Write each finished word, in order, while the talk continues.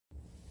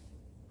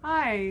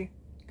Hi,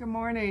 good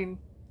morning.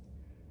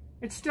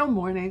 It's still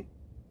morning.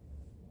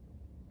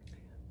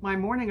 My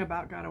morning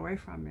about got away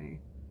from me.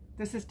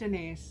 This is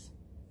Denise.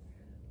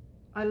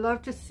 I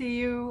love to see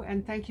you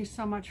and thank you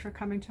so much for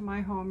coming to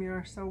my home.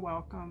 You're so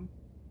welcome.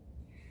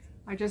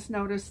 I just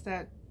noticed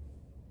that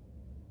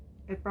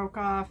it broke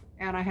off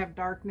and I have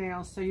dark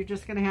nails, so you're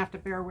just gonna have to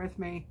bear with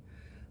me.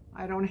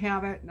 I don't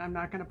have it and I'm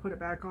not gonna put it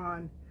back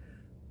on.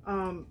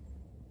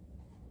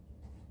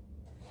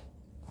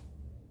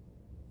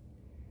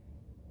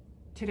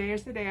 Today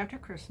is the day after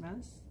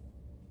Christmas.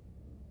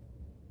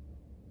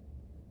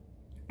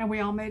 And we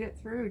all made it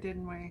through,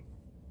 didn't we?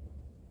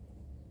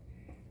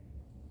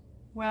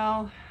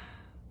 Well,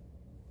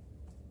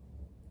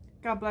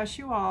 God bless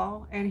you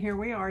all. And here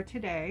we are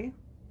today.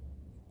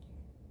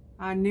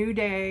 A new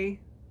day,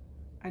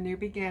 a new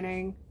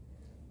beginning,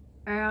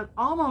 and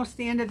almost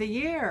the end of the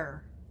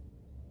year.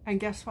 And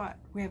guess what?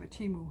 We have a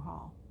Temu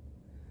haul.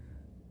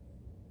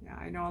 Yeah,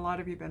 I know a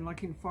lot of you have been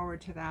looking forward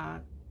to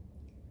that.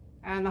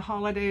 And the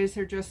holidays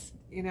are just,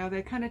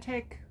 they kind of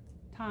take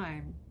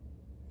time.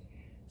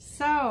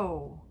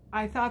 So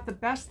I thought the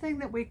best thing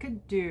that we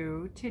could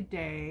do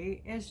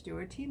today is do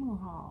a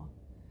Temu haul.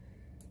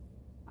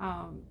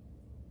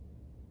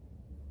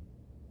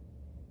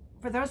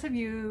 For those of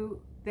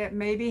you that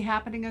may be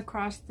happening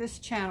across this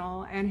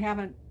channel and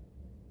haven't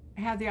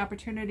had the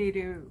opportunity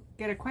to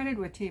get acquainted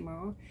with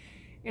Temu,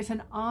 it's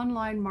an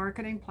online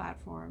marketing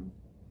platform,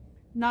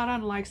 not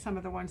unlike some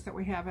of the ones that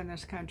we have in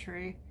this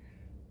country.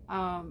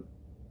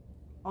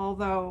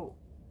 Although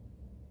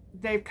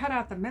they've cut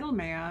out the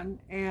middleman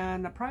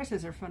and the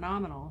prices are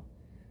phenomenal.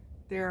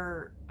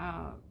 They're,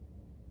 I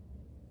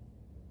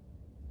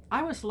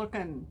was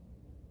looking,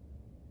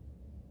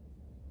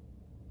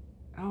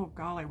 oh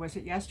golly, was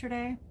it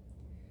yesterday?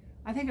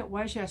 I think it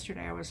was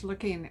yesterday. I was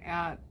looking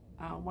at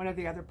one of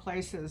the other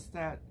places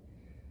that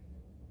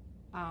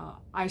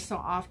I so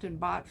often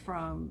bought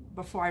from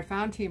before I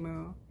found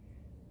Temu.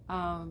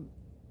 And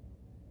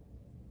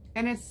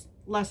it's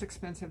less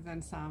expensive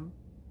than some.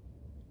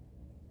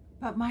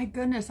 But my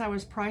goodness, I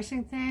was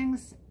pricing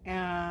things,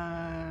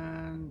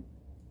 and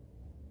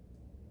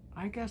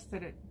I guess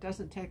that it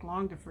doesn't take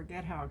long to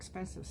forget how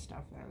expensive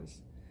stuff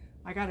is.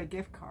 I got a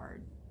gift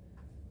card.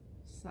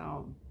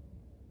 So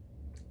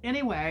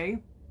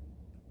anyway,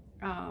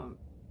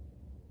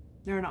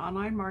 they're an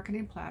online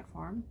marketing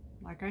platform,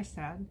 like I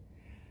said.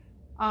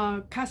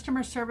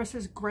 Customer service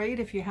is great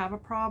if you have a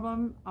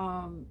problem.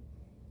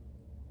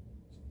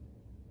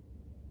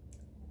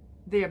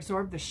 They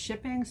absorb the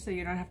shipping, so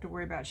you don't have to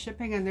worry about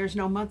shipping, and there's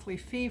no monthly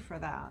fee for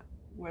that.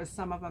 With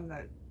some of them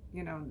that,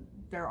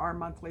 there are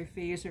monthly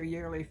fees or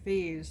yearly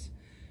fees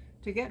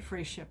to get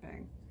free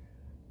shipping.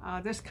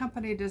 This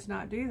company does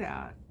not do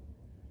that.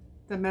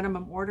 The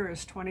minimum order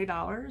is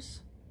 $20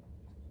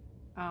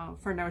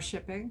 for no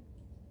shipping.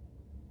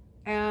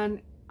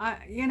 And,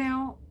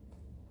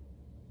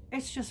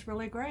 it's just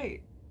really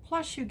great.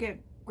 Plus you get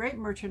great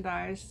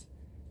merchandise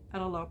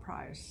at a low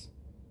price.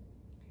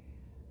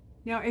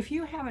 Now, if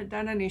you haven't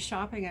done any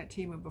shopping at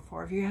Temu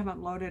before, if you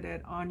haven't loaded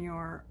it on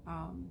your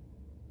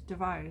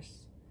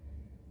device,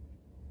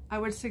 I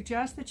would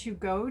suggest that you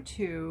go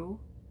to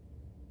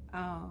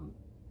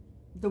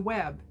the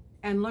web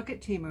and look at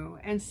Temu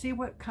and see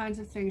what kinds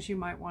of things you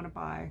might want to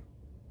buy.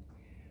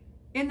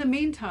 In the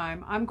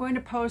meantime, I'm going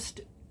to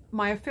post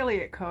my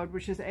affiliate code,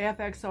 which is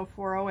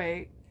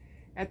AFX0408,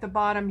 at the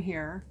bottom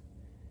here.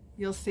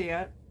 You'll see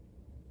it.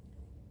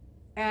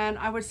 And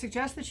I would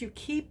suggest that you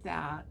keep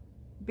that,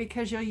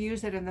 because you'll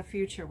use it in the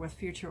future with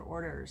future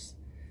orders.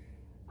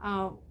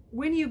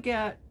 When you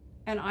get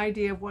an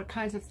idea of what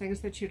kinds of things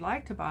that you'd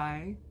like to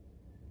buy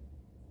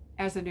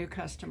as a new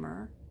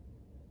customer,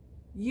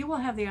 you will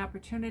have the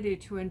opportunity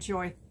to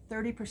enjoy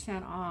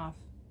 30% off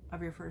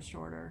of your first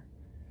order.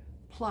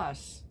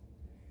 Plus,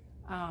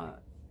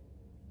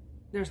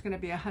 there's going to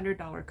be a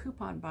 $100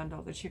 coupon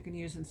bundle that you can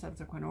use in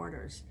subsequent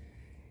orders.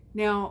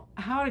 Now,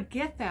 how to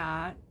get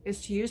that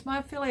is to use my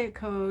affiliate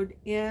code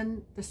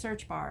in the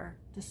search bar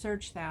to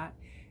search that.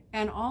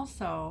 And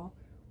also,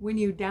 when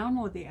you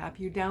download the app,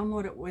 you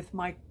download it with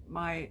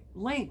my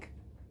link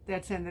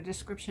that's in the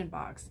description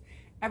box.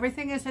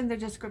 Everything is in the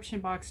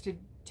description box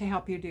to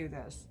help you do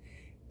this.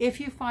 If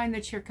you find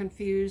that you're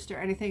confused or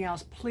anything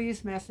else,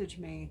 please message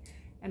me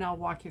and I'll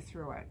walk you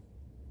through it.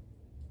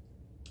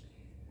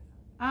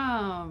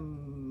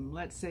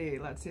 Let's see.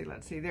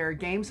 There are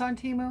games on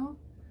Temu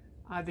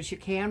that you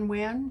can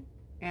win,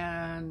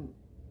 and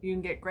you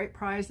can get great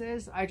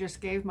prizes. I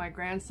just gave my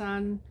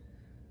grandson,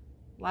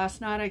 last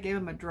night I gave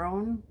him a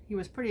drone. He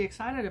was pretty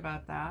excited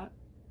about that.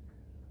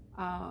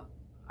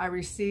 I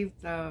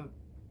received the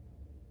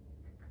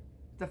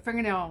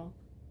fingernail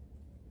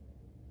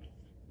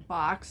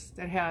box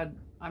that had,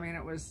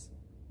 it was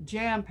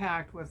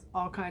jam-packed with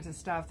all kinds of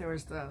stuff. There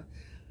was the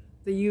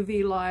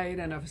UV light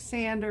and a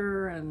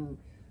sander and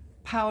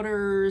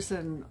powders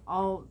and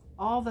all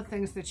the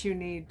things that you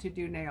need to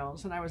do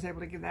nails, and I was able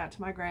to give that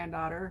to my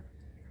granddaughter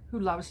who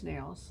loves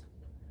nails.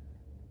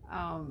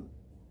 I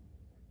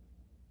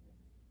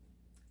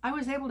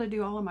was able to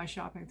do all of my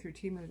shopping through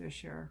Temu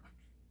this year.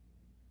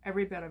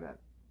 every bit of it.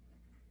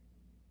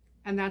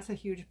 And that's a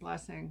huge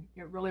blessing.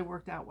 It really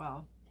worked out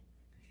well.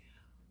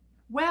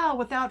 Well,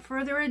 without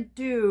further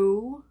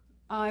ado,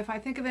 if I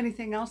think of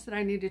anything else that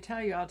I need to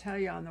tell you, I'll tell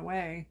you on the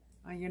way.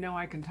 You know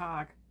I can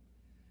talk.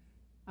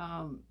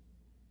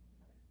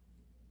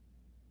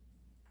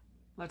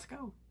 Let's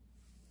go.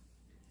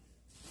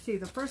 See,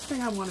 the first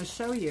thing I want to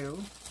show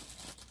you,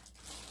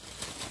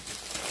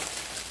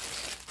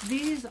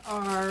 these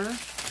are,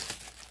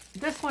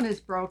 this one is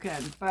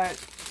broken, but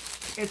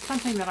it's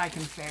something that I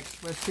can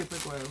fix with super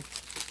glue.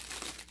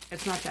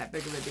 It's not that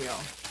big of a deal.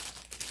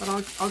 But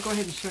I'll go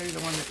ahead and show you the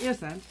one that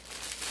isn't.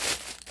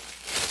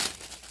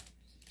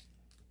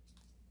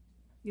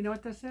 You know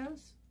what this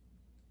is?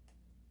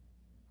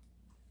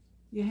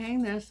 You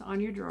hang this on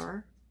your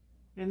drawer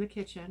in the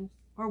kitchen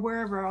or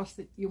wherever else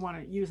that you want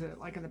to use it,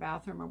 like in the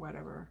bathroom or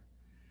whatever.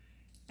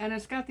 And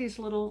it's got these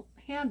little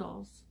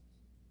handles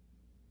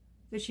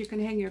that you can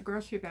hang your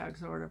grocery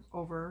bags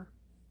over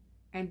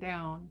and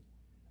down,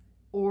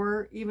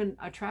 or even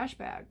a trash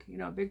bag, you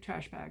know, a big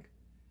trash bag.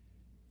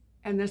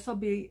 And this will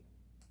be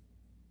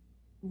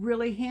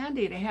really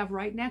handy to have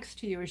right next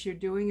to you as you're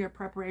doing your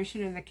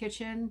preparation in the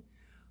kitchen,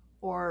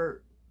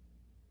 or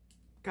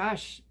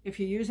gosh, if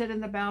you use it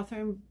in the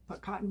bathroom,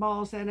 put cotton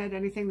balls in it,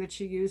 anything that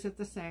you use at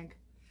the sink.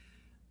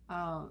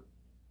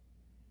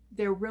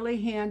 They're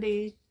really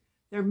handy.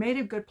 They're made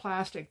of good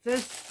plastic.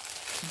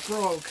 This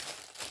broke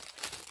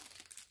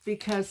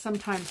because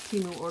sometimes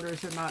Temu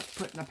orders are not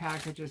put in the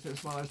packages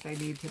as well as they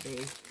need to be.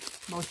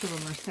 Most of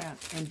them are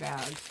sent in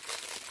bags.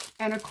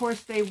 And of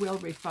course, they will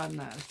refund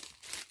this.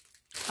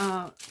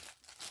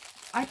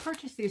 I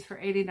purchased these for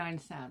 89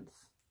 cents.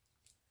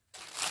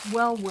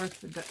 Well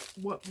worth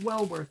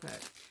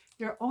it.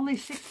 They're only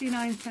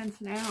 69 cents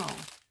now.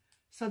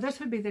 So this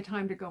would be the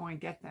time to go and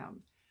get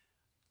them.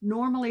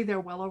 Normally they're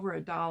well over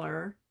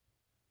 $1,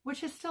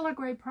 which is still a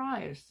great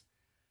price.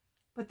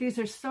 But these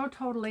are so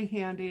totally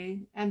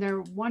handy, and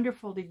they're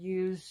wonderful to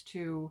use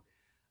to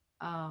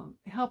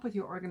help with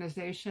your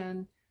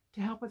organization,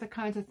 to help with the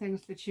kinds of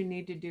things that you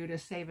need to do to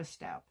save a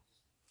step.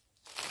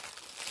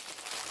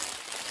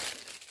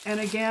 And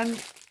again,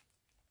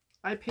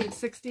 I paid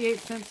 68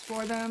 cents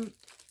for them,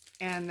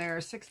 and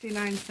they're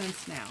 69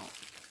 cents now.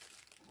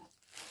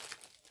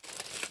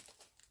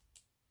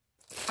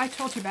 I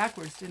told you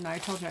backwards, didn't I? I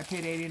told you I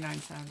paid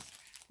 89 cents.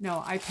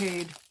 No, I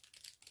paid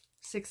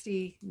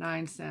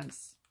 69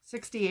 cents.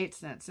 68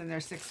 cents, and they're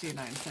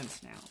 69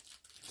 cents now.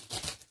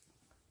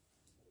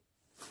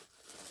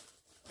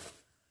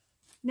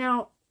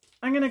 Now,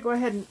 I'm going to go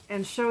ahead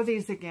and show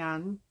these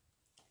again.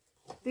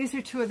 These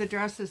are two of the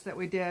dresses that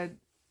we did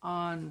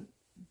on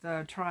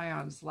the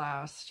try-ons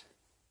last.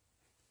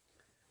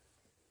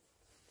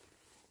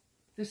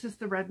 This is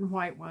the red and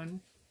white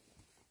one.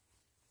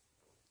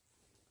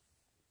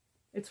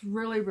 It's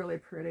really, really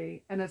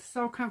pretty, and it's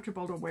so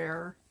comfortable to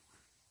wear.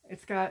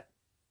 It's got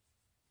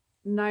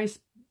nice,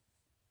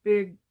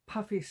 big,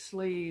 puffy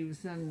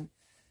sleeves, and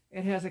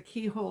it has a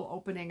keyhole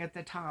opening at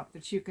the top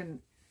that you can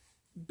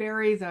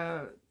bury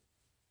the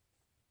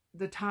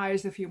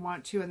ties if you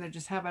want to, and then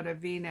just have it a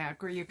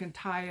V-neck, or you can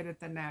tie it at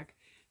the neck.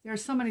 There are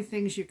so many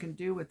things you can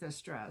do with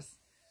this dress.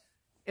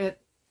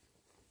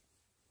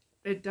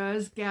 It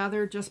does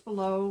gather just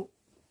below,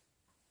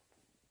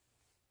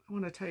 I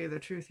want to tell you the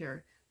truth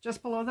here,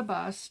 just below the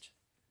bust.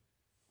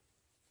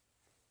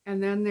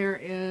 And then there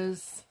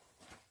is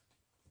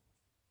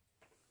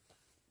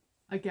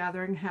a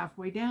gathering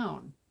halfway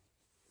down.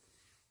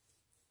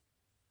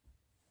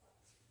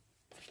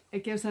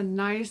 It gives a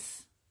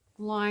nice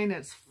line.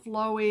 It's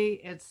flowy.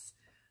 It's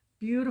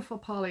beautiful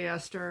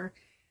polyester.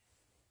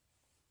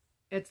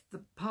 It's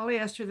the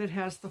polyester that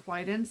has the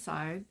white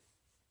inside.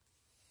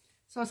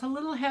 So it's a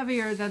little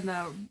heavier than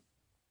the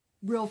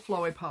real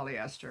flowy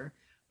polyester,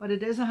 but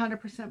it is 100%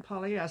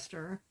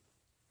 polyester.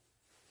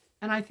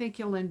 And I think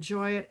you'll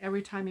enjoy it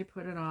every time you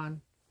put it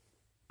on.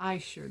 I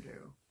sure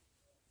do.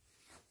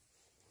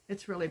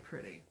 It's really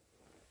pretty.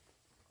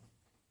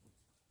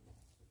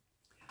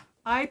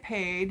 I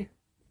paid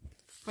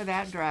for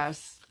that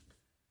dress,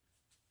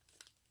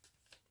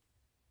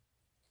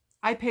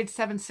 I paid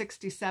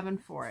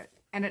 $7.67 for it,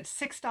 and it's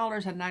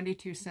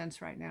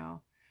 $6.92 right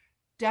now.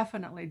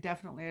 Definitely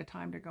a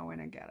time to go in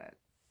and get it.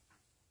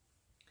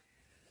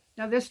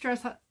 Now this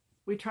dress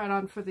we tried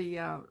on for the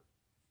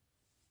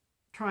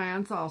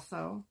try-ons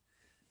also.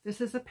 This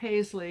is a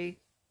paisley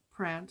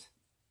print.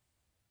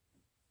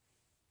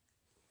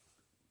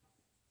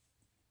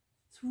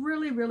 It's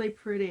really, really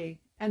pretty.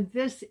 And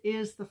this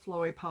is the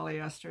flowy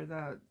polyester,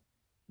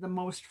 the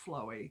most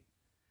flowy.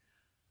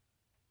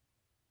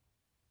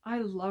 I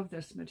love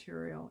this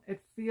material.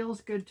 It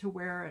feels good to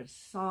wear. It's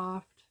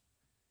soft.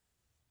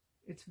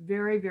 It's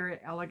very, very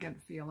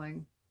elegant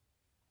feeling.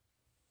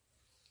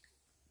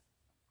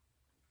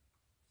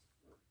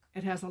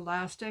 It has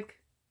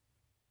elastic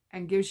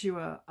and gives you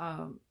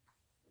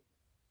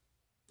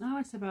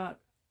it's about,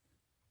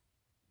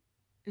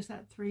 is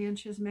that 3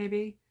 inches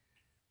maybe?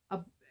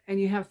 And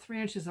you have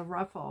 3 inches of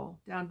ruffle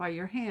down by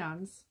your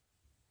hands.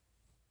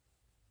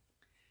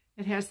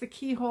 It has the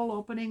keyhole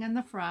opening in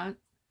the front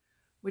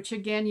which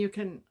again, you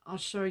can, I'll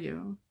show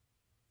you.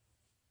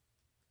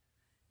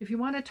 If you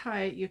want to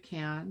tie it, you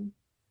can.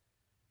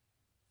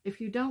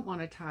 If you don't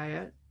want to tie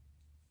it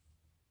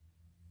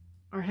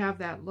or have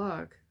that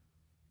look,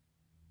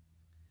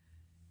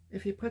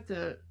 if you put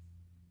the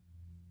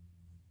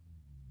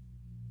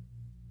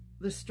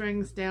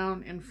strings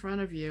down in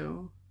front of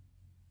you,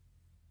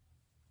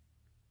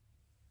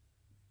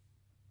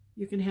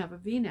 you can have a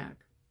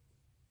V-neck.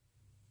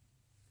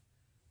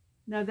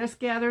 Now this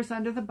gathers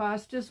under the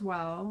bust as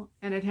well,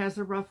 and it has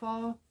a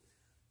ruffle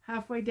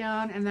halfway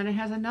down, and then it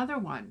has another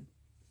one.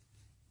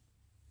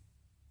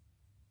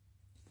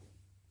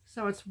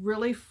 So it's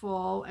really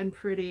full and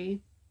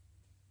pretty.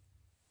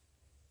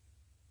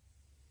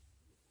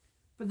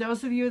 For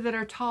those of you that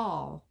are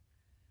tall,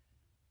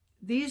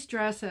 these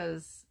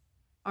dresses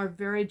are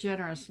very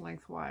generous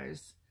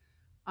lengthwise.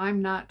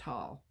 I'm not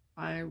tall.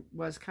 I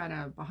was kind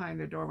of behind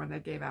the door when they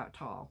gave out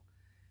tall.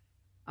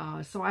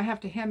 So I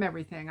have to hem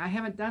everything. I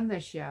haven't done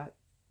this yet.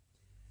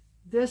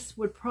 This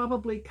would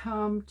probably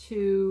come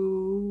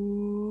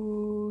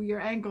to your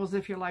ankles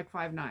if you're like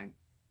 5'9".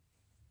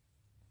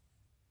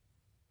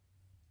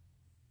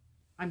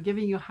 I'm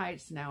giving you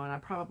heights now, and I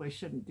probably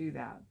shouldn't do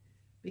that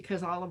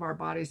because all of our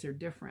bodies are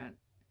different.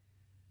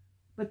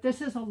 But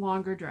this is a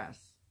longer dress.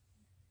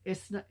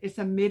 It's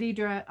a midi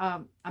dress,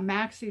 a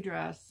maxi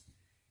dress.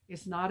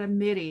 It's not a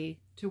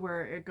midi to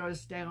where it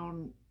goes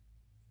down.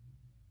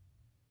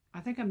 I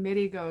think a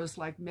midi goes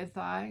like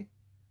mid-thigh.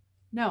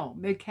 No,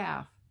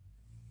 mid-calf.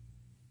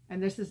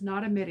 And this is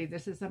not a midi.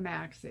 This is a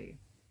maxi.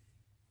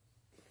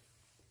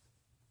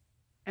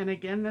 And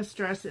again, this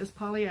dress is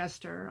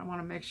polyester. I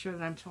want to make sure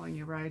that I'm telling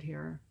you right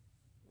here.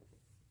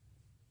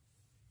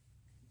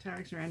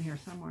 Tags are in here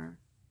somewhere.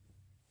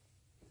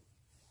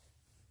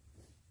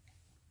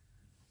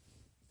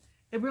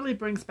 It really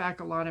brings back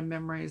a lot of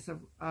memories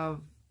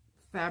of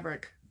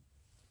fabric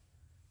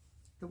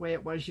the way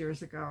it was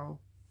years ago.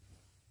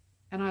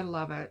 And I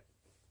love it.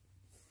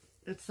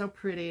 It's so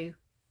pretty.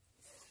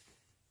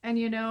 And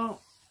you know,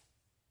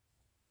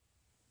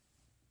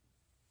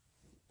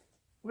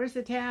 where's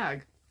the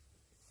tag?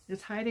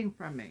 It's hiding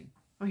from me.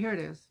 Oh, here it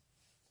is.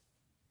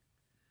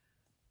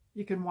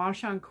 You can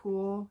wash on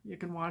cool. You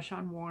can wash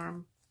on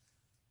warm.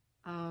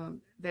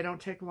 They don't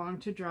take long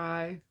to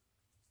dry.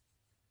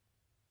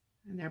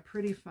 And they're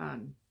pretty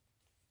fun.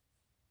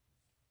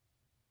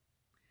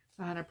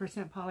 It's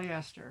 100%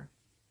 polyester.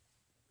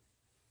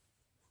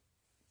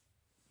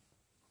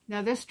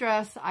 Now this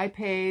dress I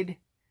paid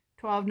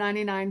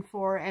 $12.99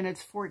 for, and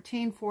it's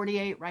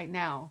 $14.48 right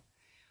now.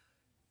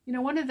 You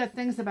know, one of the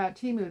things about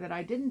Temu that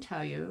I didn't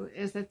tell you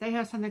is that they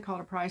have something called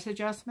a price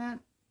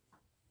adjustment.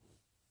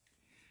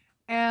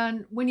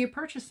 And when you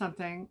purchase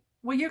something,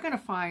 well, you're going to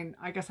find,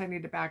 I guess I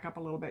need to back up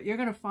a little bit. You're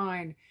going to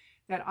find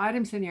that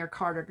items in your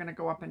cart are going to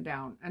go up and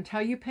down.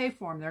 Until you pay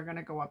for them, they're going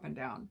to go up and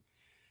down.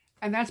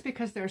 And that's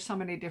because there's so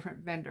many different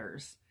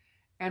vendors.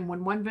 And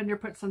when one vendor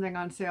puts something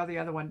on sale, the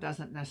other one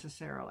doesn't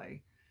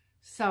necessarily.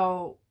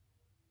 So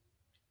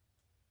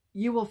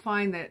you will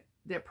find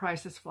that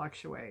prices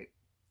fluctuate.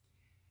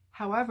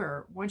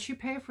 However, once you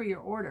pay for your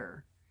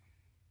order,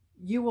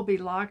 you will be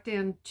locked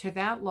in to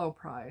that low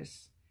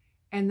price.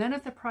 And then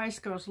if the price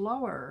goes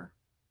lower,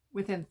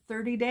 within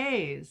 30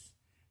 days,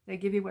 they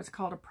give you what's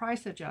called a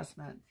price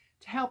adjustment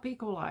to help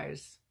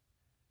equalize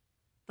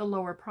the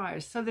lower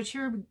price so that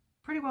you're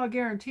pretty well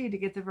guaranteed to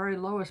get the very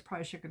lowest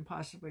price you can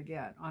possibly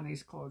get on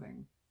these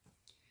clothing.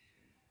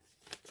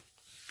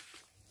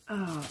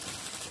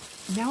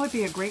 Now would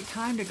be a great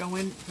time to go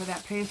in for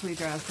that paisley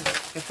dress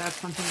if that's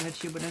something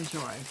that you would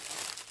enjoy.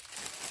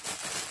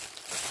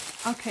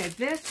 Okay,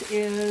 this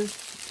is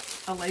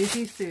a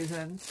Lazy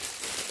Susan.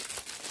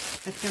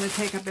 It's going to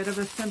take a bit of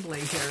assembly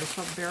here,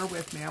 so bear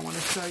with me. I want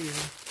to show you.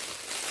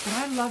 But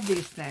I love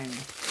these things.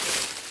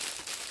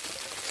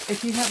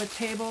 If you have a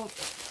table,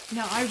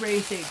 now I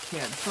raised 8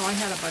 kids, so I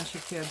had a bunch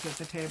of kids at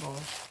the table.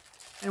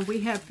 And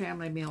we had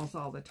family meals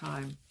all the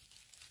time.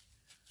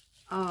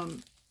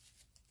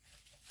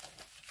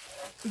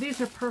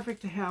 These are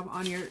perfect to have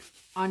on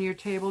your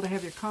table, to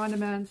have your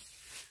condiments,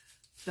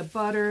 the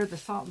butter, the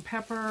salt and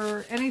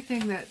pepper,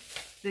 anything that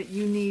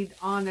you need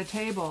on the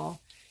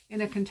table in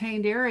a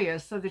contained area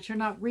so that you're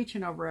not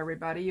reaching over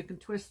everybody. You can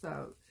twist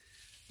the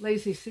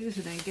Lazy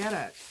Susan and get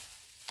it.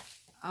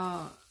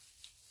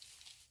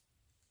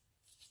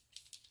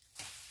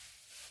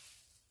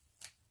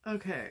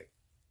 Okay.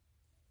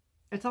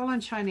 It's all in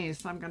Chinese,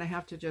 so I'm going to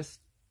have to just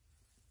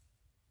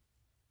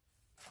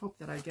hope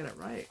that I get it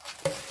right.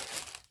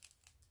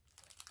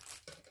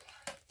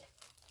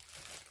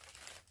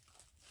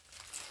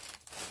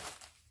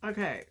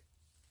 Okay,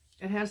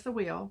 it has the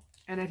wheel,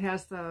 and it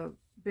has the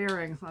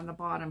bearings on the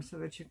bottom so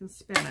that you can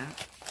spin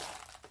it.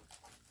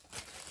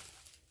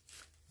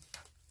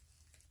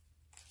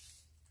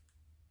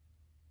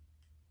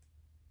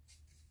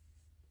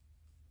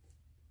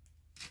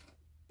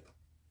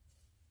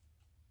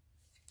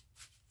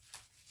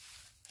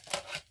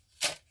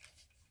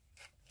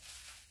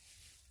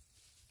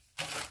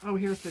 Oh,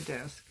 here's the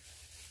disc.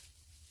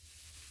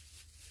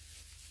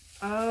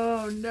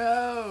 Oh,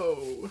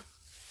 no.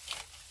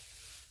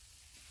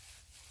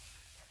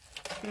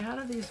 Okay, how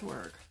do these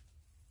work?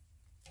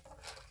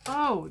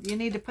 Oh, you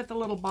need to put the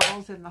little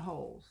balls in the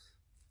holes.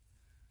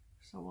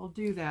 So we'll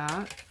do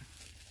that.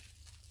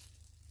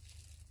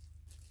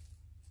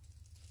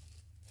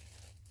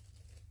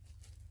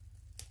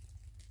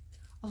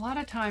 A lot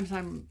of times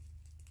I'm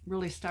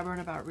really stubborn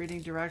about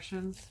reading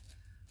directions,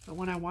 but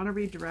when I want to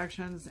read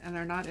directions and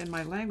they're not in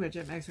my language,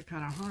 it makes it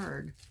kind of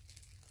hard.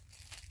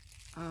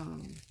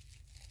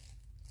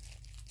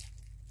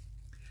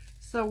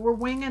 So we're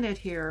winging it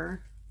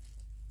here.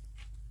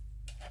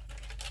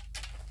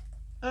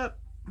 Oh,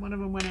 one of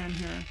them went in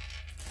here.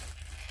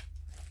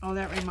 Oh,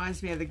 that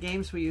reminds me of the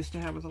games we used to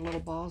have with the little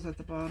balls at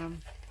the bottom.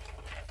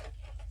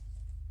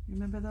 You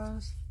remember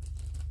those?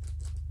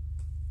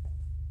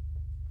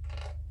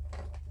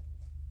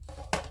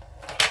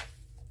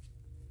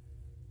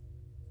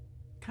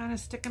 Kind of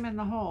stick them in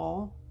the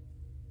hole.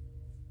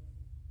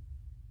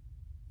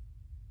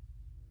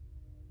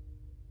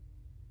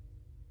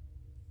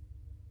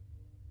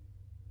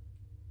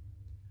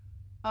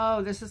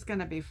 Oh, this is going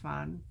to be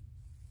fun.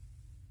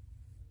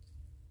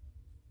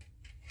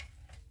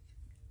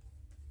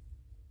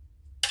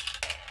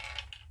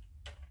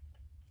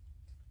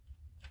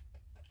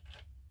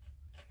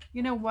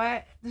 You know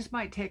what? This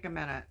might take a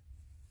minute.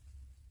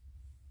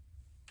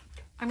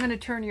 I'm going to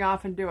turn you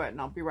off and do it,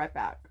 and I'll be right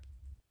back.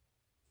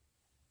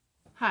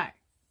 Hi.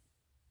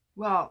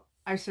 Well,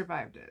 I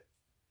survived it.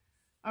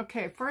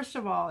 Okay, first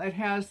of all, it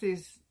has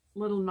these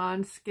little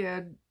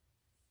non-skid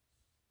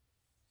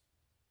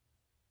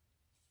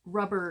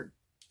rubber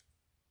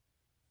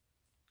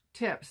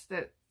tips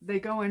that they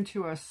go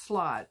into a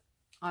slot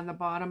on the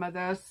bottom of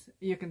this.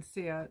 You can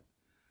see it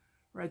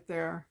right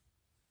there.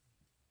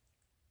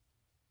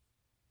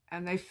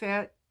 And they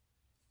fit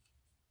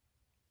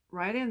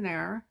right in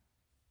there.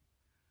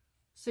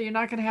 So you're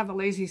not going to have the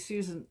Lazy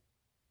Susan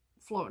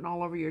floating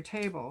all over your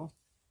table.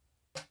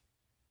 I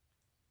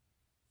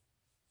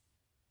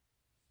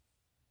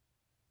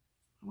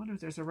wonder if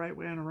there's a right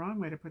way and a wrong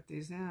way to put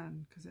these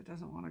in, because it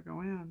doesn't want to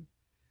go in.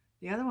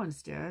 The other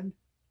ones did.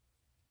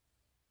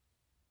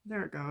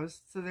 There it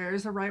goes. So there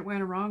is a right way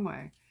and a wrong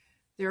way.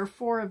 There are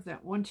 4 of them.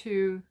 1,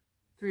 2,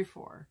 3,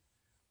 4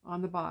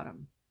 on the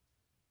bottom.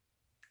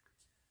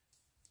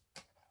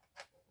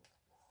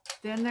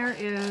 Then there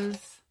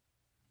is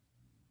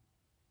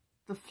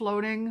the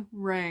floating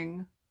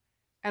ring.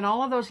 And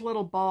all of those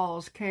little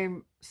balls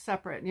came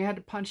separate. And you had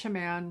to punch them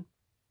in.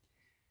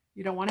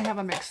 You don't want to have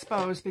them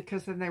exposed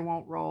because then they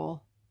won't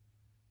roll.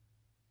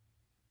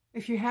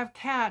 If you have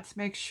cats,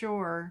 make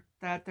sure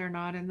that they're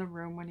not in the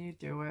room when you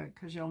do it,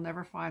 because you'll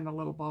never find the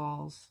little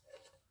balls.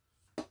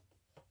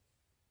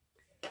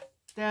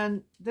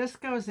 Then this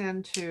goes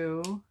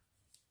into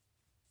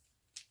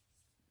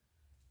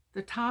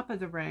the top of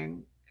the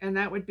ring, and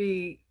that would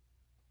be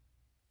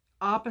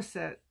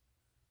opposite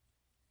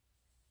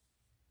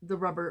the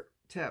rubber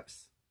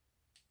tips.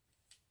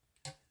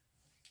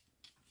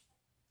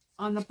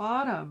 On the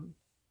bottom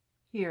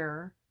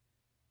here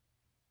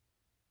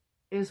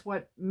is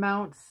what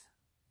mounts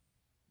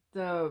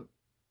the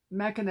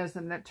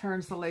mechanism that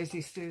turns the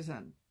Lazy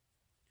Susan.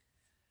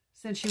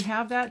 Since you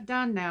have that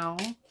done now,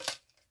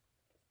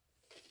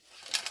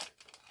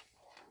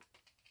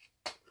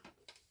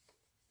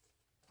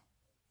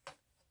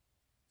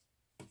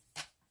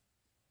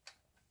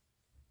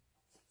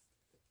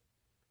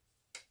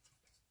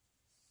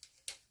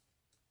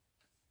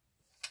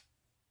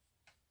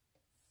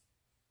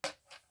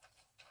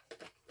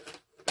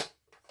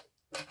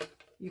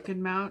 you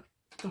can mount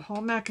the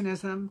whole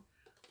mechanism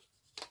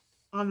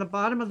on the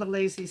bottom of the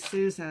Lazy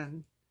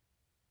Susan.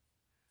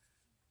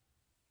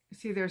 You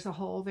see there's a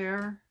hole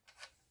there,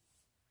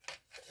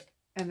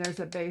 and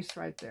there's a base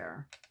right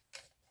there.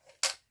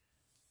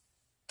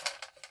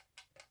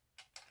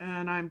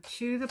 And I'm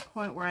to the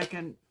point where I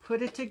can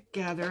put it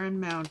together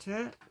and mount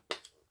it.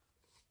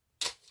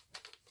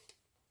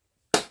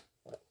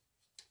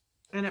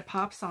 And it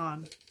pops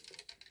on.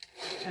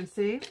 And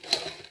see?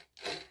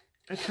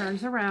 It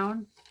turns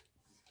around.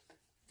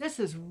 This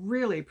is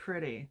really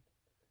pretty.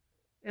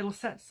 It'll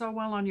set so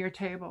well on your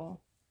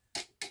table.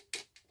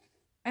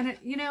 And it,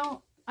 you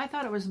know, I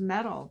thought it was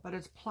metal, but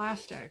it's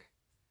plastic.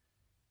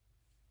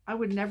 I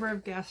would never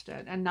have guessed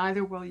it, and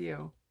neither will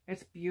you.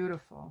 It's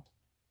beautiful.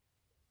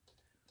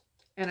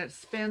 And it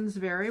spins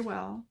very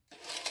well.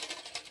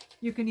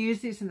 You can use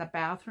these in the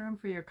bathroom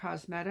for your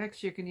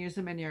cosmetics. You can use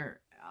them in your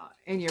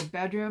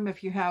bedroom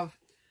if you have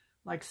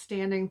like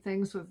standing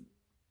things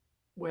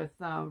with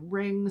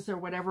rings or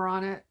whatever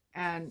on it,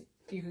 and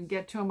you can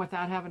get to them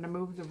without having to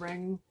move the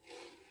ring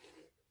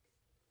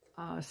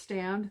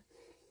stand.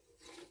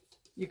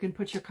 You can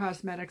put your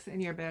cosmetics in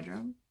your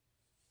bedroom.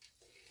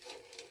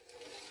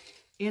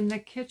 In the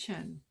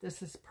kitchen,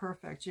 this is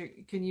perfect. You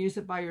can use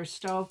it by your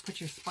stove, put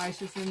your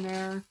spices in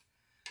there.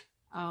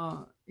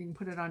 You can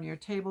put it on your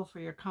table for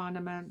your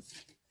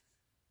condiments.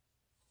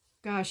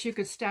 Gosh, you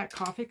could stack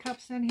coffee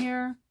cups in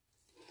here.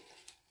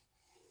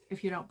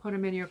 If you don't put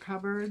them in your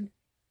cupboard,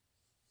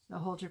 they'll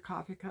hold your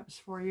coffee cups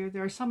for you.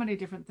 There are so many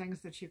different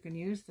things that you can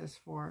use this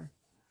for.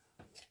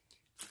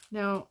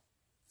 Now,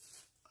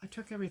 I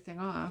took everything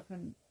off,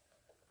 and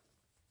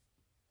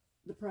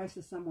the price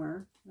is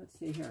somewhere. Let's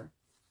see here.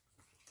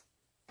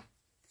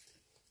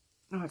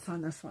 Oh, it's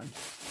on this one.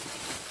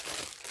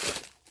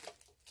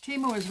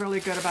 Temu is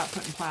really good about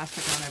putting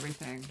plastic on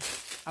everything,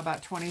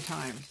 about 20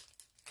 times.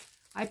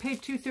 I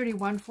paid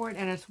 $2.31 for it,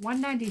 and it's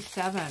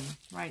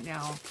 $1.97 right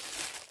now.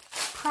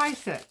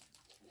 Price it.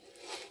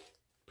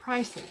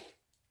 Price it.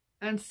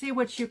 And see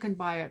what you can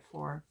buy it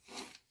for.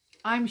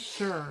 I'm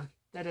sure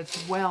that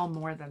it's well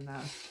more than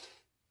this.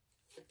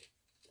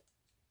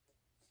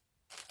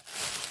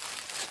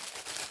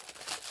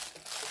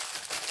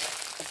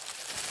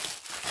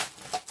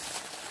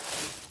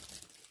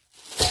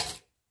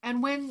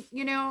 And when,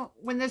 you know,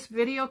 when this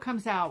video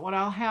comes out, what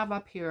I'll have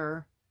up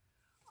here,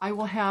 I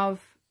will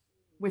have,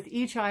 with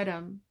each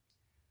item,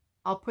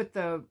 I'll put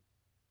the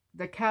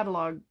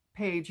catalog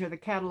page or the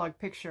catalog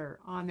picture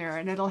on there,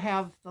 and it'll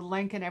have the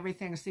link and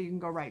everything so you can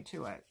go right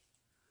to it.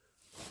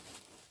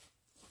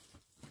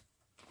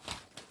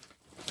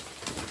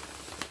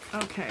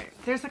 Okay,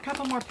 there's a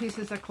couple more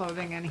pieces of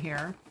clothing in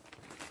here.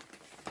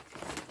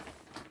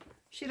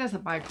 She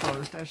doesn't buy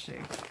clothes, does she?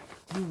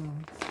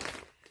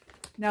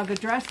 Now, the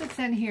dress that's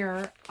in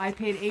here, I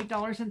paid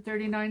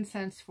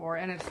 $8.39 for,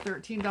 and it's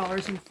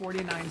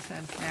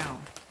 $13.49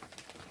 now.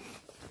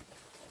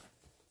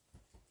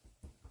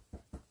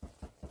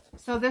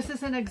 So this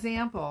is an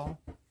example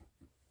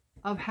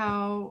of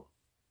how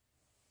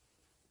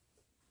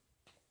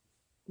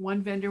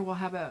one vendor will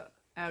have a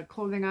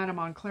clothing item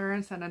on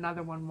clearance and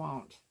another one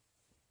won't.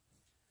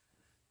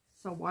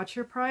 So watch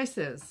your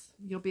prices.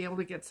 You'll be able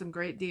to get some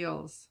great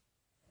deals.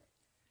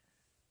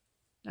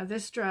 Now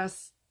this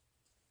dress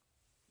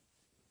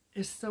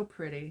is so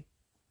pretty.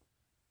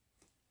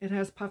 It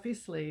has puffy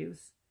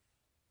sleeves.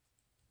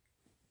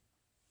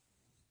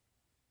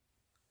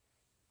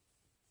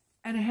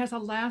 And it has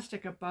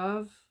elastic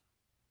above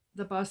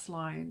the bust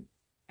line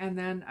and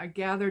then a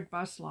gathered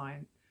bust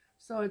line.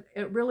 So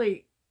it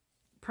really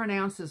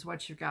pronounces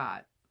what you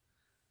got.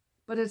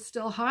 But it's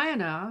still high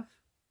enough,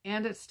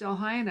 and it's still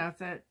high enough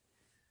that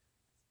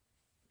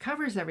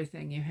covers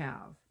everything you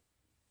have.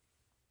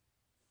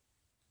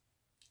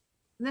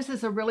 And this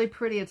is a really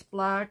pretty, it's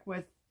black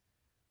with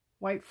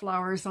white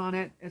flowers on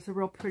it. It's a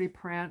real pretty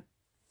print.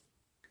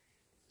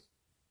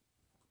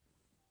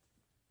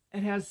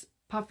 It has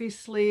puffy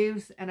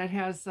sleeves, and it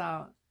has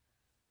a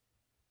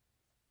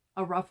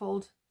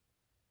ruffle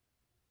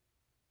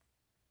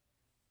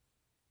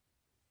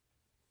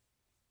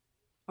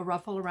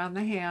around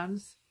the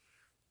hands.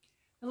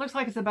 It looks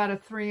like it's about a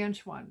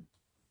 3-inch one.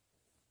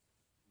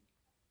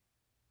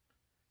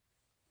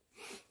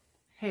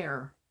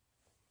 Hair.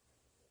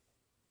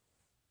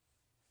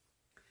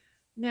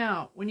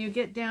 Now, when you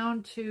get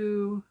down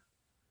to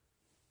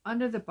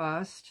under the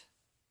bust,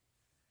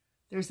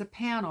 there's a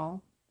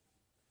panel.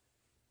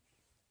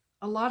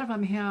 A lot of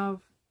them have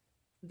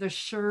the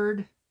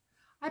shirred.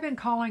 I've been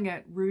calling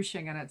it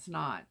ruching, and it's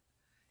not.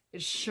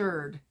 It's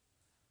shirred.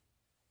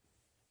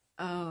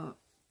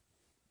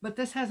 But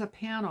this has a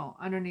panel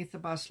underneath the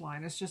bust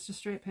line. It's just a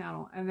straight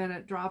panel. And then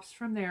it drops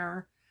from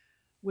there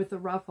with the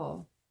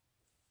ruffle.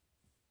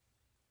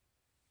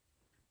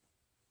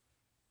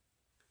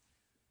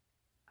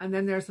 And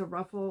then there's a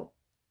ruffle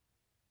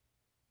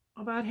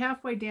about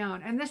halfway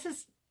down. And this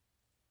is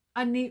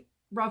a neat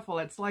ruffle.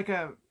 It's like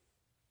it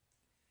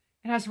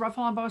has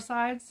ruffle on both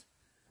sides.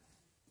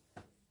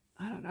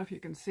 I don't know if you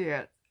can see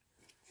it.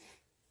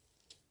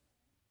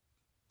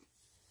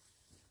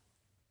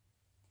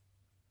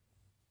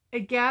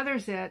 It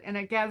gathers it, and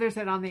it gathers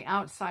it on the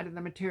outside of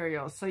the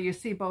material. So you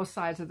see both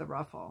sides of the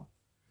ruffle.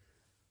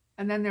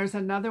 And then there's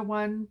another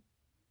one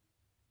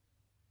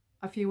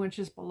a few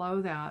inches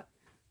below that.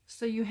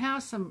 So you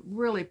have some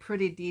really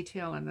pretty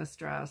detail in this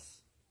dress.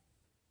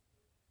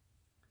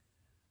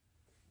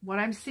 What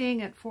I'm seeing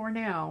it for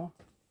now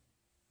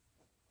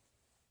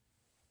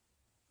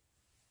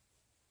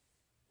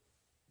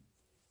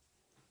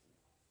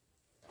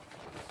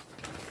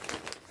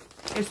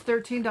is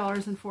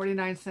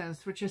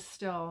 $13.49, which is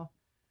still,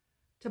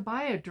 to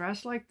buy a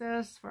dress like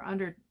this for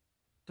under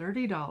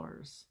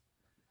 $30.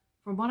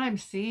 From what I'm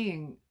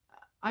seeing,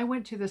 I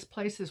went to this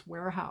place's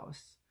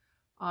warehouse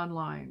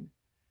online,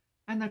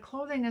 and the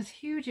clothing is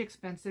huge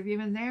expensive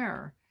even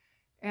there.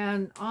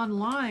 And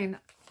online,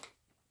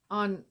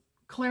 on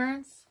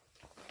clearance,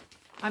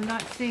 I'm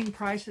not seeing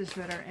prices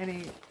that are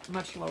any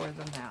much lower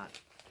than that.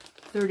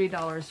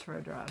 $30 for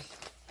a dress.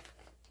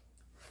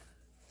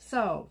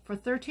 So for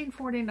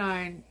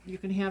 $13.49, you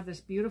can have this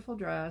beautiful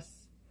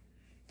dress.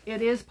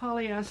 It is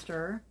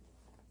polyester.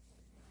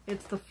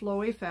 It's the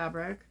flowy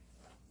fabric.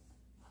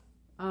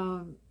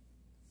 And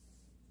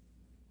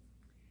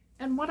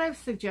what I've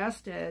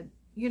suggested,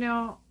 you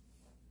know,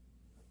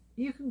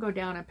 you can go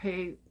down and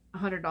pay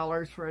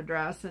 $100 for a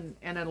dress, and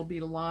it'll be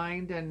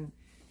lined and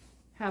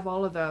have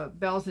all of the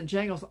bells and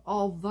jangles.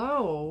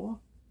 Although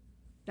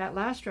that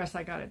last dress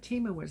I got at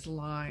Temu was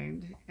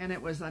lined, and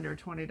it was under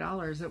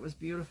 $20. It was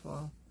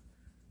beautiful.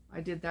 I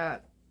did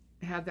that,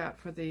 had that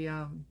for the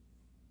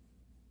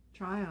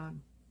try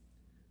on.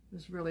 It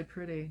was really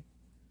pretty.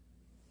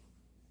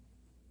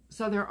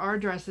 So there are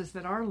dresses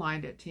that are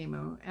lined at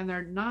Temu, and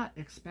they're not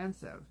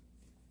expensive.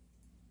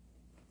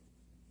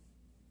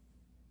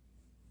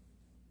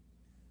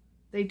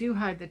 They do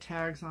hide the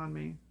tags on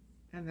me,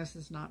 and this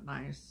is not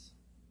nice.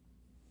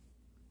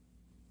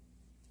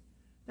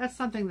 That's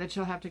something that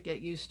you'll have to get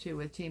used to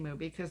with Temu,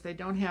 because they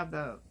don't have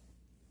the...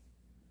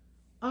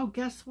 Oh,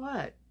 guess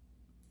what?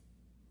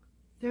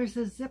 There's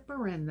a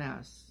zipper in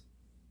this.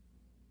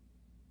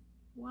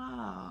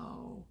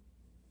 Wow.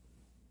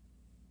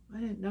 I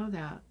didn't know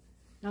that.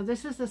 Now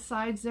this is a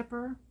side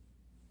zipper,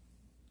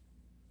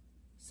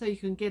 so you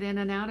can get in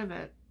and out of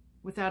it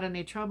without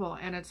any trouble,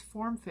 and it's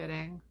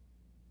form-fitting.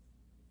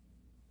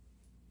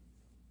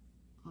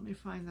 Let me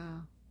find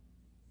the...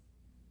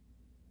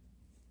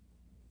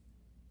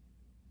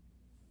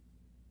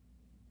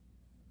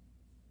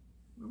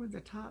 Where would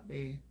the top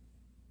be?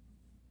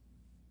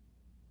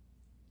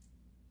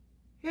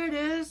 Here it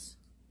is.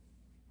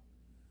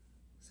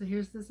 So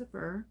here's the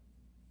zipper.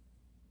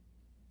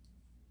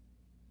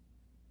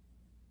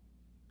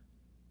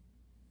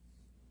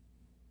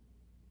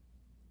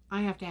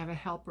 I have to have a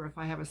helper if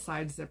I have a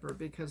side zipper,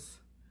 because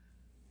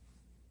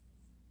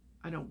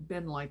I don't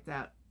bend like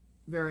that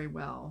very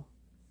well.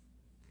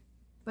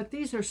 But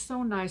these are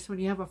so nice when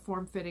you have a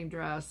form-fitting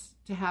dress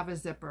to have a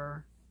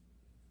zipper.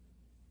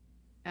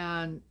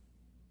 And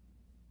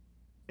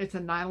it's a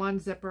nylon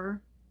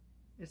zipper.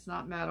 It's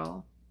not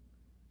metal.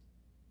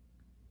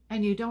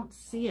 And you don't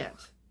see it.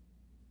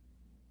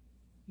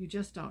 You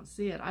just don't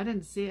see it. I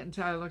didn't see it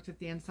until I looked at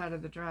the inside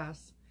of the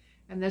dress.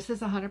 And this is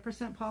 100%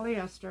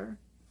 polyester.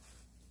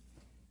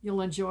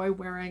 You'll enjoy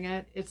wearing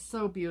it. It's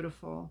so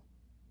beautiful.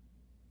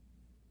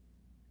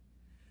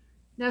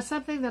 Now,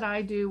 something that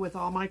I do with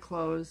all my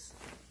clothes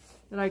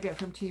that I get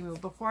from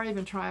Temu, before I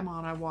even try them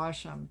on, I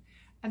wash them.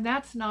 And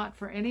that's not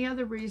for any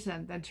other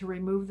reason than to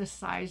remove the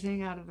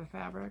sizing out of the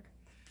fabric.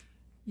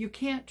 You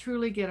can't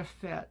truly get a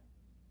fit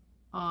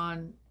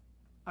on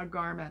a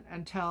garment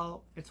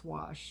until it's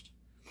washed.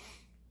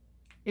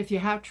 If you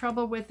have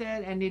trouble with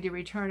it and need to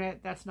return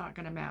it, that's not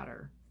going to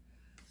matter.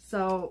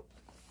 So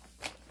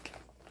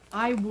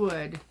I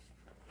would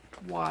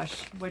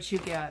wash what you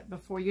get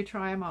before you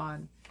try them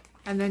on,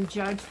 and then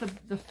judge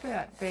the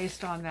fit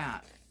based on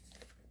that.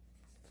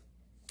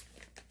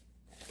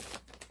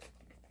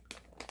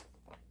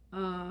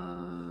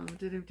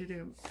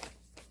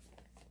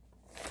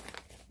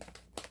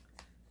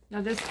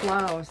 Now this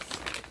blouse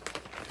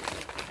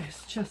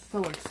is just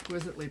so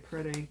exquisitely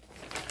pretty.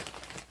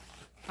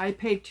 I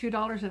paid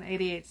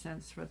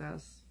 $2.88 for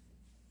this.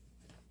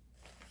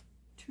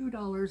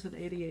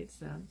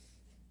 $2.88.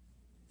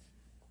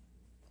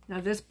 Now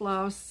this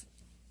blouse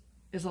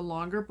is a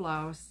longer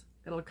blouse.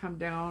 It'll come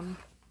down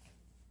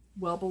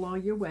well below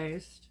your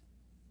waist.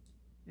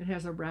 It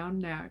has a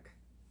round neck,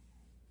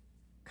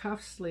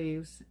 cuff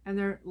sleeves, and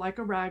they're like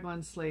a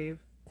raglan sleeve.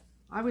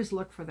 I always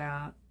look for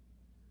that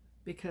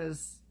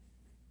because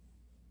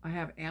I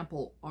have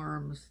ample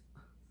arms.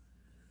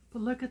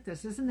 But look at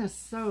this. Isn't this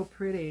so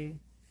pretty?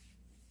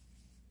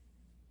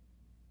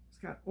 It's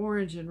got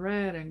orange and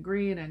red and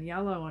green and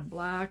yellow and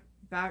black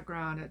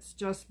background. It's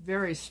just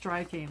very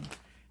striking.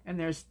 And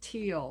there's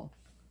teal.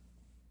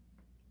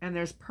 And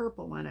there's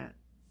purple in it.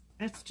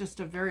 It's just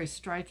a very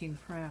striking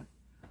print.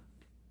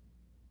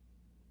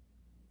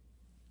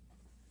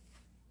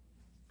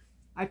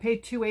 I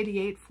paid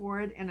 $2.88 for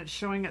it, and it's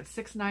showing at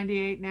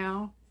 $6.98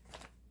 now.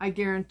 I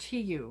guarantee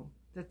you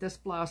that this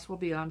blouse will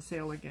be on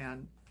sale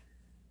again.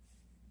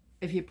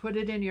 If you put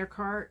it in your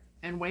cart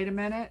and wait a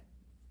minute,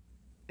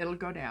 it'll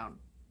go down.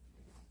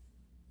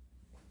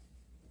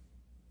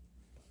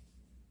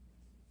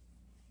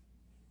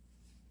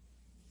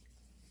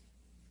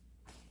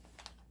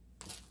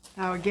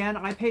 Now again,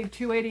 I paid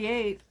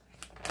 $2.88,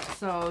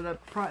 so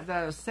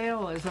the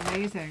sale is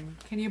amazing.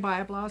 Can you buy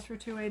a blouse for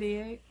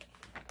 $2.88?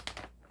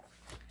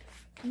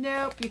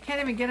 Nope, you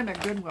can't even get them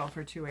at Goodwill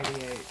for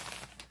 $2.88.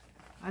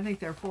 I think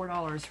they're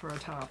 $4 for a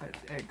top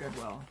at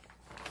Goodwill.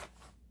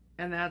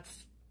 And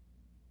that's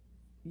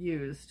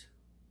used.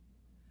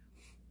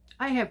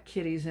 I have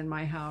kitties in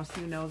my house,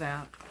 you know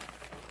that.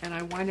 And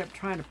I wind up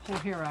trying to pull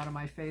hair out of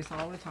my face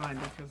all the time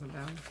because of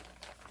them.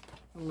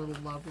 The little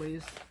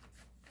lovelies.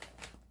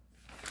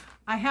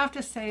 I have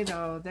to say,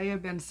 though, they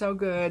have been so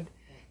good.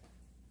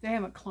 They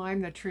haven't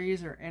climbed the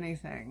trees or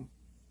anything.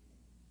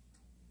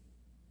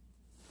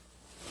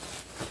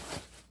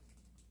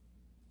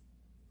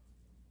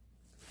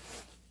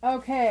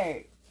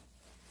 Okay.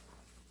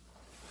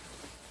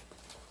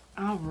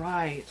 All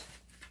right.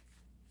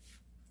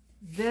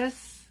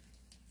 This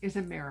is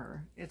a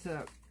mirror. It's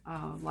a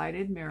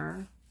lighted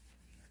mirror.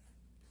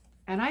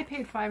 And I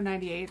paid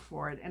 $5.98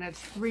 for it, and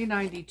it's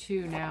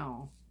 $3.92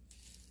 now.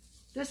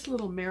 This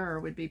little mirror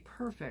would be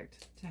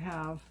perfect to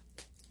have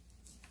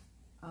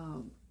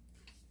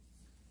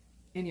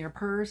in your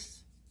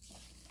purse.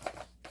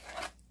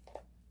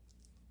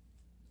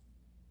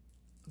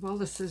 Of all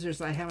the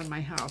scissors I have in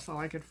my house, all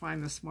I could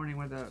find this morning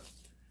were the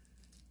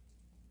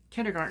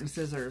kindergarten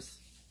scissors.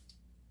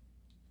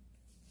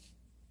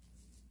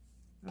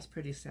 That's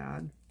pretty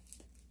sad.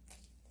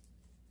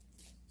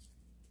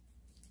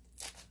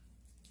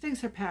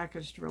 Everything's are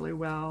packaged really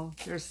well.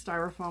 There's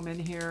styrofoam in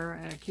here,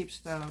 and it keeps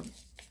the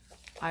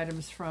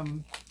items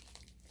from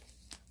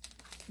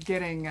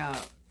getting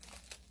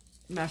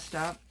messed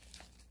up.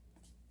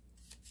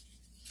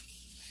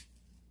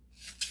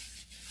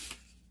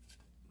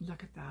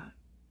 Look at that.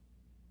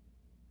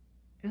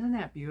 Isn't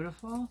that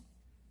beautiful?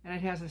 And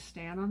it has a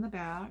stand on the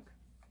back.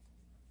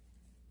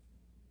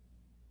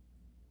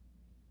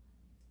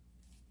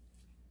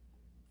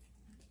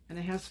 And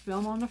it has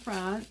film on the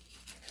front.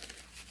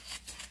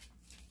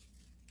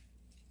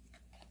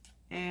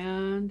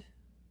 And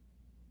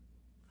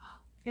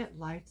it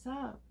lights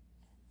up.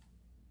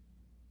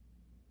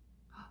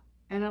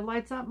 And it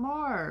lights up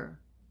more.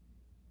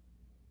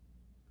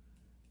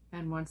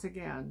 And once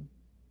again.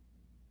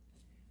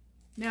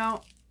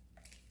 Now,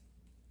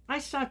 I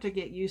still have to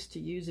get used to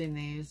using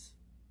these.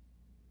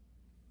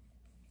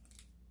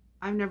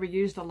 I've never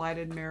used a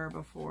lighted mirror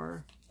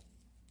before.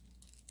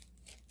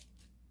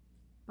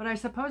 But I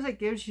suppose it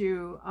gives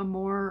you a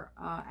more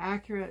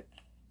accurate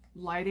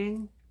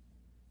lighting.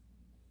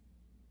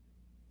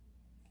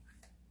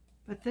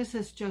 But this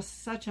is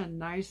just such a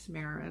nice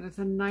mirror, and it's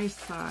a nice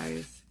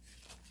size.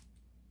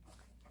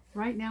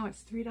 Right now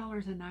it's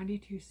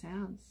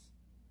 $3.92.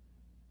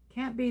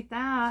 Can't beat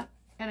that.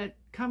 And it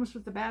comes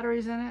with the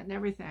batteries in it and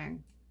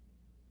everything.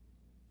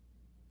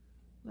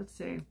 Let's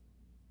see.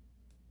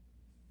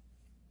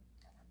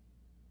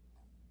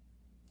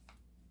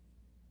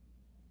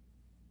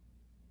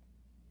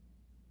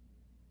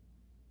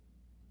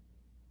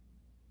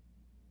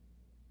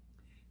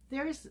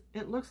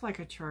 It looks like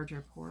a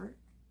charger port.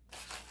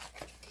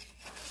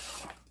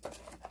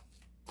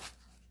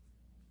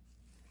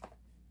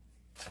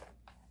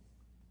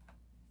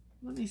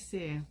 Let me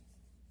see.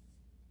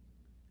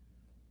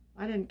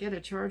 I didn't get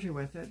a charger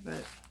with it,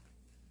 but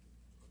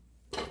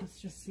let's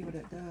just see what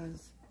it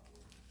does.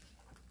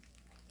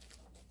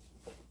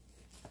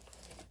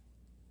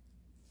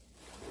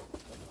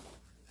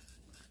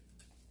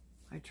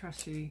 My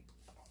trusty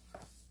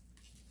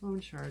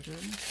phone charger.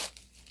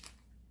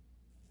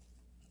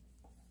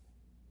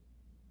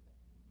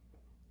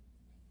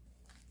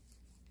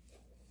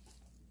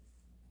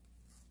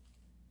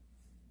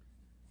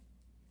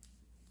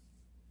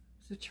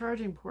 There's a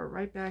charging port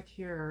right back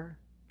here.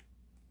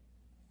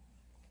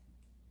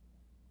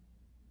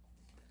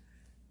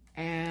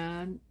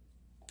 And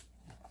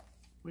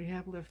we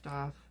have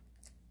liftoff.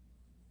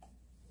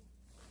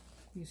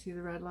 You see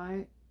the red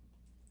light?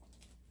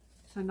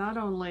 So not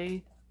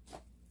only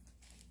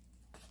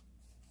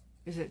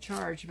is it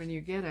charged when you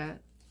get it,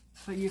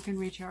 but you can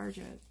recharge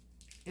it.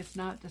 It's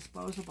not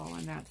disposable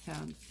in that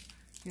sense.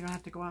 You don't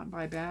have to go out and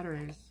buy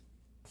batteries.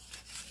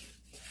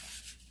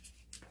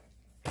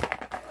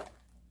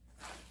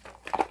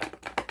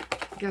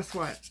 Guess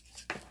what?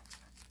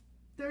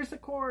 There's a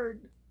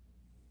cord.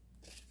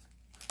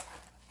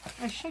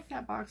 I shook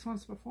that box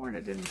once before and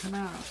it didn't come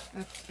out.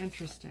 That's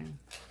interesting.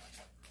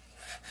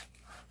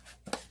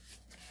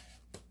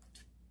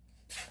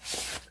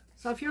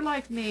 So if you're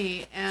like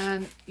me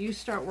and you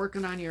start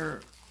working on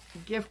your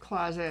gift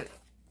closet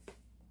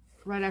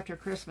right after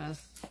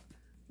Christmas,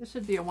 this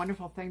would be a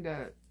wonderful thing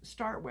to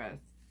start with.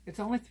 It's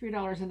only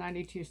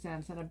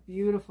 $3.92 and a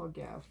beautiful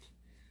gift.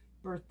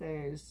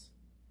 Birthdays,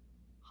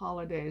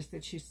 holidays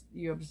that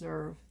you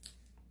observe.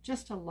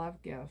 Just a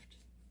love gift.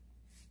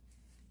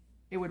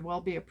 It would well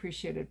be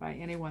appreciated by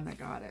anyone that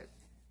got it.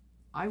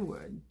 I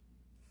would.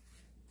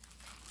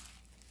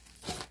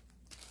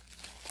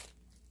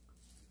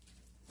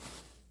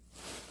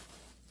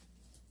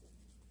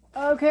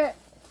 Okay.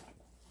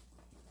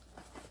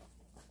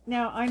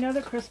 Now, I know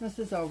that Christmas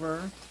is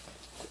over.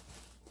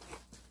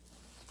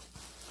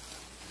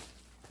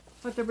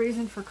 But the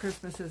reason for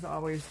Christmas is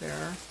always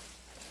there.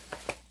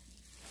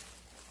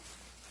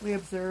 We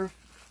observe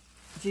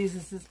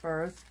Jesus'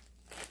 birth.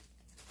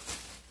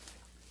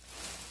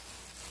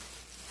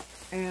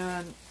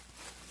 And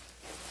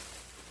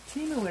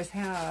Temu has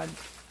had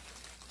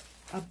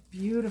a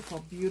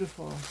beautiful,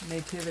 beautiful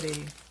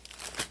nativity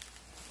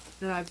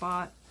that I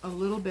bought a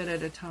little bit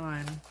at a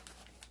time.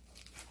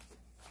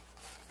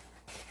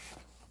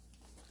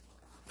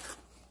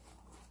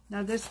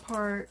 Now this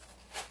part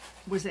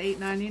was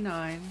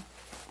 $8.99.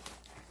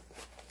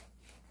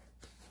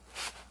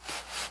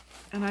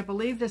 And I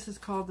believe this is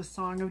called the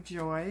Song of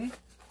Joy.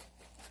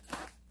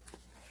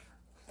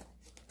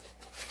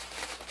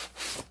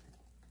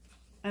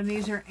 And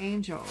these are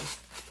angels.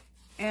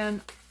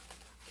 And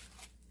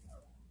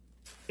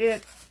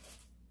it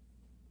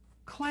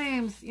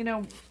claims, you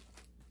know,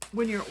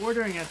 when you're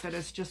ordering it that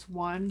it's just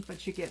one,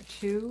 but you get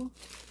two.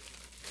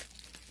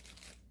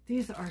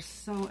 These are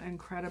so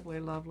incredibly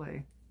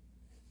lovely.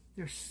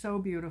 They're so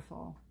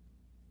beautiful.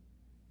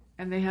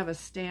 And they have a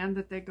stand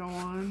that they go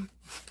on.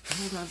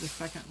 Hold on just a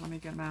second. Let me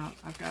get them out.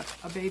 I've got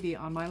a baby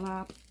on my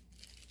lap.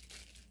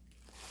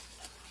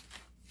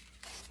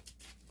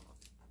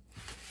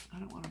 I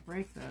don't want to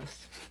break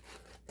this.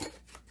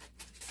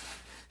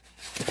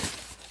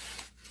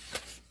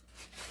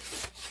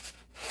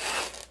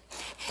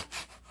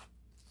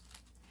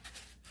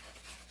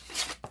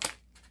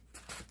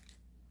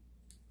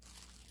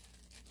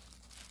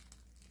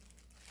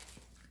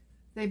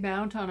 They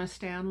mount on a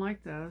stand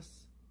like this.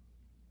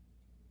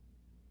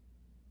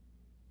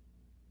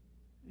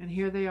 And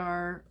here they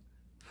are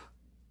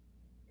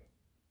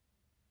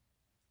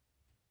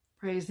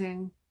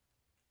praising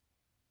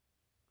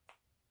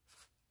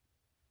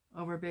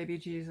over baby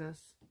Jesus.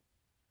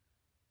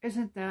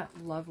 Isn't that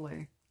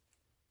lovely?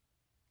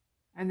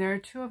 And there are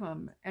two of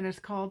them, and it's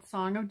called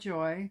Song of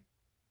Joy.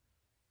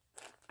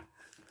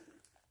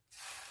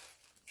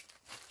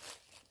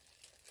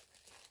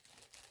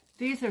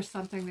 These are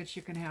something that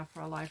you can have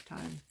for a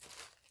lifetime.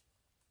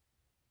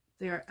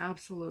 They are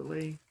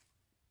absolutely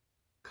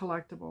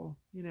collectible,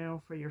 you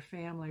know, for your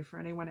family, for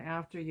anyone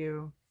after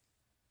you.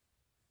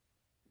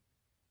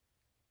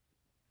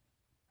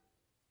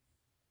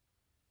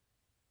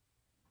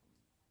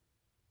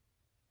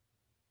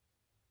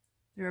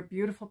 They're a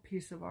beautiful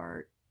piece of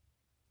art.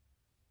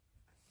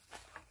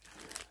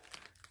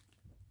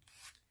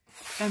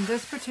 And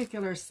this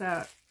particular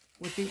set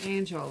with the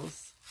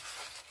angels,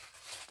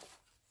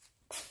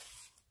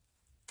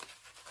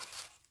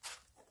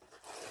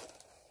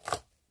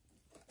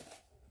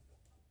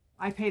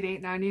 I paid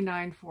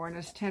 $8.99 for, and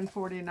it's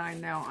 $10.49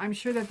 now. I'm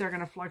sure that they're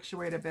going to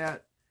fluctuate a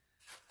bit.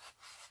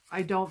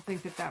 I don't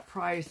think that that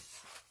price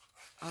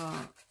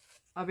of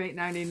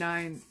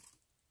 $8.99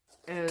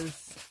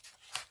 is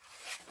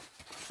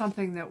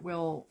something that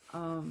will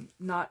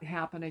not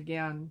happen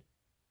again.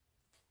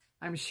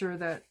 I'm sure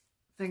that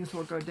things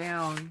will go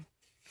down.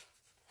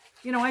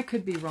 You know, I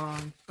could be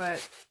wrong,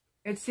 but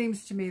it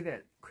seems to me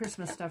that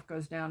Christmas stuff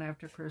goes down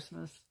after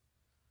Christmas.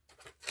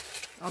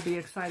 I'll be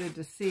excited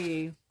to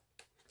see.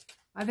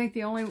 I think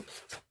the only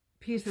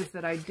pieces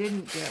that I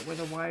didn't get were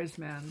the wise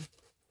men.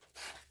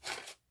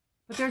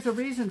 But there's a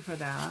reason for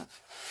that.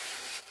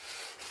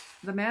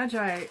 The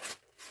Magi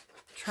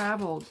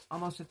traveled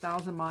almost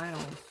 1,000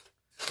 miles.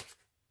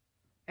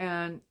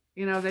 And,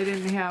 you know, they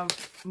didn't have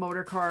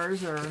motor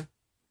cars or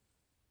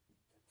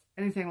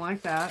anything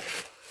like that.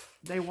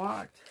 They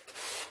walked.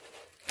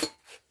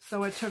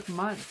 So it took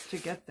months to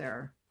get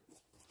there.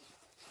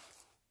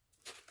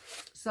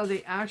 So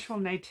the actual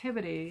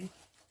nativity,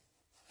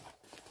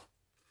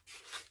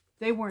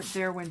 they weren't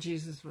there when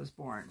Jesus was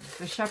born.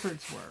 The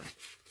shepherds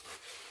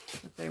were,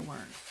 but they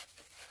weren't.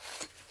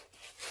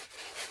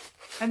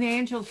 And the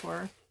angels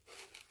were.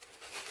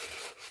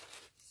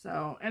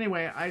 So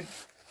anyway,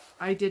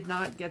 I did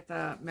not get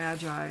the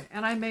Magi,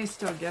 and I may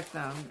still get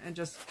them and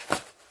just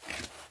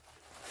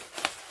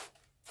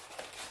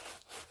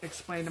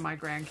explain to my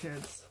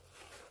grandkids.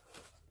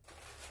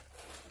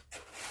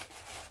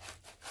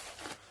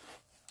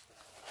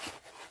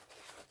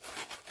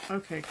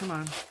 Okay, come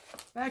on.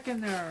 Back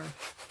in there.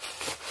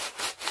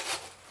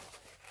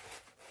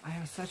 I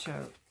have such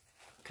a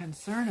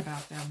concern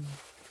about them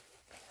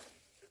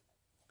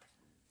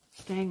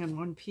staying in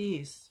one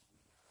piece.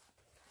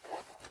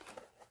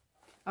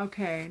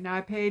 Okay, now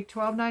I paid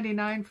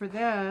 $12.99 for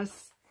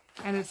this,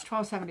 and it's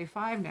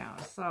 $12.75 now,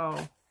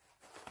 so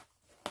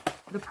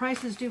the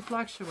prices do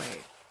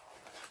fluctuate.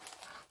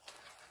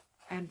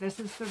 And this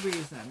is the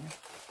reason.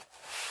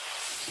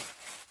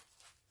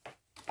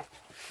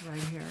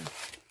 Right here.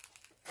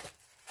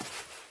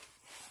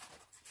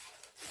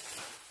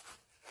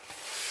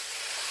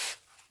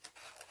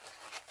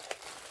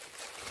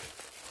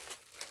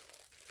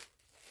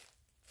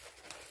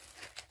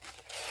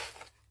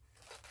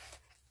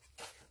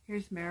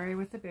 Here's Mary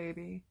with the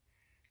baby.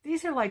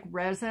 These are like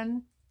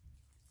resin.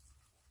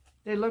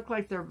 They look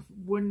like they're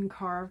wooden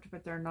carved,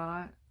 but they're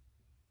not.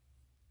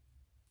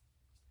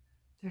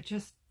 They're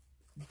just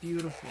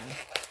beautiful.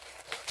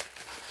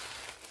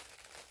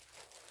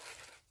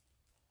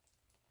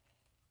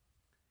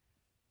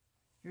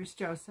 Here's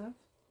Joseph.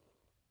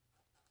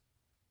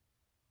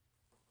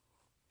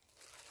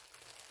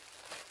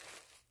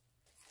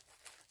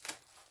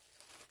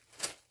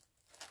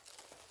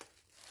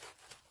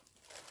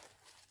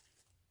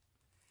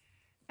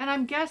 And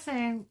I'm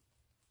guessing,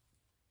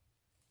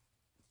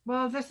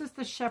 well, this is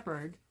the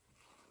shepherd.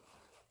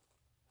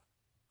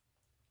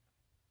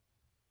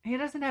 He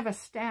doesn't have a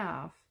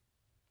staff,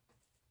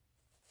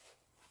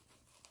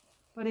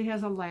 but he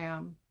has a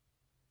lamb.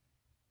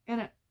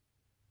 And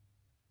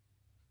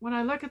when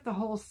I look at the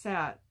whole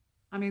set,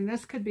 I mean,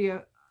 this could be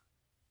a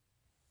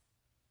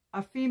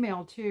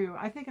female too.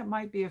 I think it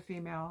might be a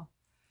female.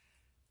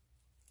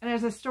 And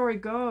as the story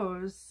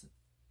goes,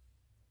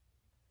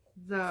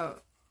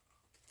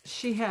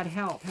 she had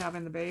help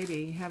having the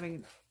baby,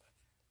 having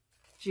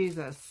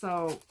Jesus.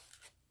 So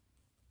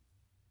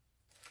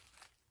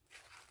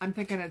I'm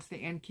thinking it's the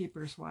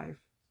innkeeper's wife.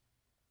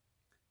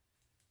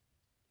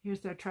 Here's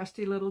their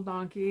trusty little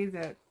donkey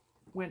that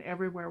went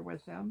everywhere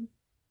with them.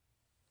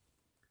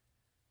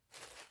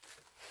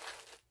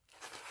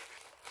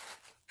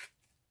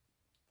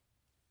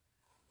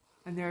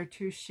 And there are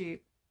two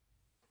sheep.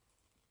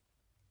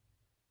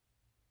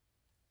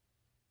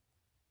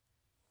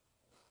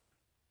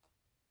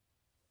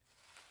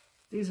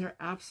 These are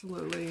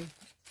absolutely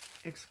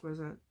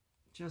exquisite.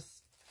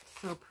 Just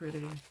so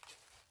pretty.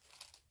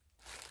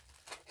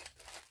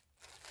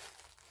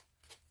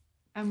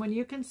 And when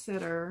you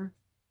consider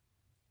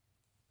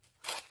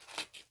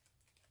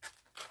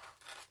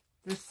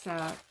this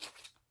set.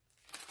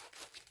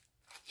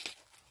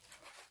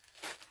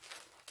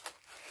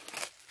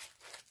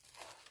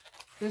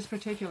 This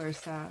particular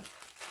set.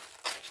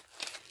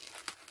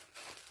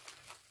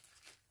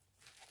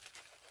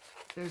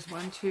 There's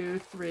 1, 2,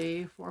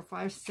 3, 4,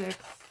 5, 6,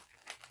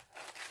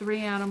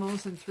 3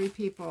 animals and 3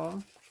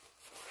 people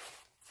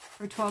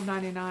for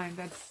 $12.99.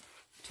 That's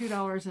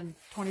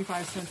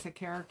 $2.25 a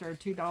character,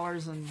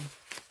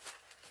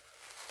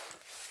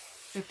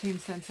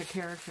 $2.15 a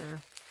character.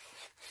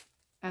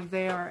 And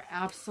they are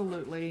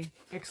absolutely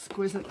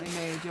exquisitely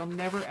made. You'll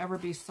never ever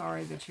be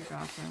sorry that you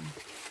got them.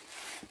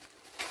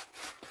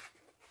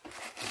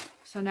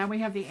 So now we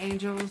have the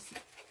angels,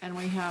 and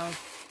we have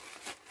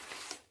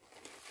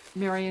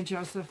Mary and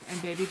Joseph and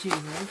baby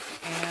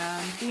Jesus,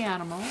 and the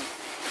animals.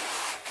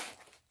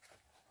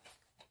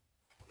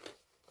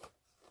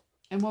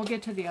 And we'll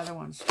get to the other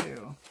ones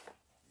too.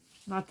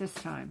 Not this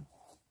time.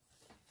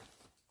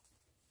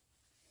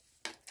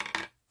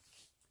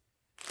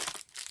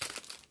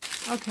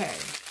 Okay.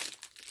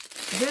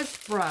 This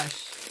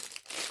brush.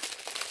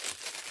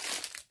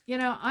 You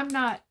know,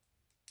 I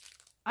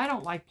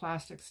don't like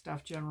plastic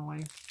stuff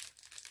generally.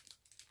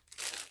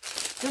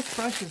 This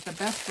brush is the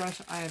best brush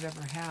I have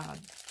ever had.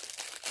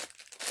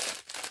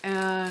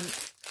 And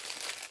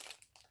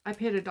I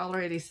paid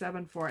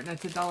 $1.87 for it, and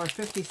it's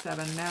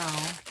 $1.57 now.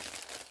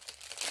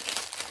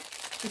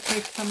 It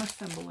takes some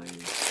assembly.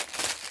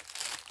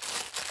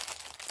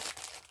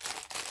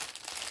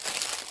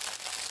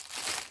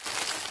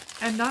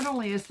 And not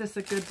only is this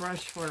a good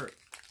brush for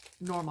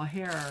normal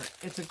hair,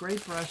 it's a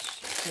great brush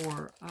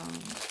for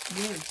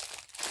wigs.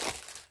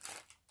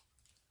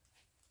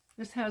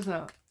 This has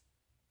a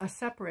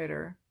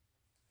separator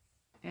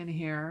in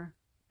here,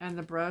 and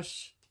the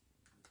brush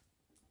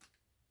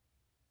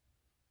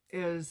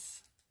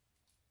it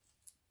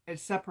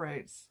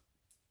separates,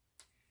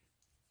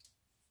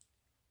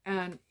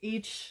 and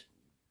each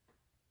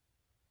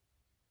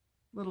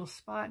little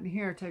spot in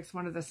here takes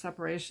one of the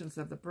separations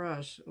of the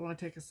brush. It will only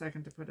take a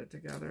second to put it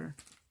together,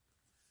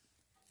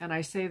 and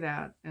I say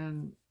that,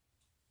 and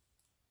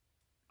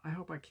I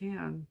hope I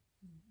can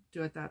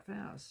do it that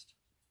fast.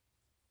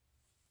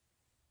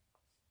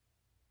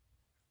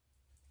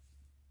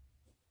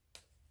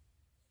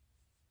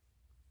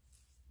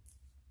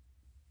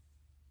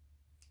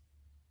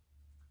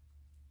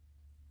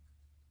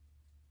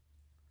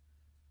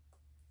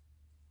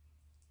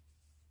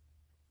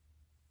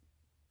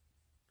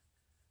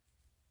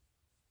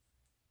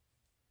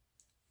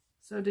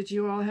 So did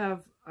you all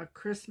have a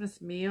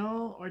Christmas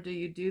meal, or do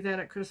you do that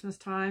at Christmas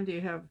time? Do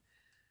you have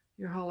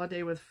your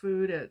holiday with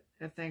food at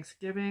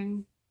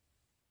Thanksgiving?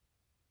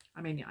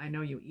 I mean, I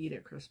know you eat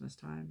at Christmas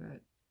time,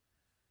 but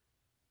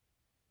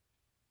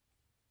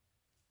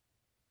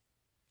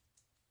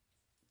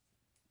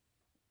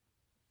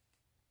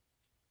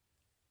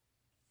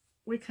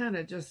we kind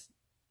of just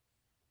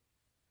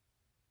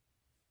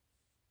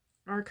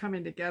our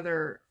coming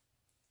together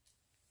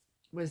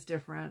was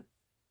different.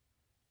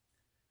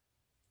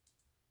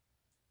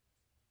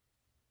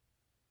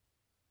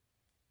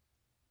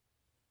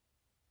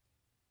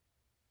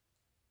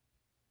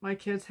 My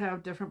kids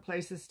have different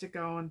places to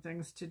go and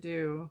things to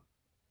do.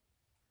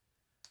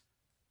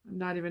 I'm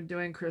not even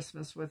doing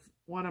Christmas with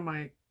one of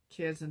my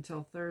kids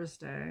until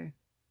Thursday.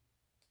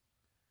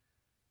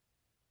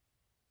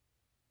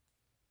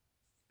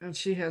 And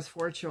she has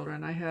 4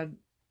 children. I had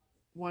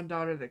one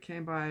daughter that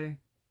came by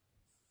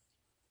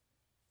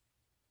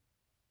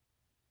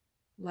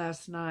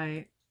last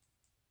night.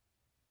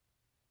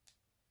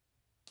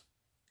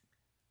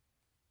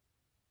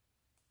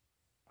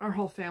 Our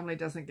whole family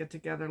doesn't get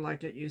together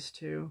like it used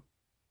to.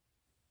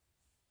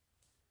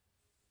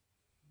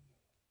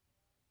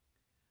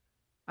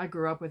 I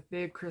grew up with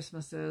big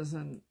Christmases,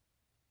 and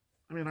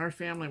I mean, our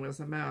family was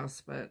a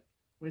mess, but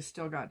we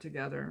still got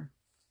together.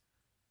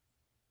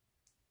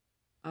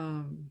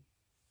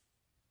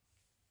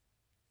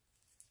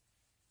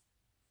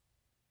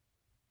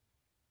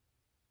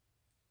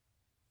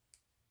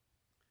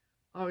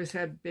 Always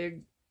had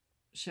big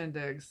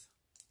shindigs.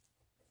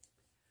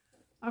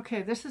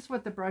 Okay, this is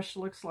what the brush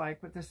looks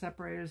like with the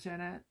separators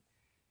in it.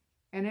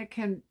 And it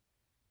can,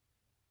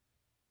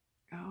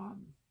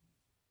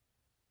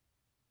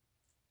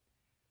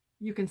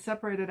 you can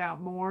separate it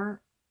out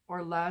more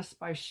or less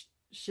by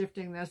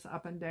shifting this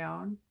up and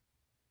down.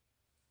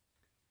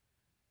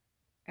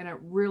 And it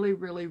really,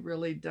 really,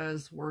 really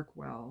does work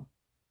well.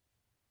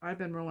 I've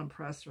been real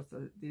impressed with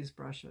these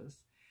brushes.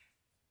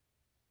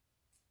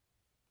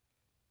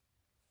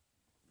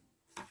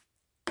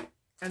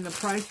 And the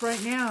price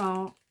right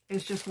now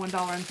is just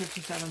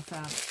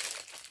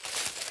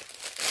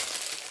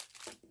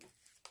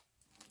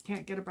 $1.57.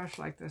 Can't get a brush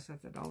like this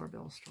at the dollar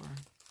bill store.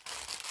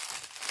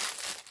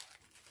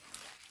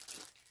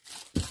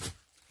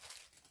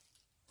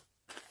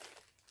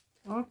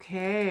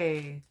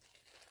 Okay.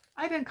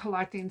 I've been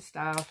collecting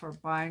stuff or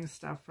buying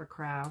stuff for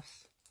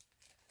crafts.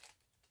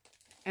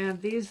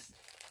 And these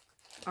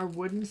are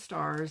wooden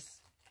stars.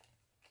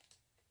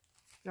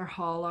 They're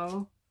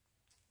hollow.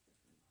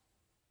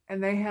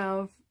 And they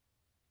have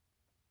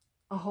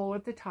a hole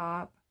at the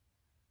top.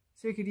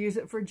 So you could use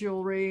it for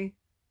jewelry.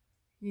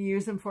 You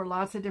use them for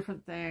lots of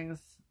different things.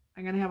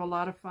 I'm going to have a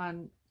lot of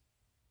fun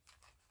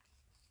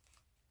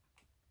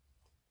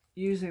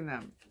using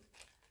them.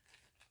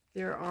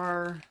 There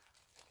are,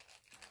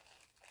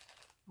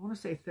 I want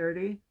to say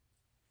 30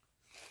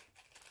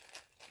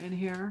 in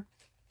here.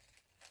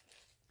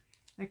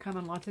 They come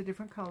in lots of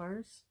different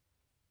colors.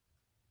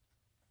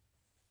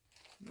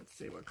 Let's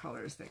see what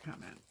colors they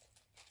come in.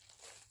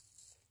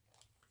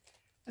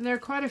 And there are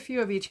quite a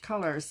few of each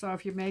color. So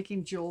if you're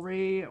making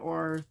jewelry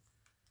or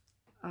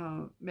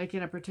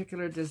making a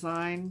particular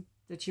design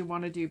that you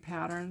want to do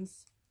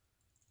patterns,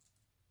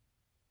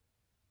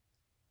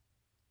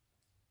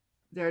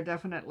 there are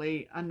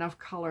definitely enough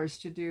colors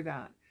to do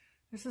that.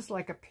 This is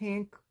like a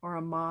pink or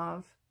a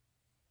mauve.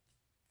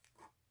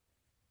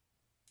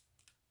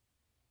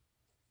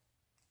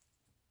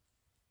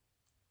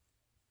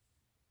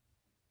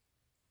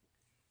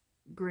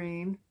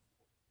 Green.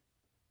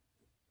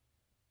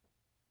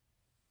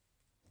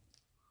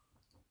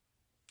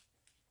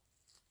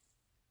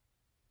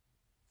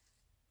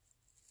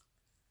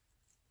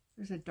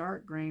 There's a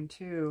dark green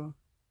too.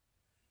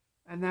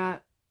 And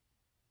that,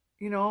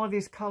 you know, all of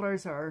these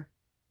colors are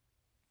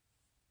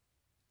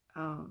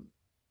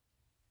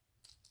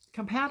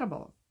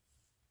compatible.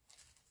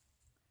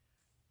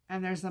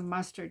 And there's a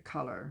mustard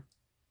color.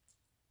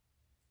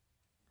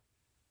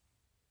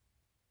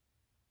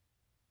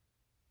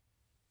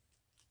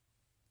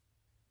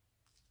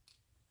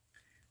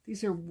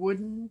 These are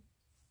wooden,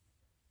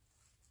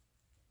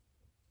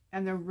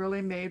 and they're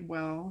really made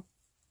well.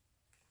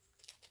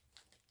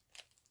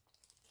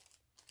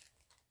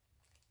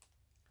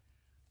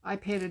 I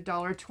paid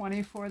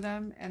 $1.20 for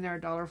them, and they're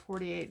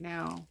 $1.48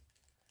 now.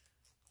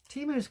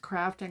 Temu's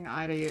crafting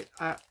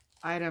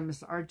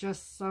items are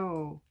just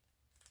so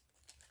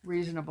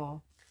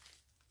reasonable.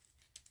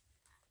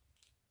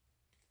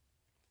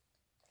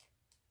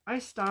 I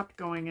stopped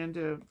going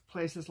into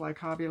places like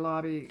Hobby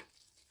Lobby.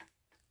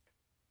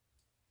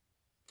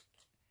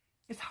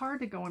 It's hard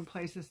to go in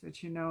places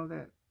that you know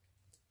that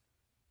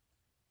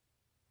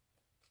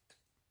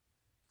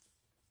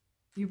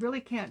you really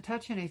can't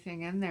touch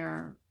anything in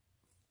there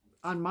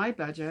on my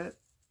budget.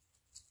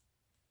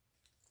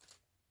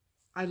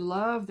 I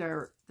love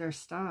their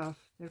stuff.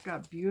 They've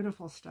got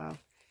beautiful stuff.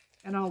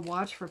 And I'll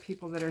watch for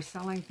people that are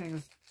selling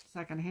things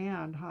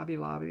secondhand, Hobby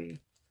Lobby.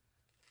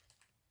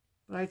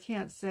 But I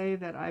can't say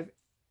that I've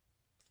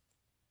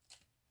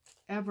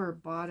ever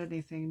bought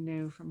anything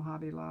new from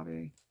Hobby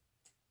Lobby.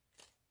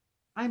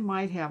 I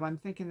might have. I'm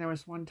thinking there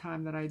was one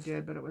time that I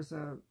did, but it was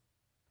a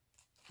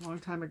long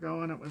time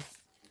ago, and it was,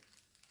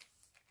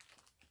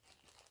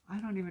 I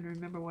don't even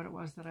remember what it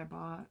was that I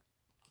bought.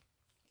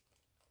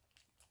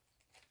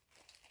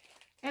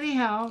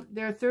 Anyhow,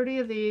 there are 30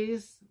 of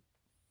these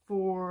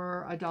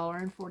for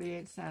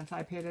 $1.48.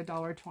 I paid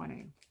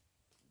 $1.20.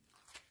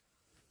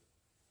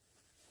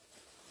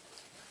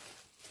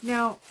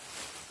 Now,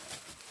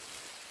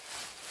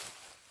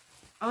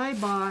 I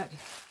bought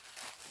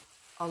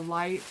a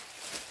light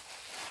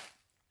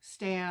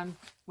stand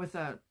with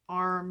an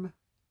arm,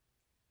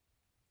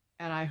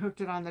 and I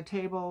hooked it on the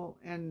table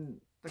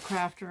in the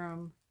craft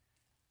room,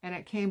 and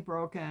it came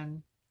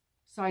broken.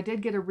 So I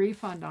did get a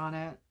refund on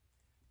it,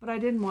 but I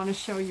didn't want to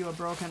show you a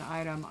broken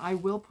item. I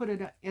will put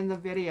it in the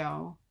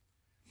video.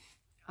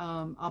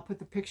 I'll put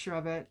the picture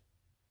of it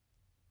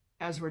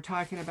as we're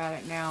talking about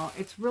it now.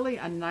 It's really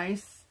a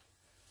nice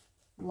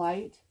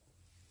light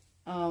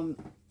and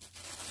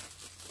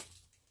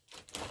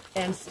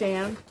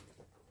stand.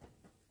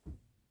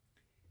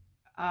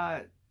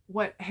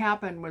 What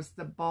happened was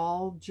the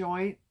ball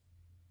joint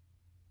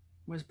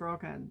was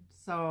broken,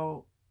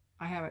 so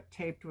I have it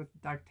taped with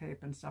duct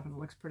tape and stuff, and it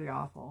looks pretty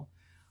awful.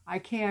 I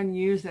can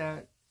use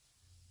it,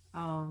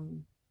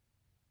 and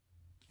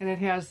it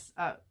has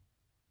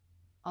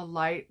a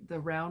light, the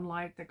round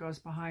light that goes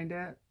behind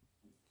it.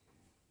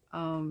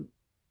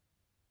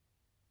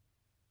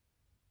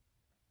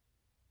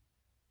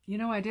 You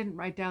know, I didn't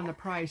write down the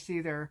price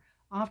either.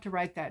 I'll have to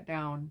write that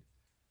down.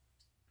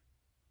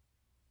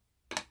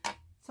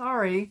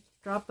 Sorry,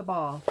 dropped the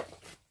ball.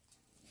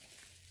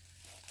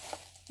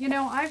 You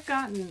know, I've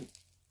gotten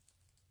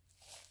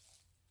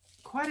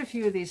quite a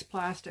few of these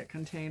plastic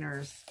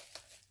containers,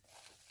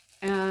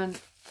 and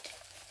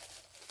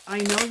I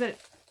know that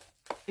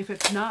if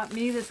it's not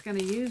me that's going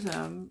to use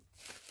them,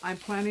 I'm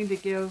planning to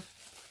give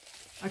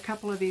a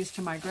couple of these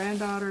to my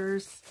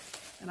granddaughters,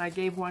 and I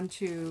gave one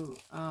to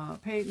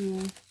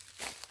Peyton.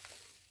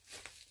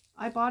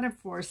 I bought them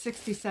for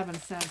 67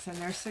 cents, and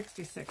they're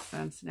 66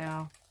 cents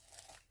now.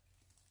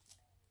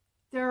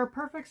 They're a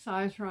perfect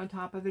size for on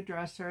top of the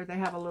dresser. They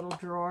have a little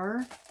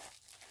drawer.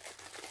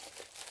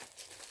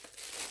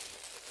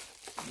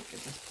 Let me get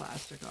this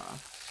plastic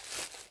off.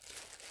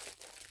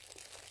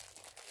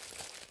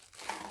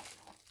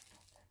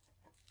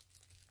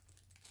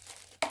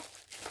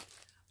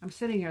 I'm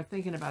sitting here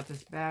thinking about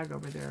this bag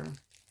over there.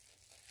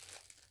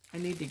 I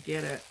need to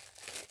get it.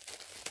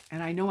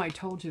 And I know I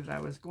told you that I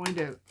was going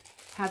to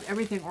have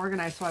everything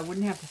organized so I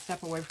wouldn't have to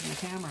step away from the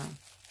camera.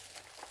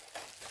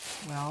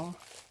 Well,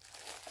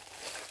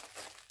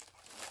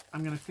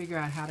 I'm going to figure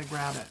out how to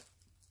grab it.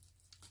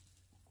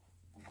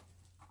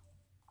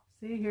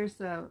 See, here's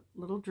the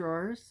little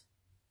drawers.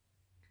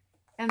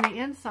 And the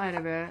inside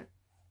of it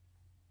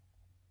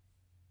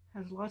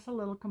has lots of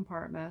little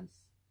compartments.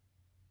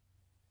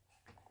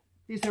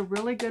 These are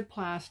really good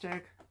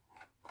plastic.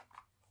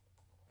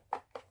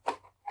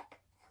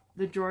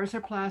 The drawers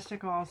are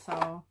plastic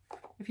also.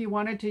 If you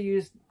wanted to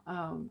use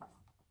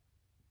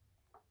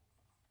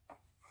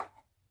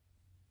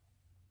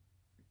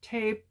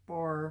tape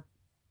or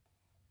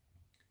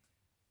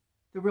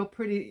the real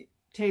pretty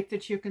tape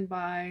that you can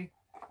buy,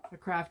 the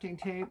crafting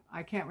tape.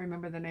 I can't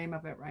remember the name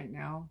of it right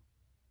now.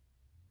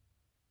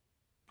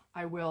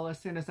 I will as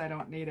soon as I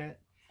don't need it.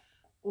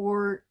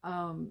 Or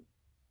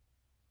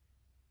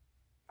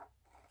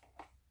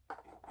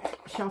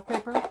shelf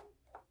paper.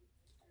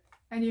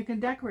 And you can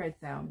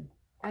decorate them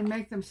and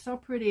make them so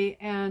pretty.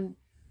 And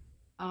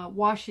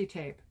washi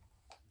tape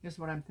is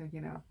what I'm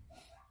thinking of.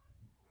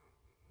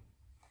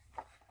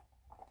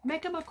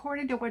 Make them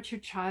according to what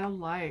your child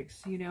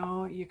likes. You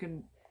know, you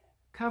can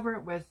cover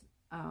it with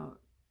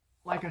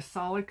like a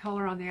solid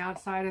color on the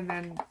outside, and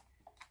then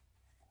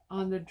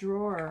on the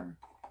drawer,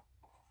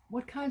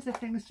 what kinds of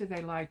things do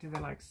they like? Do they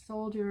like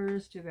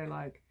soldiers? Do they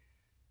like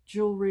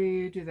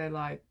jewelry? Do they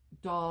like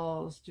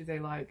dolls? Do they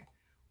like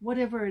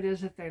whatever it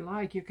is that they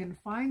like? You can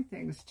find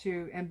things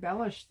to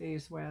embellish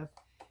these with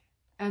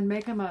and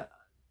make them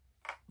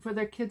for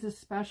their kids as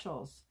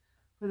specials,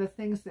 for the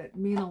things that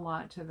mean a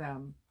lot to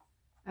them.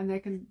 And they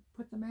can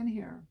put them in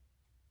here.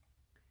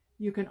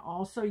 You can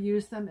also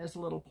use them as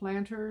little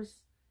planters.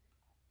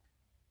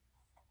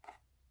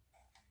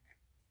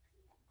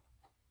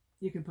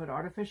 You can put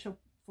artificial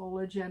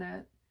foliage in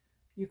it.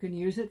 You can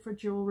use it for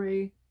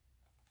jewelry.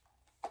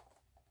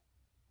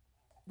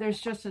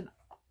 There's just an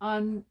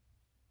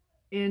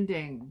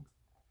unending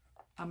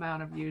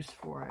amount of use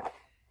for it.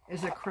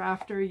 As a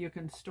crafter, you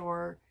can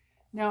store.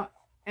 Now,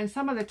 and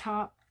some of the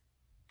top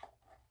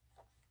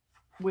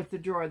with the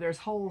drawer, there's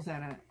holes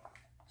in it.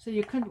 So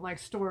you couldn't like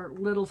store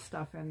little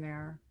stuff in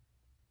there.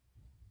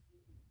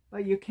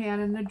 But you can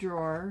in the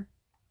drawer.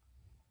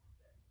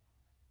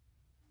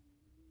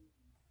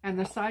 And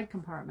the side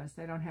compartments,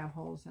 they don't have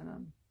holes in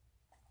them.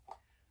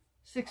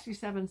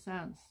 67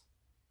 cents.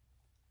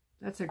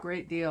 That's a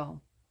great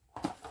deal.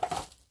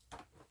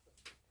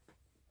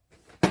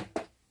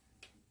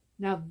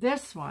 Now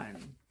this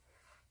one,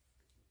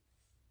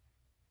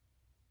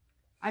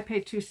 I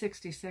paid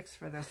 $2.66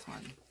 for this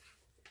one.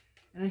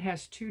 And it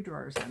has 2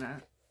 drawers in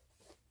it.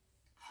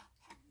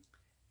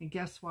 And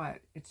guess what?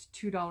 It's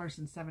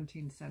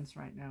 $2.17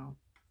 right now.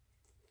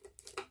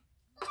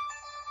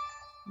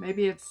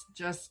 Maybe it's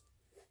just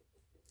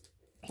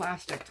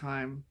plastic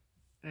time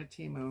at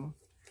Temu.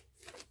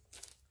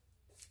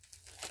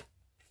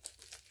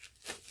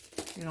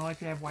 You know, like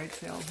they have white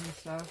sales and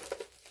stuff.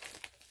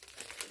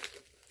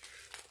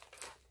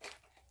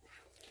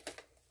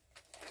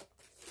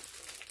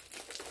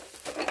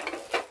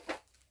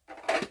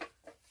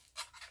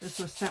 This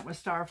was sent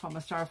with styrofoam, a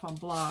styrofoam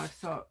block,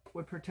 so it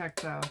would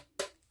protect the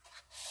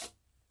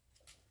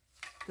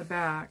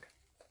back.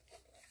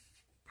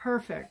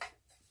 Perfect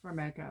for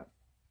makeup.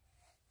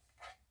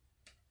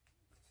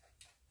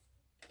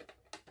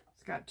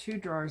 It's got 2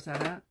 drawers in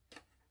it.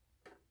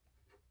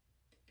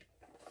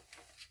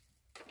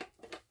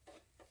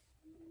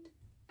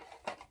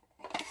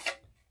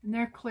 And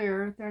they're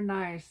clear, they're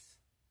nice.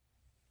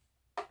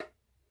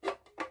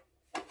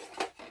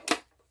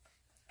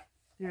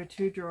 There are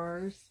 2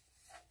 drawers.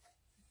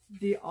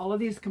 All of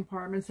these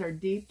compartments are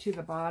deep to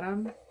the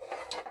bottom,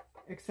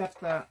 except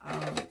the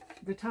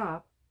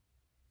top.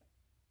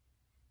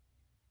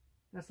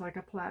 That's like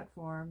a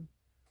platform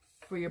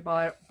for your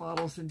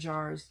bottles and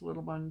jars,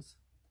 little ones.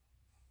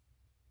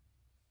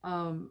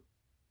 And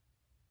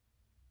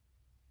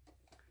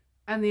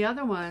the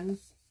other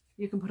ones,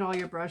 you can put all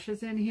your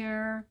brushes in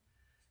here.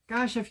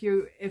 Gosh, if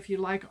you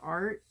like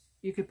art,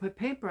 you could put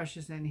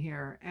paintbrushes in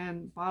here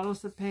and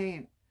bottles of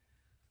paint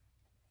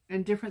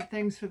and different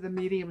things for the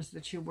mediums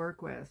that you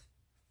work with.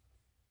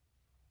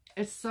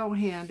 It's so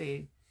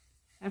handy.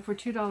 And for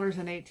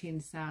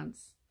 $2.18.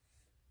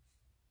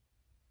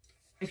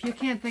 If you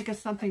can't think of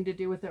something to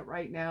do with it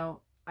right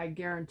now, I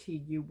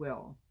guarantee you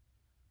will.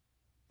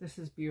 This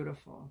is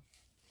beautiful.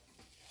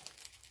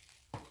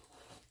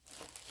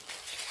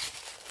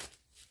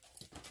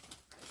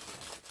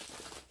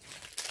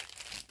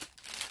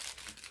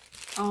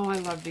 Oh, I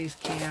love these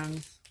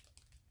cans.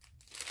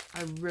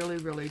 I really,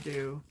 really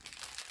do.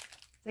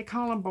 They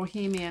call them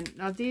Bohemian.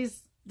 Now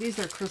these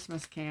are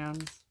Christmas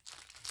cans.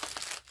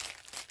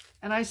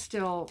 And I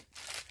still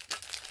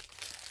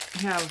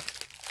have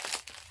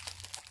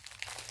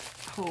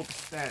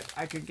hopes that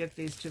I could get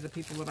these to the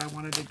people that I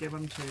wanted to give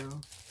them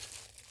to.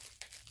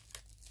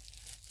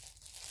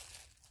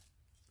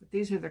 But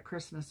these are the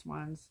Christmas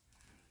ones.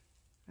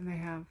 And they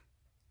have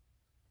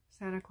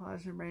Santa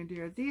Claus and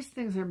reindeer. These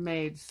things are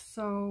made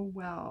so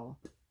well.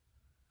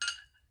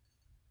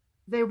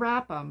 They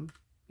wrap them,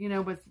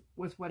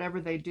 with whatever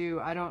they do.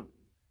 I don't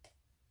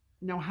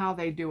know how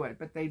they do it,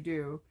 but they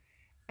do.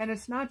 And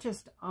it's not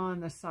just on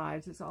the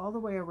sides, it's all the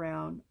way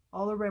around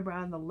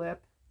the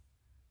lip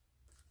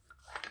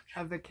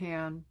of the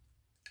can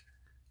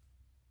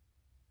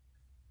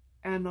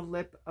and the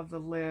lip of the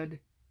lid.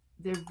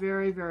 They're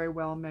very, very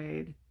well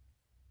made.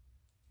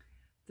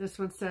 This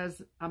one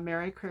says, "A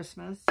Merry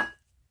Christmas."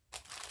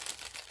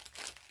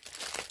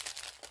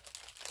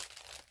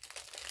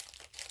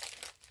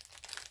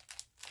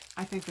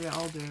 I think they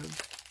all do.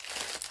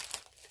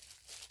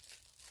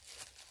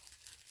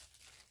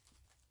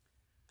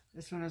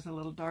 This one is a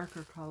little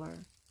darker color.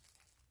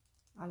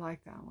 I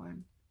like that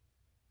one.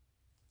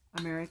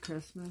 "A Merry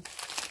Christmas."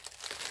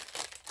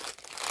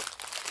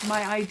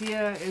 My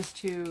idea is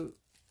to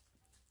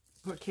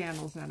put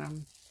candles in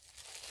them.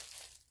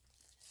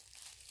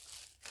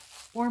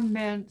 Or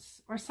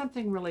mints, or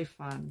something really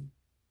fun.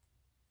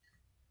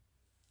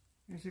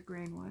 There's a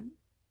green one.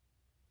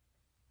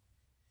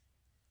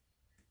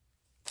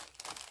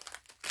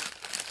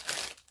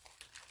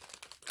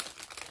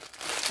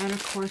 And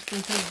of course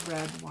there's a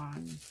red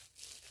one.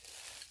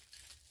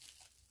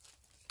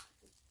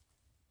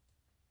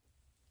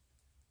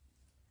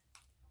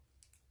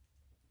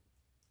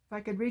 If I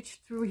could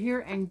reach through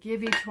here and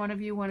give each one of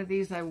you one of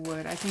these, I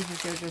would. I think that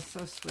they're just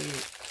so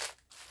sweet.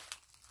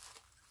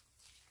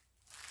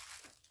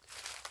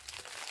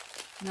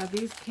 Now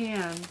these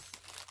cans,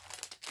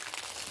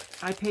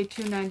 I paid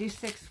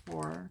 $2.96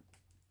 for,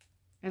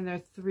 and they're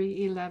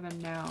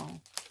 $3.11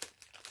 now.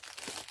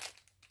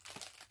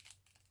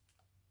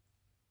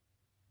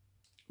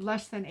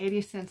 Less than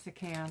 80 cents a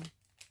can.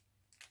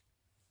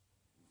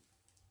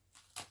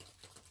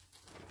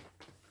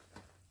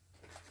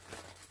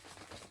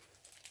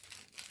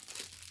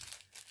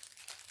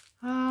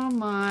 Oh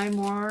my,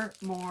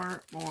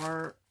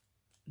 more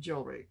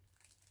jewelry.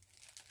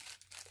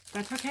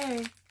 That's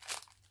okay,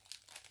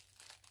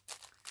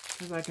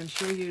 because I can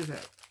sure use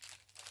it.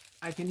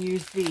 I can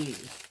use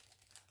these.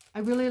 I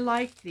really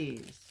like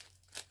these.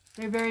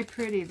 They're very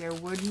pretty. They're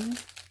wooden.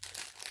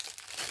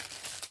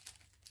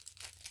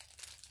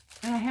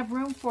 And I have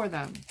room for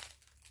them.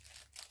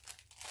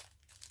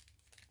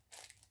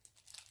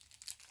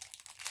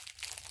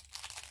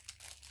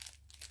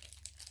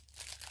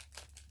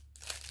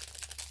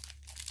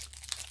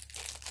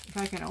 If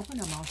I can open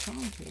them, I'll show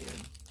them to you.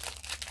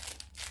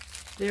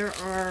 There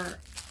are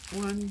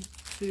 1,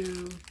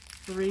 2,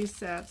 3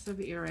 sets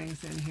of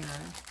earrings in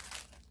here.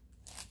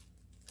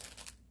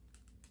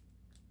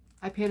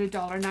 I paid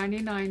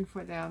 $1.99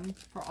 for them,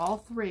 for all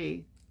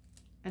 3,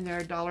 and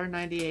they're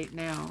 $1.98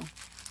 now.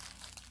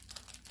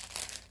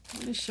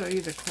 Let me show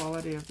you the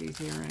quality of these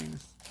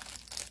earrings.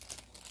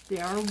 They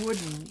are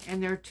wooden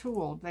and they're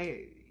tooled.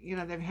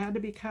 They've had to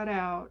be cut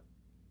out.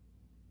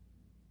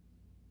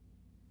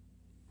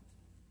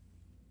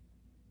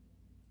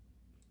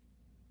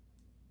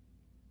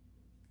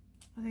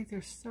 I think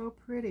they're so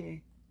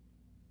pretty.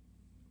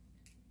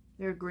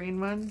 They're green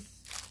ones.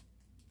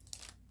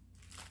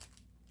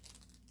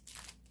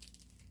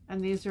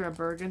 And these are a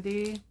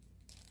burgundy.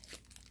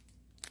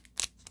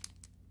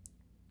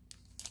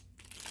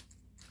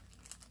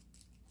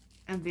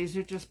 And these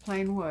are just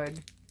plain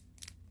wood.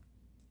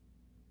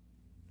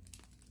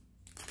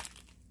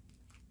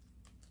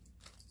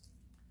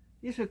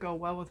 These would go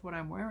well with what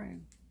I'm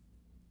wearing.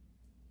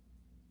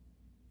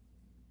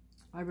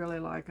 I really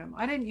like them.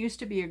 I didn't used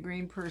to be a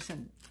green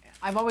person.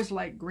 I've always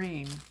liked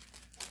green,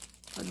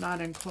 but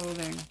not in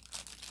clothing.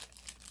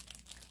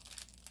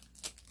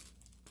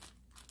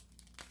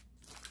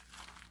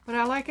 But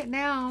I like it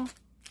now.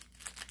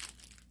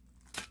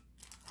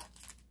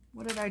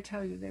 What did I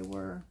tell you they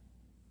were?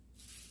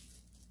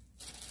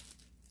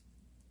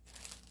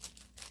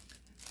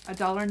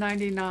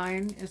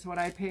 $1.99 is what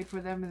I paid for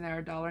them, and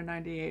they're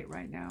 $1.98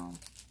 right now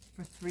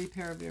for 3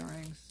 pair of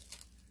earrings.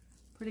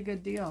 Pretty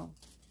good deal.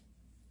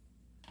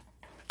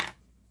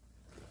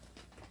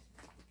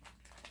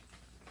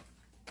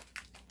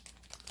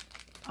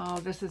 Oh,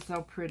 this is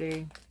so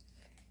pretty.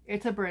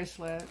 It's a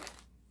bracelet,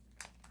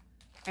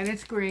 and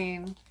it's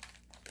green.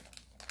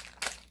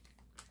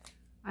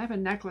 I have a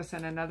necklace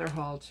in another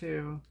haul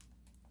too.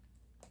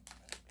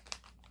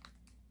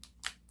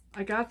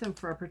 I got them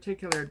for a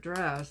particular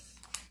dress.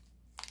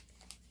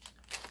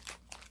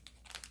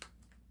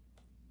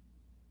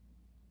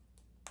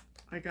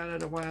 I got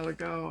it a while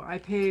ago. I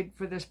paid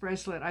for this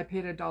bracelet, I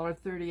paid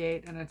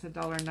 $1.38, and it's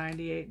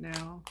 $1.98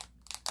 now.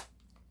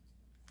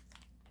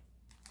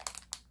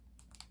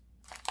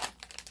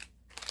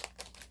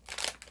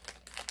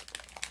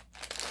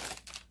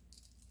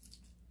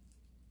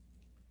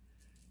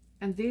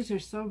 And these are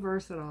so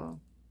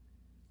versatile.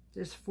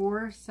 There's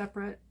four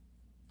separate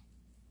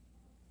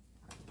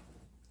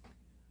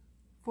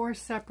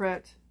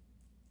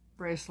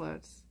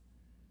bracelets,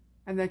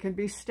 and they can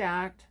be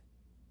stacked.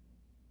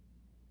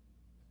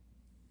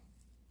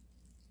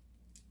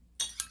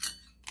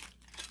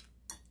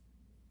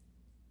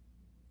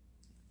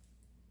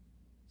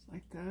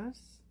 Like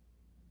this.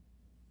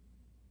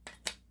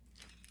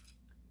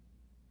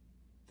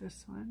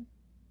 This one.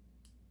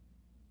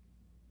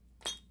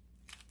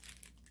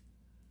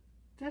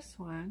 This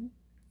one.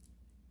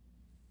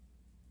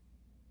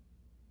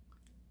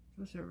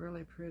 Those are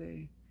really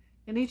pretty.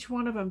 And each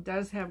one of them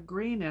does have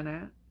green in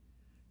it.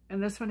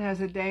 And this one has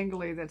a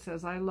dangly that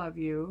says, I love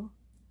you.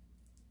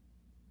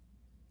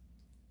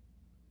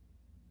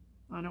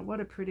 Oh no, what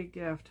a pretty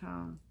gift,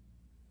 huh?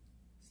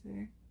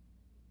 See?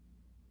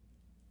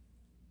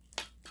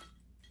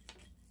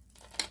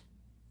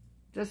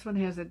 This one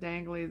has a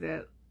dangly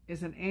that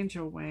is an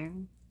angel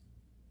wing.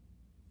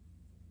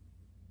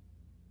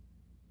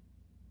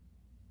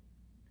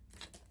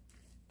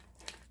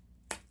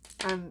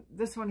 And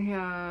this one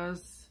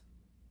has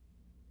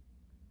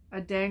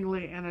a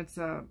dangly, and it's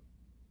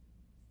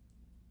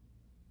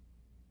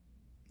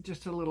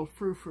just a little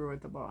frou-frou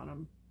at the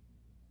bottom.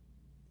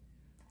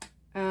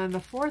 And the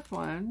fourth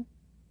one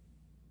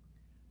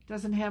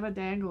doesn't have a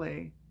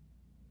dangly.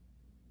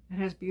 It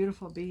has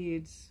beautiful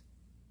beads.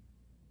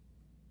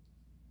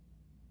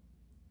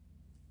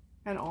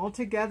 And all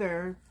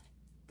together,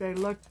 they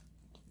look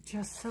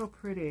just so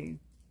pretty.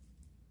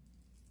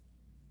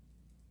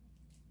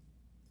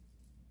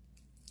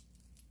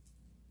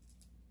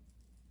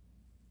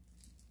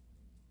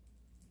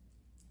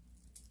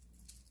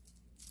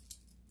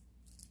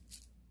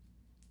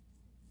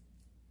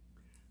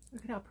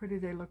 Look at how pretty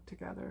they look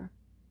together.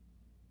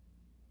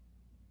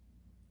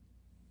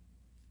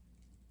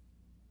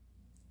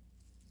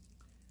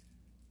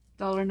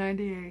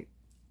 $1.98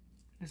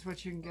 is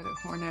what you can get it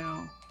for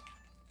now.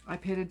 I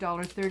paid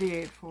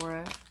 $1.38 for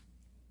it.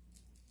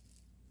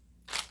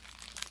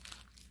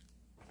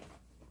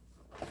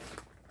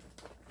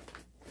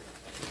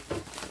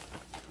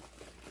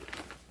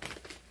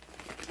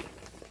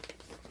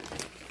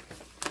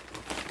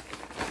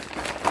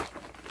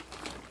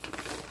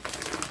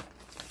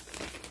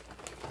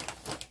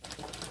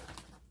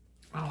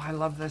 Oh, I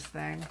love this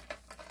thing.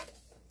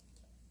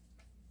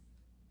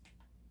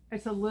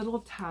 It's a little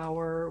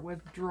tower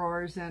with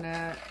drawers in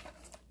it.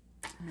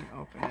 Let me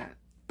open it.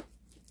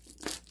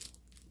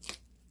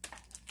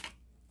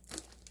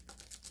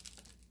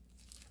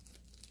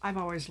 I've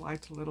always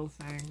liked little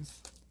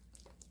things,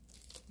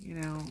 you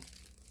know,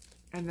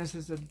 and this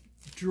is a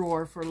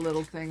drawer for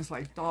little things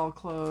like doll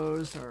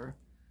clothes or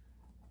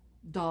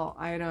doll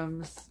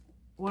items.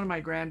 One of my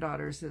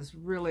granddaughters is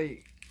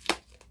really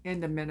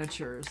into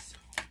miniatures,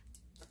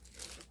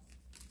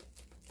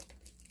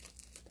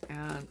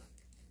 and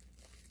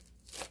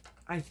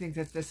I think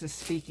that this is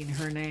speaking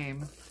her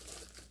name.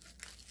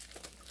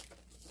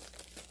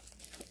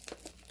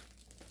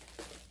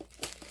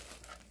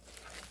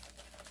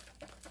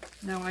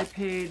 Now I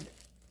paid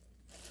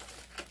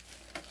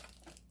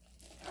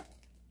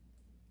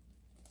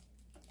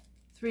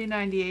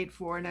 $3.98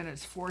 for it, and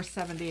it's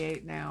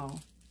 $4.78 now.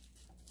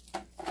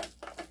 But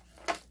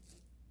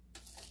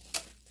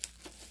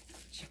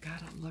you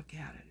gotta look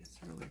at it. It's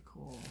really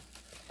cool.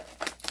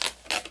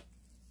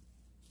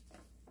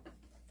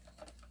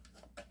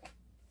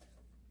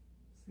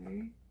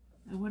 See?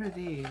 And what are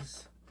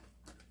these?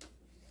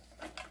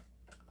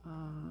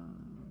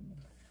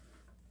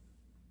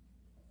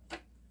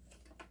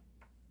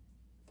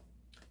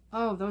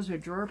 Oh, those are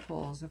drawer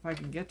pulls, if I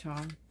can get to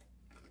them.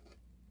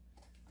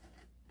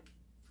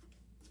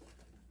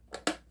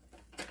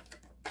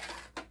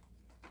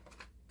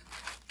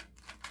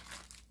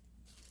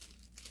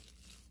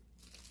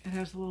 It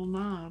has little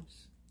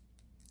knobs.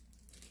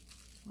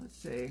 Let's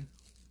see.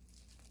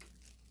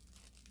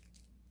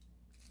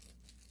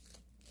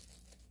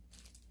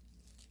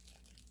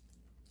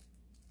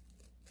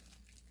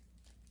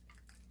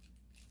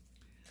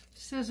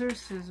 Scissors,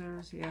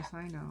 scissors. Yes,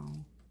 I know.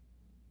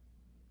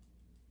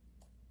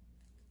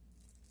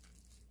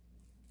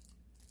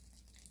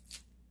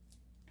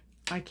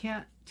 I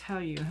can't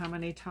tell you how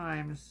many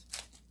times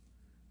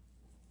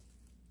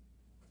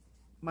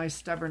my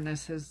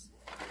stubbornness has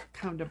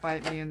come to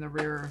bite me in the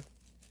rear.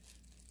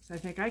 So I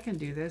think I can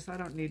do this. I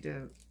don't need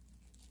to.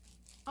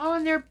 Oh,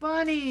 and they're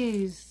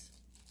bunnies.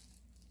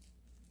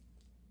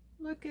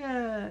 Look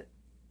at.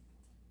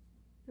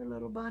 They're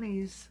little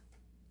bunnies.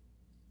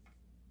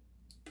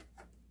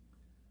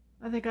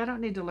 I think I don't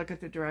need to look at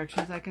the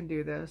directions. I can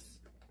do this.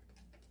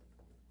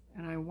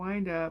 And I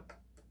wind up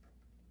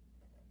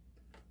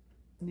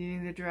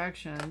needing the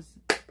directions.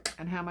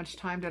 And how much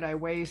time did I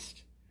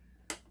waste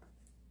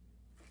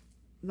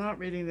not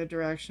reading the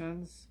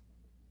directions?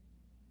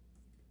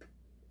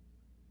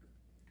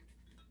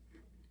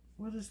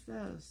 What is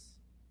this?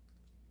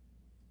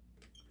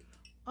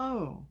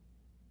 Oh.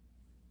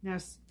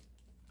 Yes.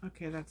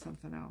 Okay, that's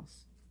something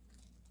else.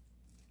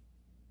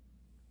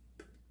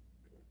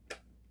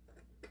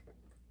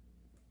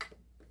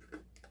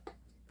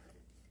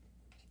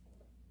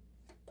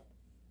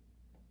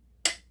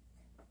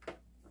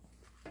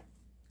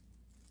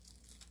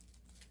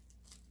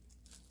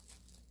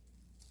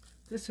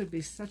 This would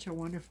be such a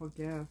wonderful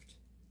gift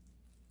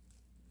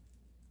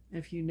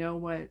if you know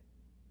what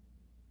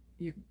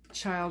your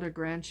child or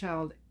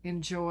grandchild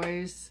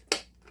enjoys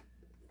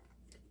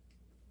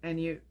and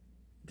you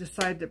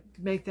decide to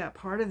make that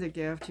part of the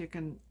gift. You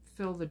can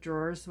fill the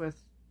drawers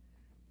with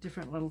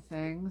different little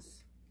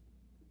things.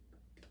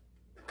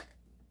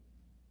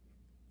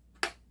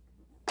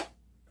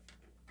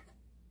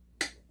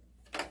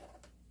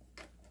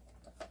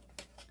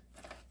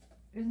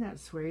 Isn't that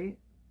sweet?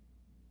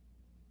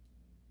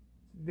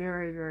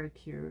 Very, very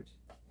cute.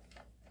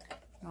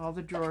 All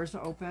the drawers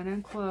open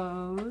and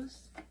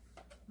close.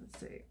 Let's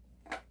see.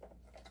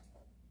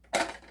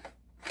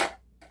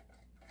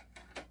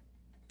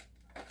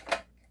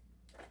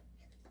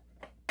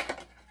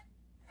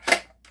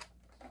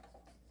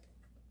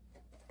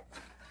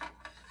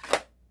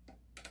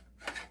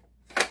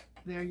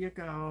 There you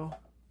go.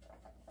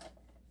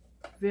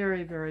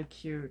 Very, very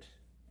cute.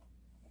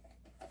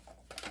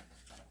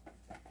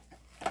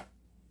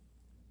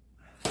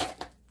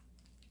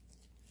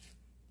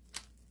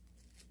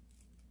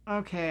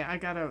 Okay, I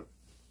gotta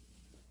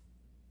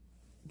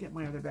get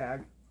my other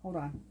bag. Hold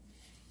on.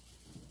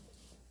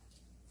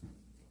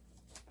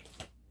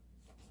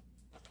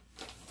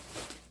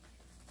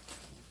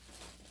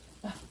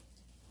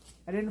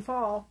 I didn't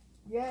fall.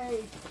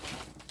 Yay!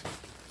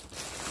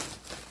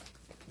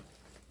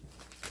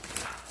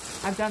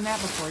 I've done that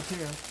before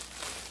too.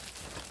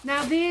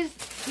 Now these,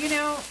 you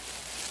know,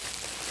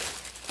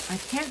 I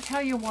can't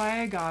tell you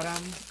why I got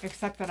them,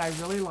 except that I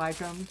really like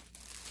them.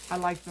 I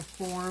like the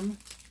form.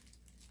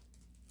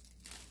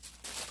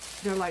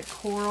 They're like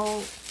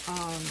coral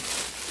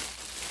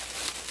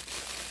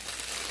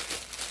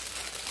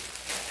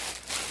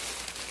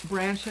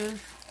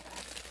branches.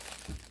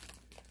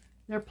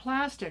 They're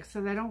plastic, so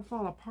they don't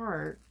fall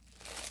apart.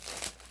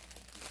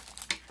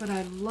 But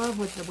I love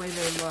the way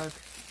they look,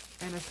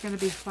 and it's going to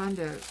be fun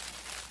to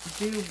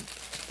do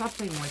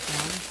something with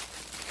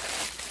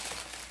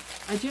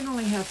them. I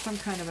generally have some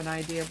kind of an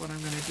idea of what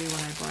I'm going to do when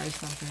I buy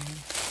something,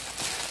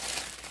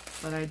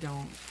 but I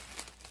don't.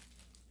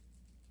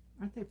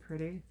 Aren't they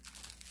pretty?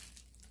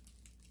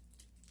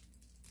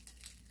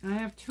 And I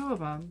have 2 of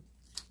them.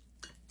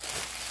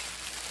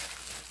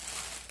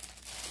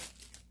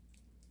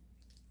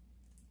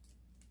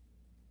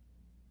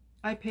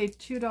 I paid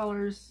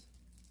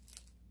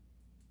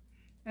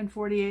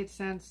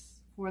 $2.48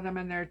 for them,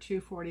 and they're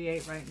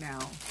 $2.48 right now.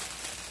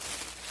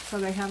 So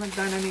they haven't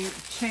done any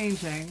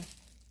changing.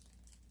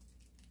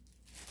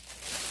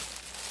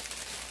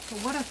 So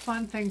what a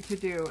fun thing to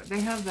do.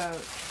 They have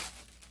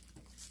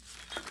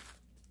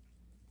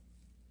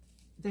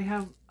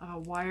a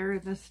wire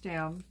in the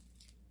stem.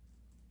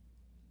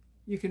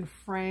 You can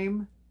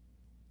frame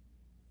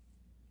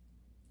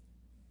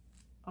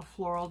a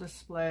floral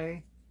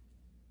display.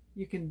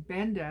 You can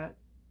bend it.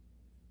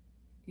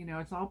 You know,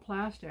 it's all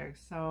plastic,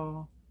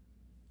 so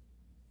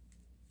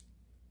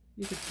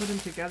you could put them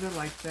together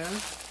like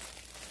this.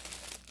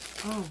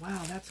 Oh,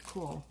 wow, that's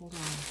cool. Hold on.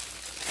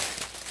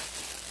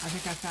 I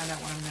think I found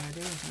out what I'm going to do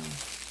with them.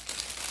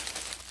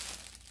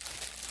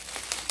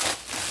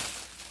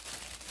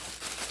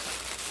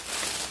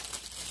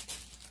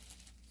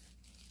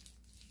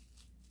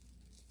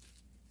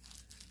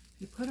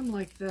 You put them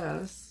like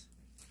this,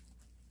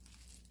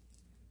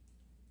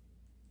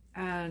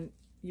 and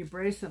you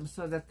brace them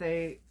so that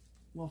they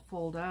will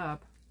fold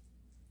up.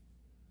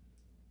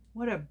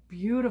 What a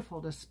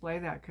beautiful display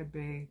that could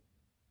be,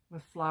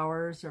 with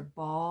flowers or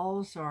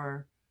balls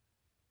or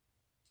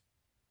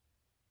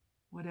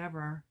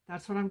whatever.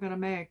 That's what I'm going to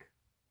make.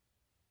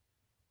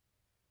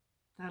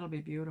 That'll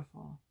be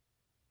beautiful.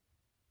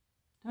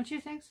 Don't you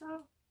think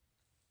so?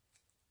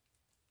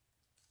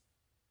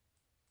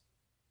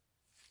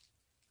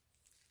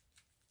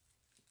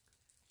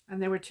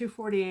 And they were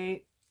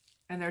 $2.48,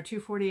 and they're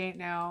 $2.48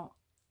 now.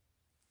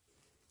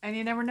 And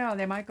you never know,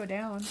 they might go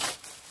down.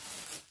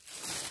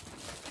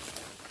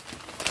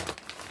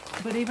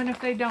 But even if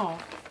they don't,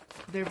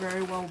 they're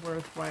very well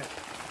worth what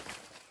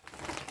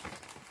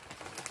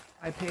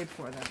I paid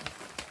for them.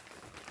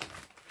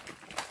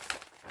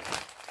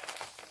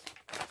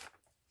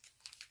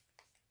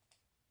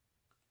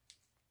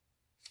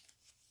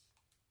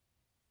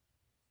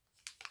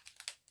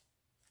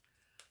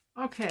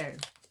 Okay,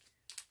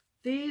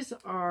 these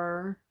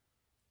are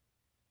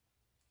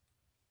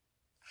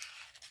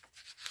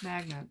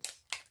magnets.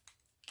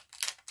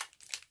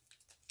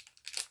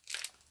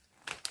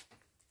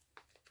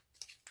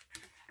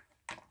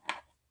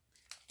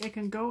 They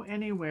can go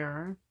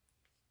anywhere.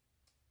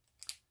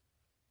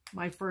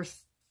 My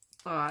first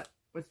thought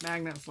with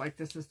magnets like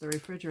this is the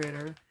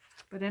refrigerator,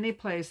 but any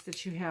place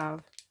that you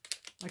have,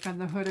 like on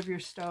the hood of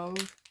your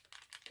stove,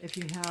 if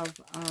you have,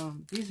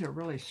 these are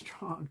really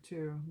strong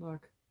too,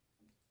 look.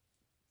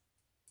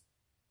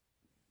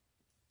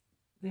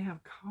 They have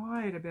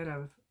quite a bit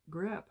of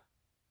grip.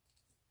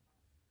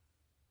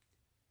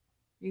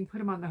 You can put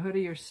them on the hood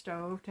of your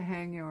stove to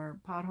hang your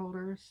pot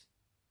holders.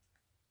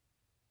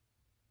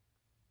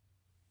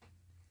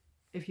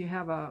 If you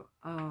have a,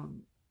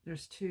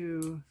 there's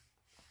 2,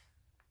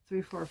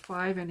 3, 4,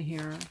 5 in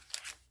here.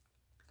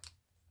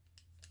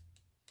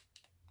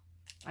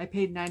 I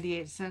paid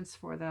 98 cents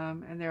for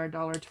them, and they're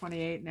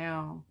 $1.28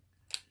 now.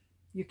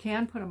 You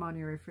can put them on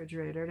your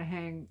refrigerator to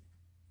hang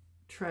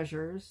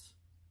treasures.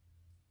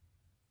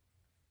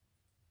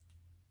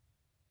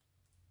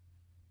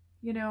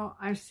 You know,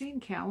 I've seen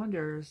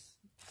calendars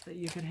that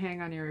you can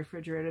hang on your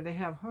refrigerator. They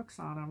have hooks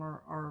on them,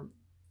 or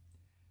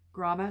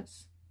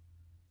grommets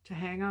to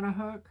hang on a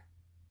hook.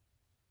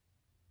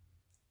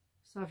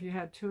 So if you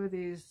had two of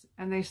these,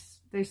 and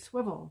they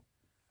swivel,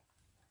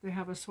 they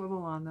have a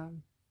swivel on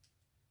them.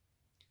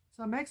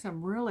 So it makes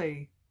them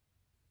really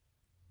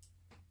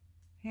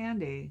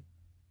handy.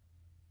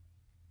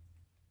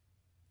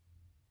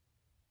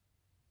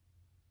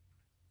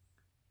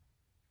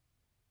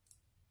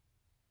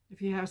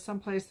 If you have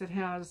someplace that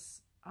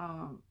has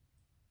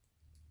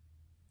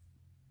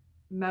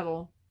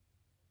metal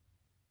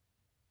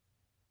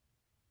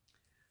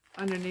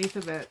underneath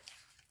of it,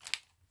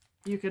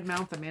 you could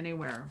mount them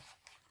anywhere.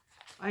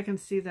 I can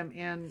see them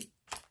in,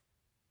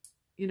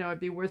 you know, it'd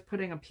be worth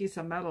putting a piece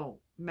of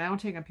metal,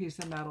 mounting a piece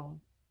of metal,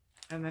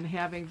 and then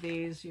having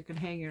these, you can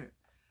hang your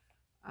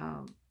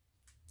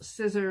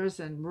scissors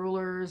and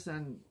rulers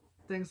and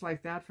things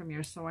like that from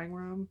your sewing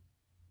room.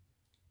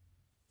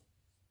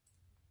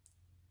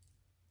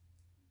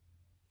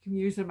 You can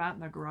use them out in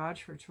the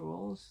garage for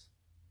tools.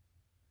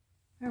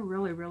 They're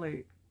really,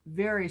 really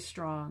very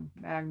strong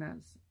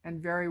magnets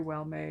and very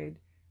well made.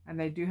 And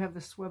they do have the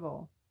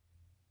swivel.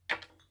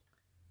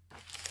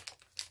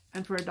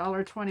 And for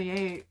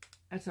 $1.28,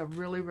 that's a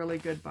really, really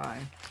good buy.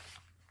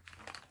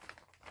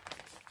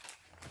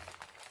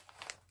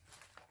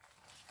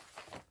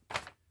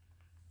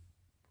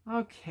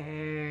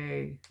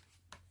 Okay.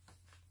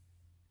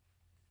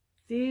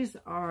 These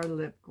are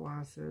lip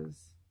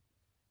glosses.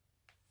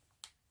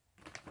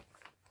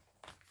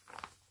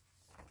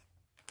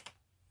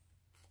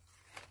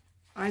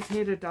 I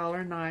paid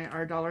 $1.09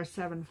 or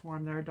 $1.07 for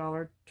them. They're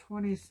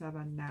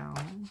 $1.27 now.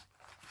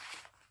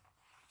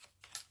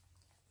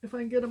 If I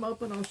can get them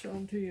open, I'll show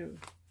them to you.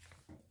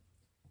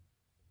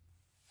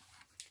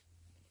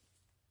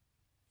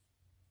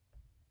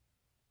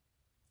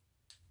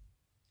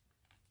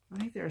 I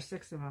think there are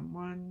 6 of them.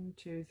 1,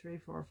 2, 3,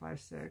 4, 5,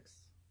 6.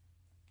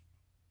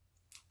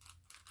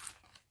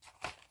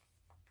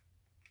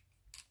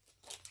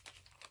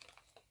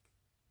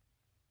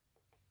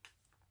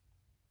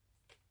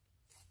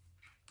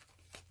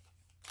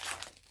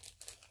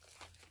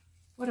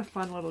 What a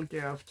fun little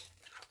gift.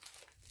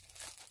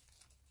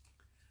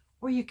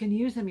 Or you can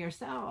use them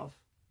yourself.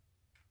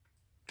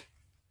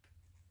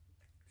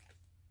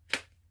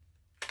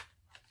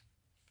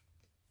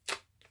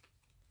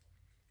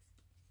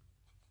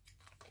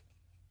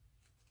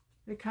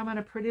 They come in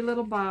a pretty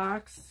little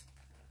box,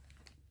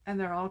 and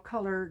they're all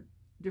colored,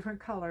 different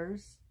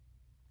colors.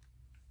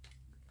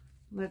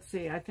 Let's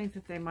see, I think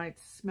that they might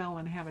smell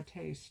and have a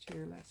taste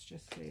too. Let's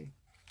just see.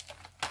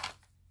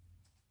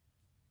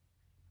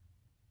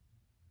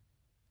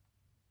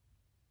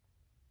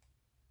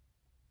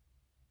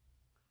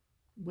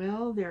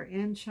 Well, they're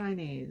in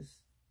Chinese.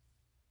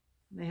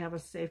 They have a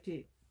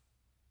safety.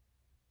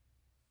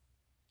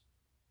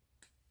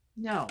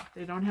 No,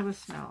 they don't have a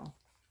smell.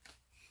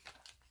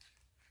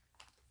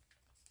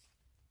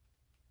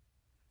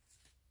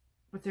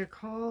 But they're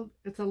called,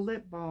 it's a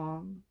lip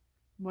balm,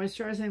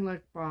 moisturizing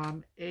lip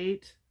balm,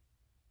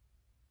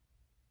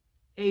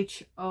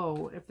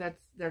 8HO, if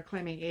that's, they're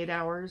claiming 8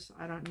 hours.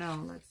 I don't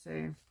know, let's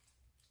see.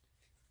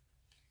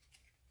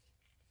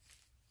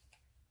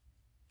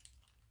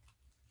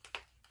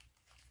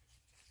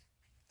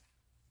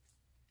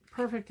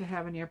 Perfect to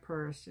have in your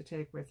purse to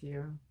take with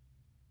you.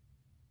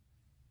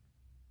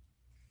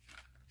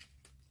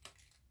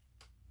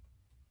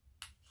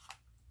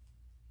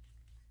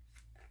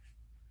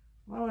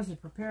 Well, I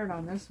wasn't prepared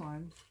on this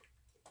one.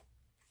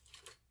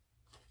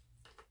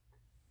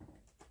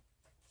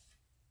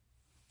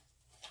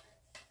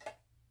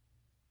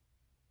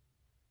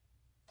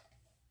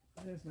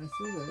 There's my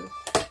scissors.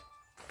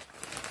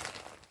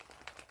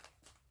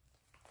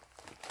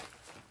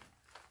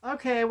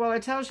 Okay, well,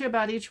 it tells you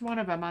about each one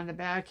of them on the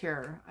back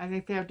here. I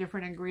think they have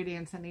different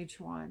ingredients in each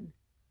one.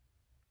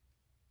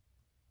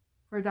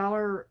 For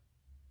 $1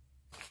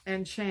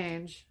 and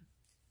change,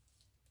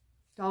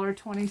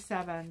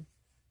 $1.27.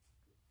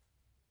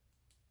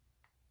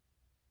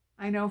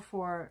 I know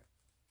for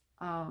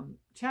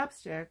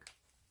chapstick,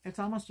 it's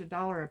almost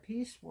 $1 a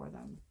piece for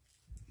them.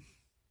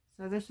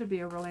 So this would be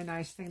a really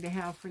nice thing to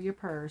have for your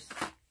purse.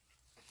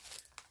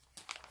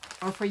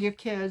 Or for your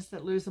kids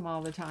that lose them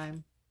all the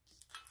time.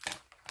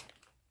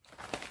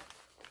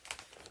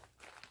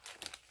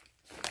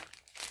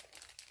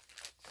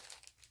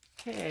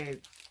 Okay,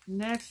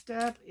 next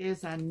up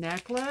is a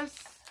necklace.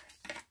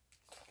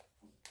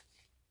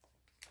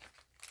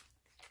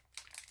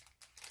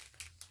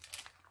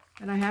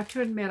 And I have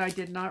to admit, I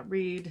did not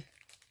read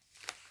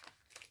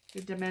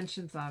the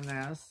dimensions on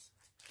this.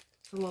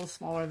 It's a little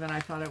smaller than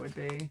I thought it would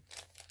be.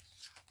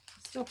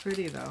 Still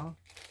pretty though.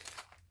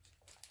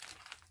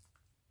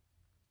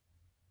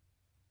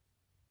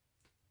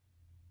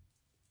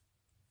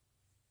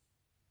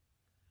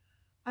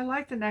 I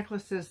like the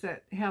necklaces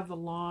that have the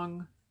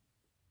long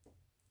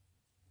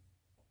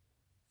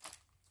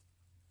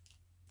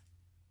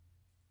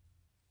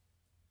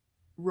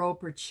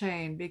rope or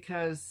chain,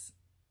 because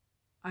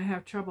I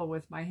have trouble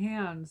with my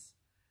hands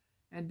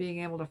and being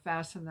able to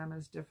fasten them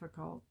is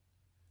difficult.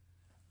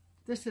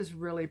 This is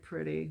really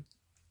pretty.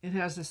 It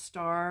has a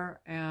star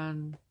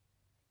and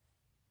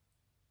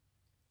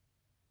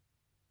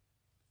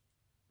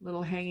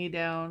little hangy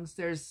downs.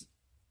 There's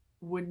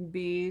wooden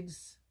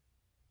beads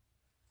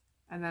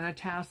and then a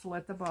tassel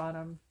at the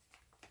bottom.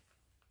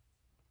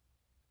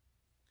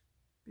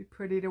 Be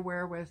pretty to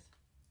wear with.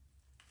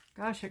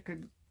 Gosh, it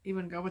could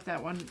even go with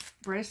that one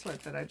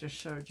bracelet that I just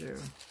showed you.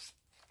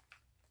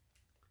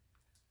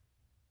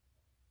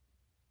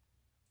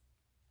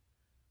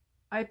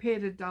 I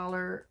paid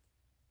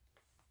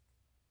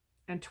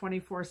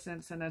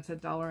 $1.24 and it's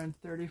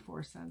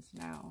 $1.34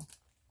 now.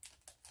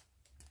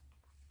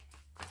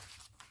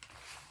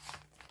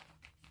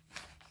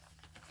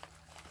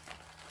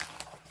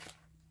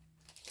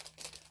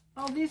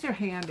 Oh, these are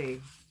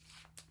handy.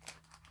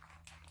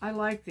 I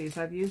like these.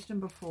 I've used them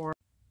before.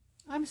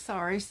 I'm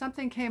sorry,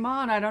 something came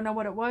on. I don't know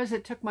what it was.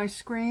 It took my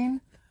screen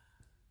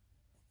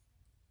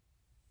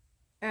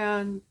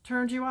and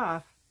turned you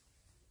off.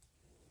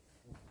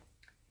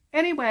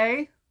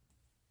 Anyway,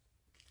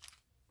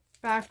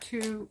 back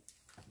to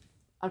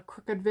a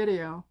crooked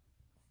video.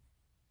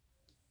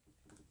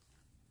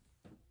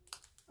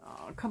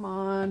 Oh, come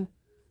on.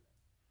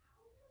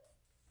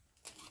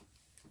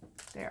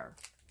 There.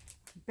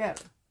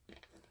 Better.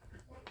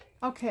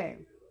 Okay.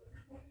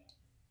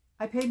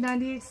 I paid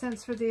 98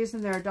 cents for these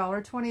and they're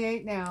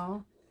 $1.28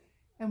 now.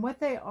 And what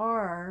they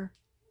are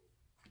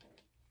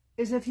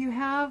is if you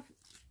have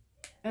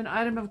an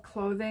item of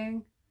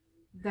clothing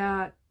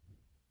that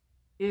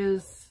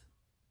is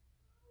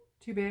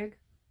too big,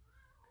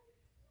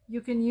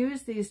 you can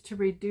use these to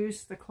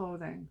reduce the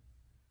clothing.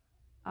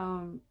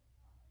 You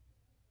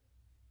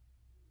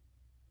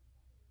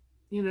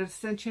know,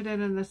 cinch it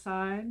in the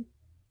side.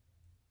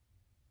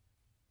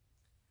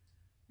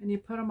 And you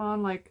put them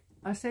on like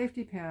a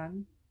safety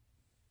pin.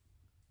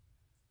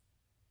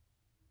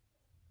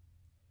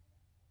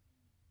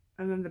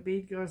 And then the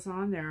bead goes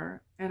on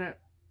there, and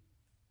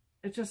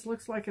it just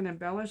looks like an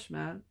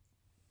embellishment.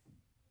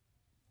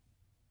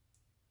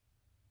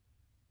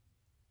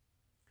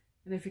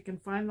 And if you can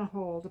find the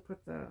hole to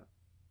put the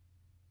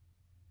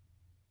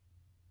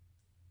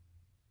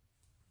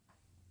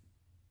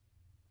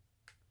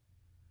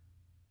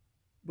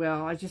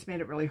well, I just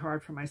made it really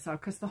hard for myself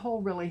because the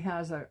hole really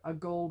has a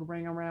gold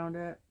ring around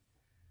it,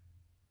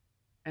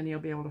 and you'll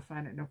be able to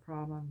find it no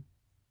problem.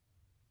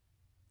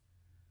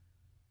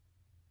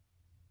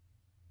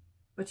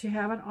 But you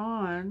have it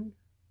on.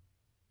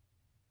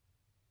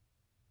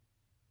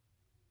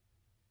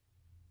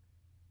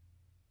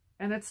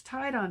 And it's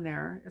tight on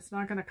there. It's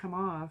not going to come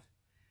off.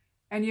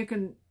 And you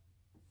can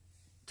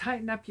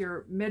tighten up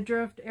your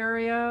midriff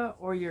area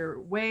or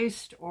your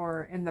waist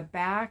or in the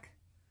back.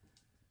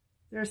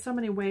 There are so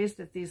many ways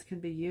that these can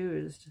be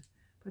used.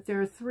 But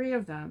there are 3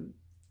 of them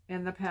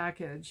in the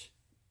package.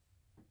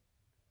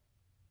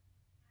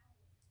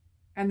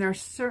 And they're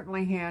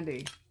certainly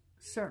handy.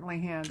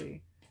 Certainly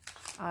handy.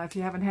 If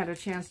you haven't had a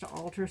chance to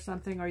alter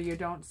something or you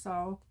don't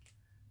sew,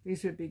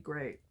 these would be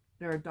great.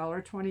 They're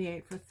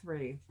 $1.28 for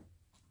 3.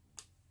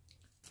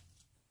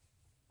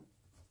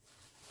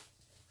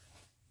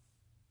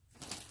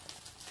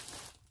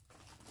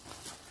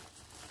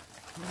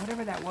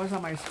 Whatever that was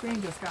on my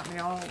screen just got me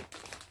all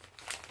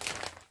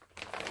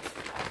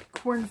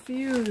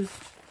confused.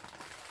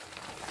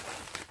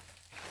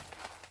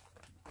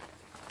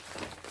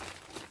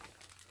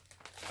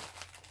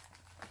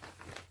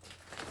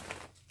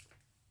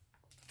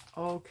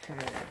 Okay.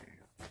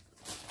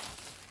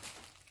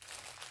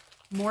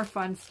 More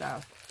fun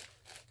stuff.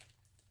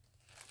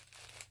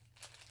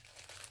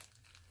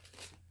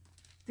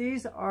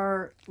 These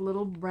are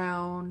little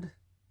round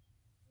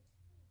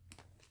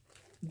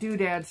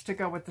doodads to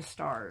go with the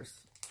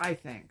stars, I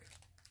think.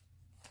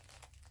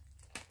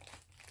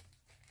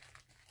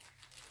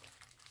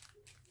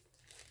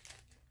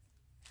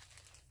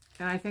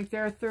 And I think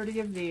there are 30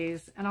 of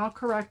these, and I'll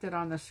correct it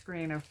on the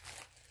screen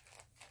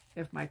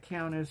if my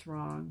count is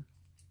wrong.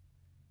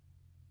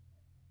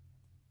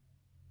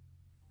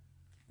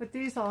 But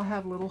these all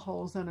have little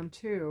holes in them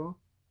too.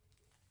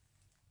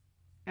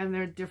 And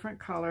they're different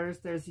colors.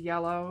 There's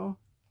yellow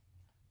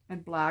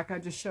and black. I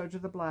just showed you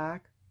the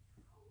black.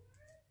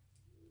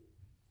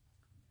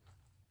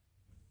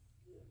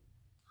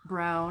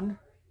 Brown.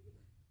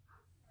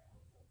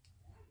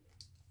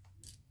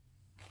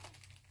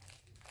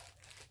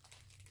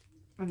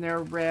 And they're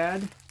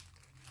red.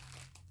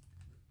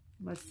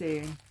 Let's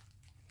see.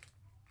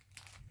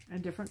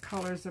 And different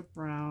colors of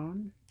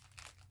brown.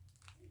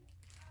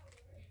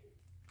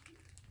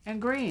 And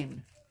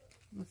green.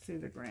 Let's see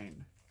the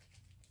green.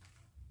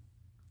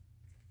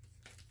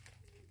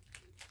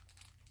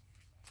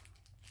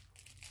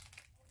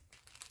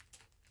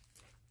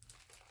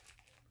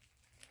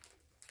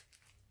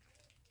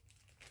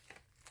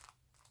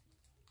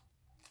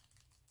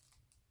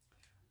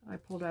 I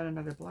pulled out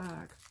another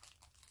black.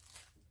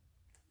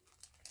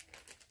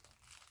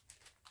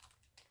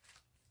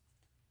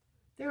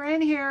 They're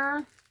in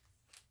here.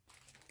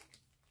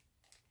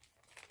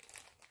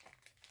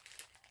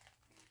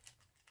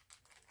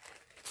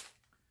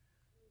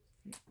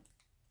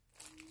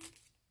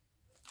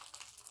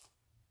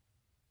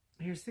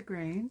 Here's the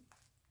green.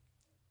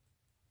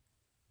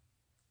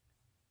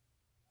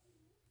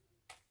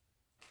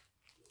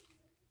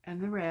 and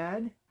the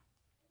red.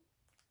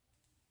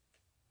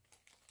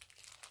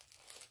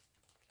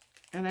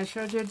 And I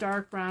showed you a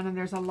dark brown, and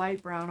there's a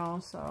light brown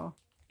also.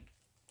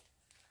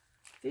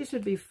 These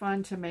would be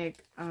fun to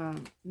make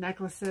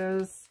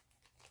necklaces,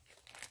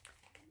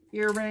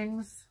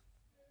 earrings,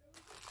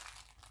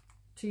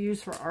 to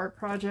use for art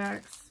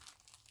projects.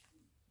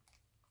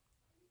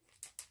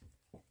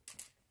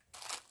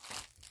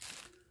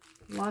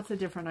 Lots of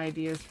different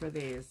ideas for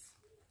these.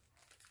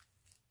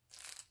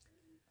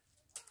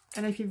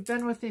 And if you've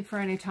been with me for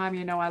any time,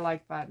 you know I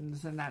like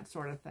buttons and that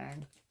sort of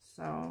thing.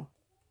 So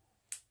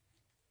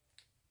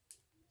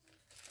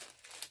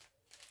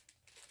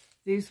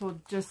these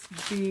will just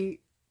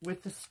be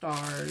with the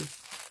stars.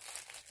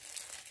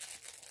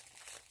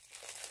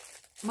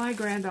 My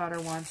granddaughter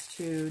wants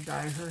to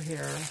dye her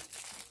hair,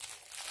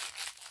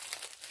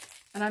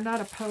 and I'm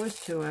not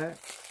opposed to it.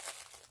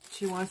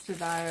 She wants to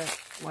dye it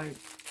like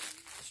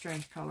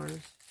strange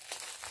colors.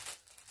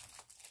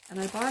 And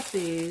I bought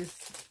these.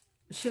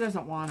 She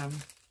doesn't want them,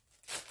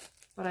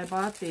 but I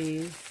bought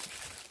these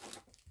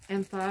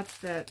and thought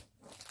that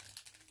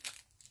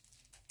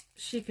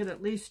she could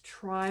at least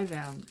try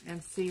them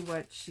and see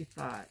what she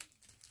thought.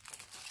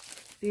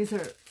 These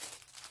are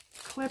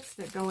clips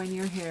that go in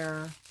your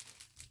hair,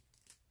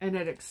 and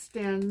it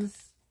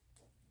extends.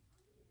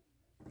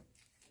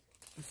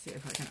 Let's see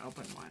if I can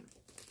open one.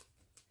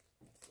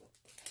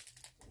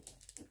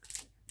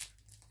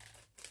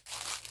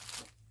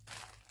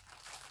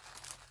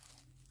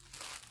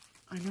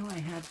 I know I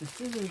had the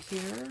scissors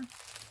here.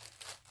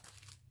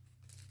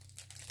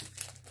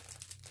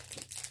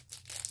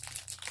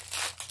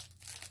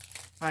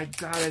 I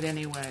got it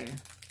anyway.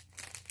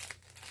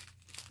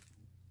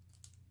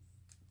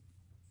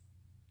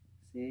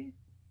 See?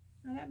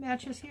 Now that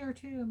matches here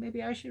too.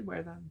 Maybe I should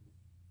wear them.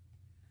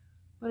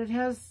 But it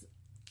has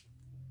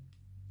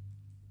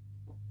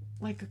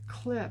like a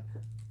clip.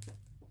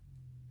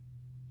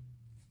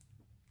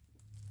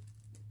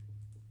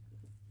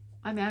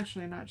 I'm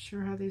actually not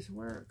sure how these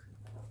work.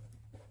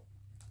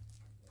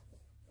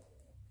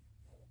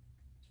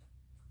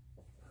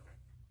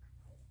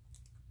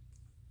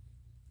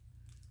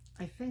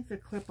 I think the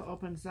clip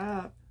opens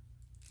up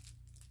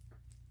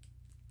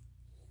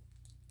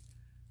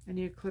and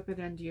you clip it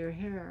into your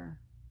hair.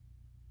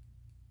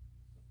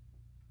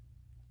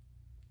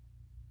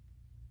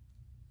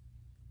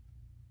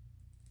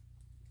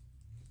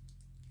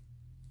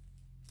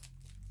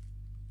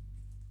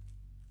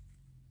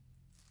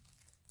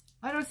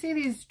 I don't see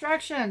these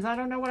instructions. I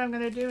don't know what I'm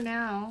going to do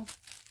now.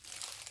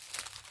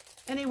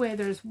 Anyway,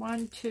 there's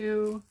 1,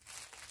 2,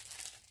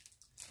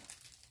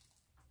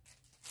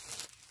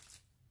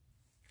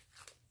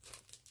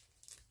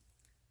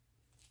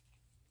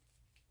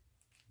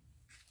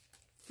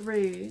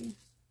 3,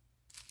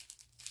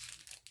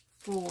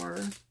 4,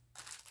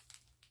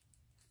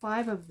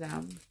 5 of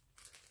them.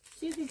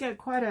 So you can get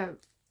quite a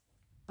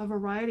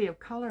variety of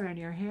color in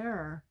your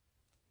hair.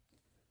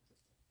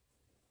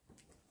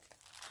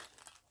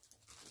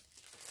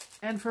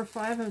 And for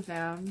 5 of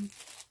them,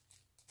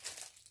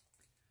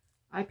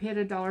 I paid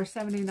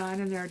 $1.79,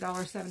 and they're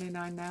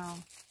 $1.79 now.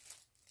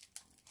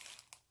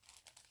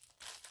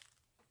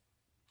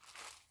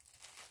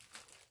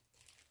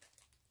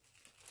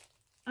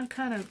 I'm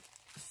kind of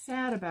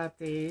sad about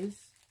these.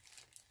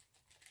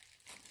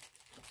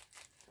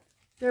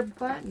 They're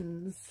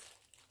buttons,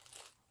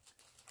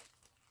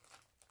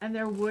 and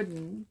they're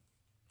wooden,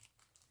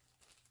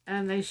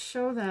 and they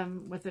show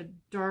them with a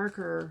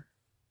darker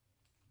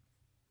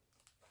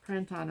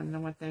print on them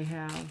than what they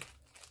have.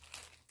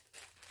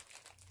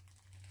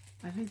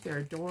 I think they're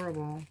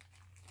adorable.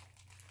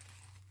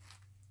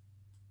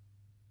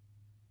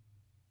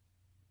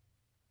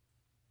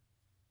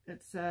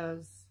 It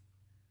says,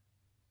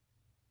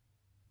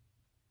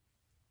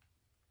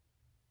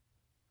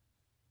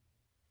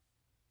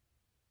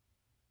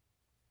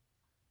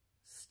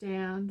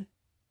 stand.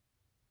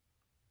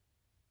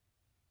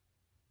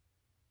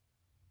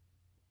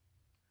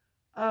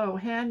 Oh,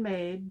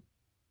 handmade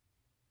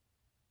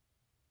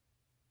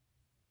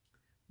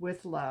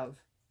with love.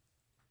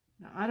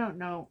 Now, I don't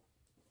know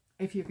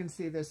if you can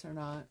see this or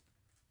not,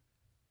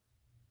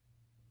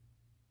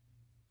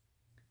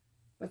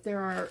 but there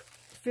are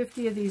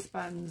 50 of these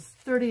buttons,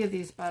 30 of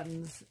these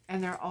buttons,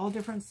 and they're all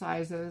different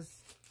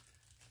sizes,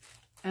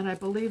 and I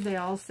believe they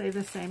all say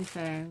the same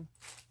thing.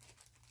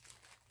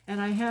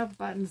 And I have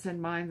buttons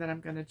in mind that I'm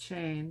going to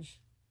change.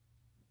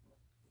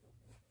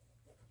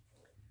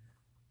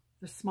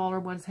 The smaller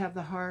ones have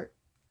the heart.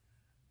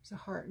 There's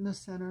a heart in the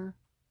center.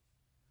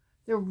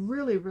 They're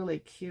really, really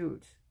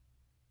cute.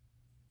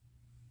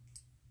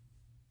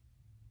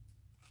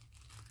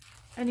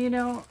 And you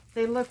know,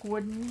 they look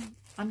wooden.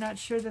 I'm not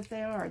sure that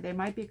they are. They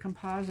might be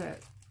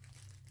composite.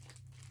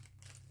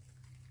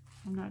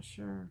 I'm not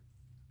sure.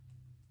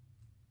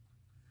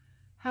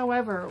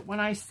 However, when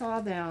I saw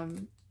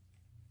them,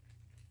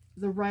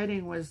 the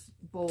writing was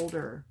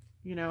bolder.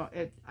 You know,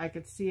 I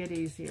could see it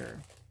easier.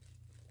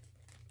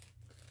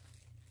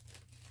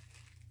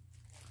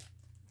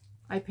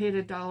 I paid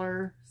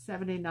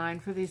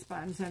 $1.79 for these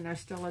buttons, and they're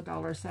still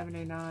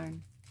 $1.79.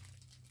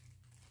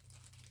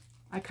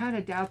 I kind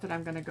of doubt that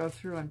I'm going to go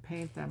through and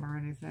paint them or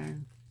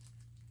anything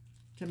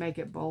to make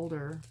it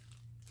bolder.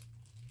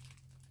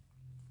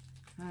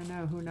 I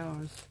know, who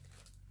knows?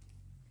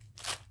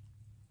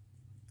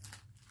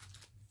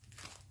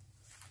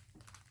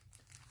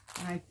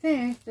 I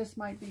think this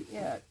might be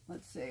it.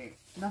 Let's see.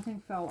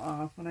 Nothing fell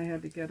off when I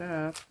had to get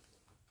up.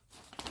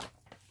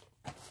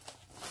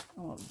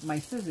 Oh, my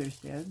scissors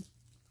did.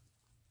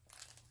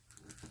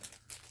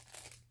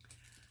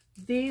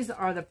 These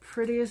are the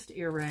prettiest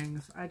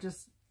earrings. I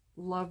just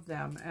love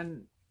them.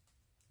 And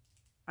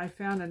I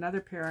found another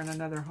pair in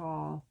another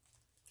haul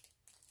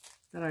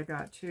that I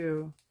got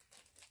too.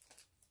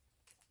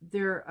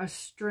 They're a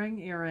string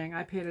earring.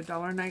 I paid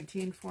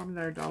 $1.19 for them.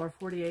 They're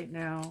 $1.48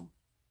 now.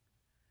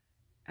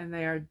 And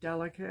they are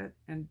delicate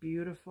and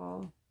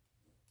beautiful.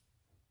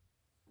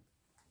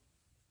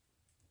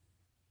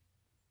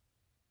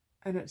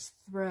 And it's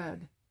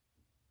thread.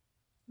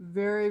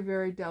 Very,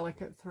 very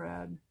delicate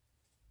thread.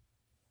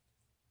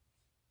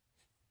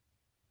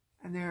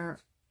 And they're,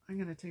 I'm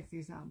going to take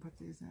these out and put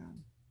these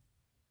in.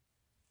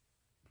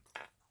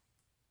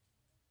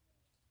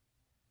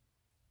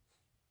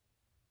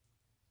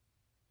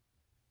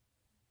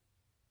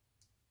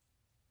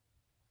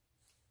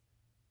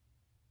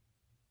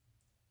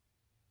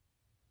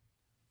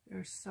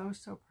 They're so,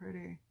 so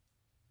pretty.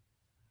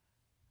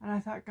 And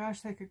I thought,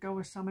 gosh, they could go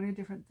with so many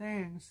different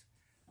things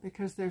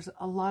because there's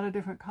a lot of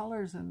different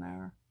colors in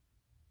there.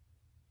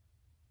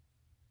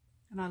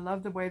 And I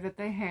love the way that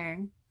they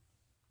hang.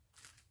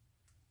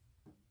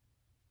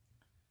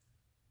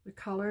 The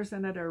colors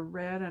in it are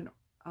red and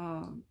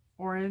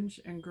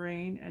orange and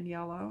green and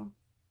yellow.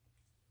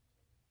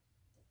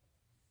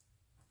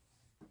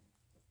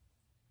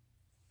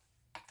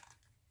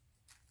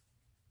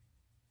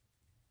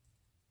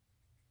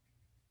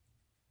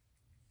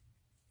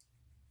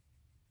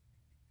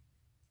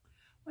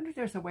 I wonder if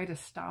there's a way to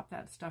stop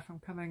that stuff from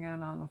coming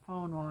in on the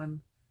phone while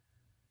I'm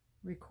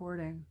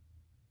recording.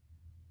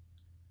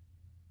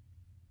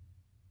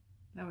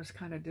 That was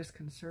kind of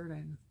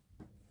disconcerting.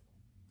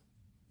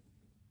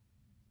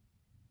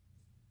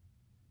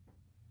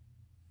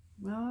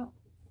 Well,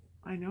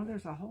 I know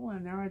there's a hole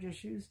in there. I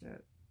just used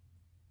it.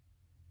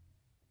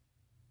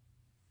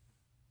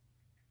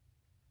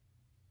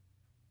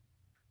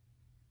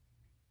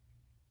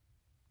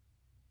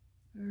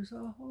 There's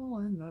a hole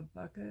in the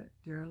bucket,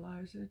 dear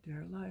Liza,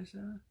 dear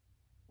Liza.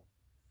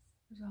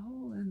 There's a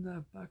hole in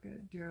the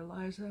bucket, dear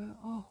Liza,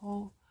 a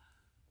hole.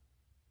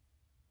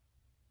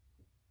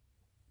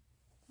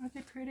 Aren't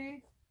they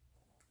pretty?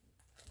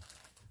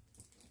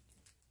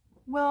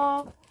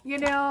 Well, you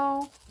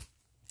know,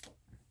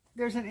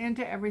 there's an end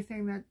to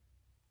everything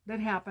that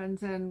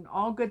happens, and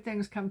all good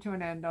things come to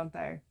an end, don't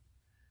they?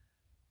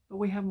 But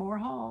we have more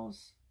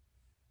hauls.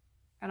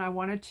 And I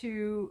wanted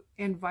to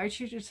invite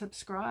you to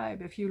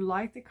subscribe if you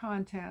like the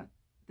content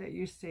that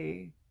you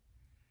see.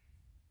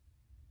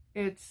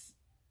 It's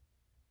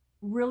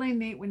really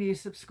neat when you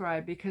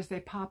subscribe because they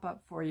pop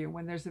up for you.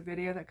 When there's a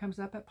video that comes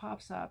up, it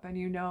pops up and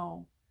you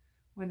know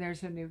when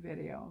there's a new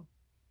video.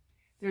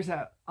 There's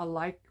a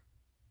like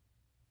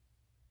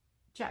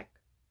check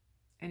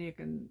and you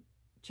can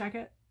check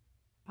it,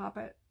 pop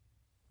it.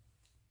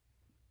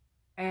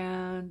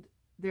 And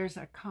there's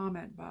a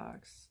comment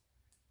box.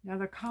 Now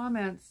the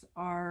comments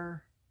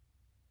are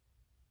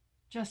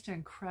just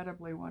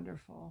incredibly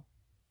wonderful.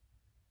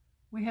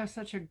 We have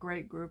such a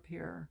great group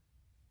here.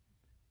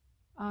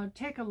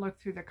 Take a look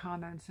through the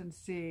comments and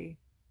see.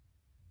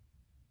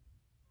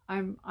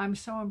 I'm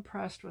so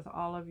impressed with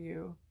all of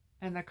you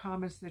and the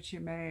comments that you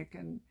make,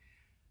 and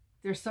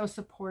they're so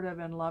supportive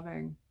and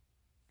loving.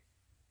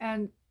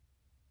 And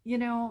you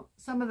know,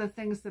 some of the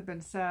things that have been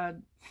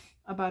said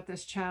about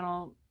this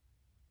channel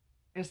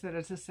is that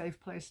it's a safe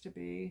place to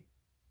be.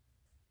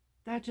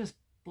 That just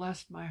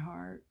blessed my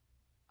heart.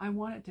 I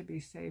want it to be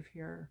safe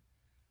here.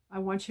 I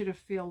want you to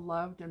feel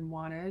loved and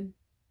wanted.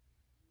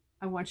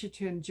 I want you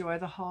to enjoy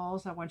the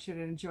hauls. I want you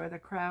to enjoy the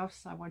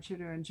crafts. I want you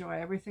to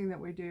enjoy everything that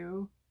we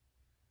do.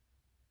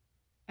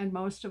 And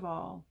most of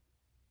all,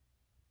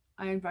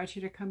 I invite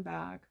you to come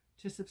back,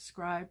 to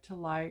subscribe, to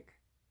like.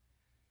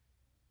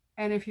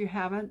 And if you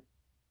haven't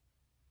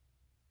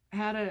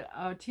had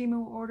a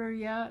Temu order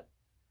yet,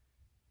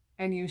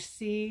 and you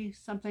see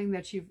something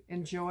that you've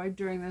enjoyed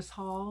during this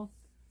haul,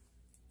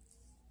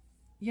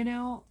 you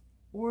know,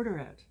 order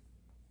it.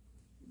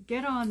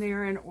 Get on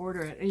there and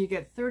order it, and you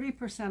get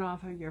 30%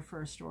 off of your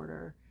first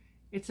order.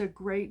 It's a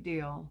great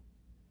deal.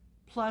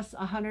 Plus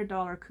a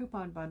 $100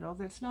 coupon bundle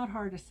that's not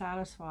hard to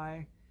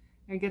satisfy,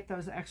 and get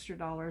those extra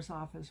dollars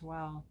off as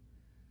well.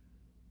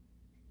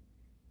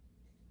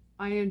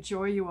 I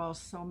enjoy you all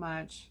so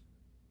much.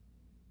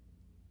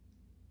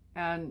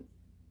 And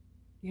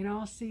you know,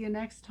 I'll see you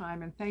next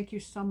time, and thank you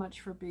so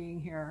much for being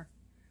here.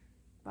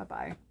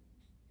 Bye-bye.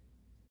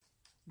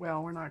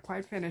 Well, we're not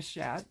quite finished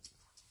yet.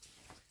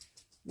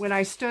 When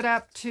I stood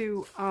up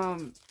to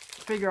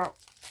figure out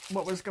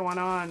what was going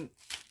on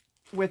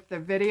with the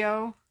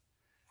video,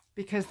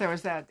 because there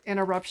was that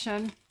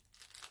interruption.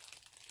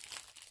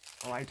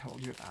 Oh, I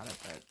told you about it,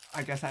 but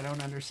I guess I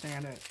don't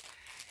understand it.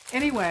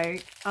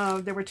 Anyway,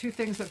 there were two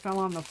things that fell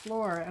on the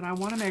floor, and I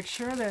want to make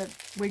sure that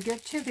we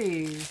get to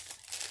these.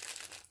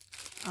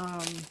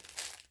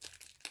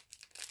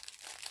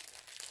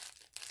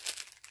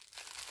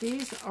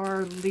 These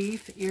are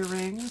leaf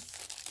earrings.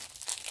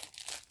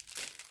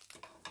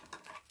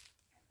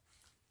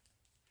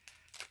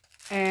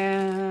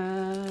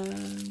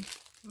 And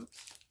oops.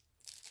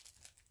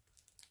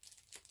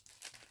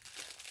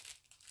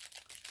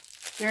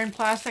 They're in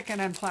plastic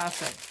and in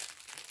plastic.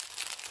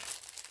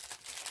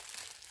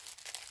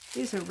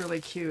 These are really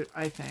cute,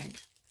 I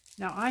think.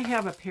 Now, I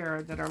have a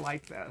pair that are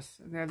like this,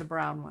 and they're the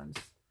brown ones.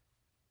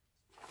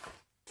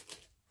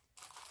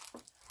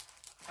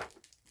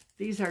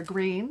 These are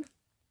green.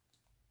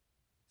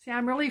 See,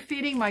 I'm really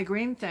feeding my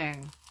green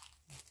thing.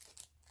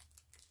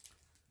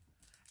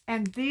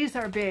 And these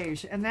are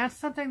beige, and that's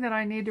something that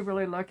I need to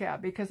really look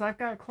at, because I've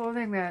got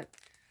clothing that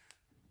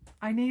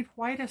I need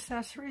white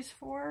accessories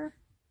for.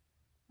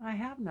 I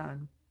have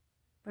none.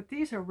 But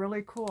these are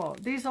really cool.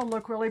 These will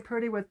look really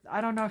pretty with,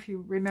 I don't know if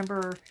you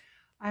remember,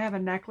 I have a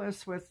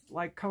necklace with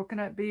like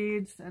coconut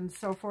beads and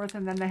so forth,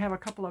 and then they have a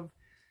couple of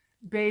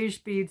beige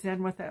beads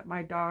in with it.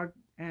 My dog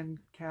and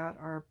cat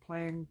are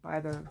playing by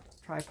the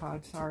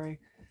tripod, sorry.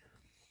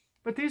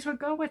 But these would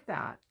go with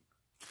that.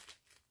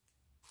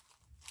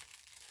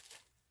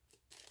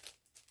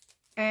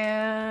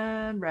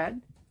 And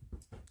red.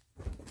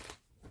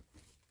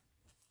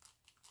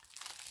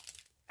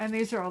 And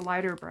these are a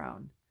lighter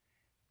brown.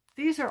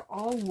 These are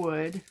all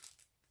wood,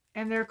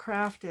 and they're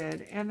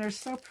crafted, and they're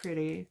so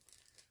pretty.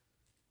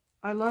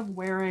 I love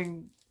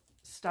wearing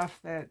stuff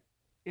that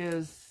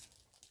is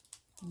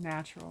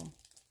natural.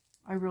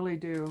 I really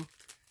do.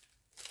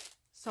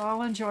 So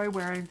I'll enjoy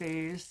wearing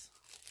these.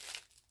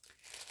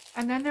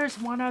 And then there's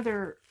one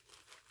other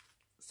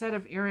set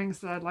of earrings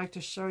that I'd like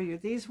to show you.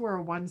 These were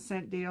a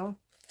 1-cent deal.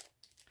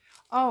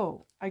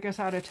 Oh, I guess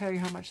I ought to tell you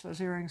how much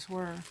those earrings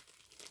were.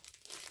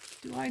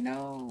 Do I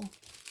know?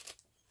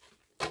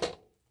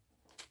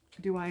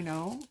 Do I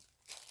know?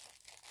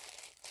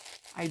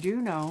 I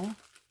do know.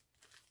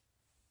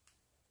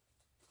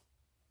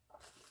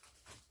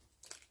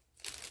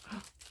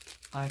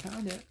 I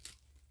found it.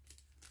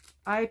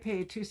 I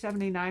paid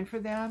 $2.79 for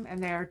them,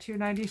 and they are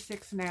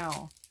 $2.96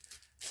 now.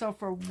 So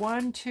for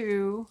 1,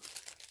 2,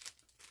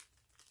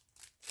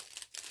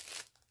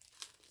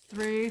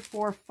 3,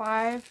 4,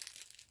 5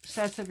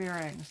 sets of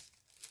earrings,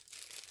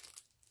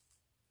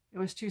 it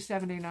was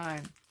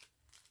 $2.79.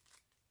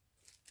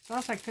 So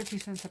that's like 50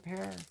 cents a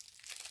pair.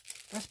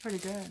 That's pretty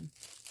good.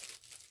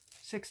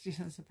 60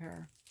 cents a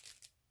pair.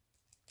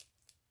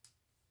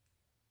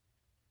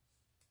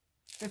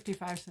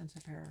 55 cents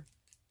a pair.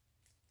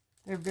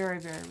 They're very,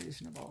 very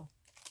reasonable.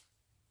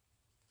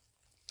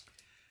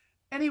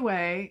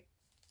 Anyway,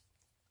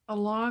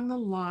 along the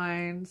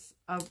lines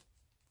of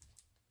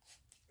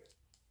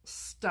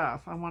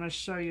stuff, I want to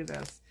show you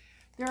this.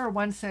 There are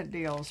 1-cent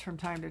deals from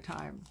time to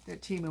time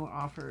that Temu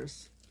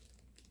offers.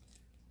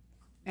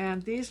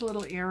 And these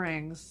little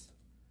earrings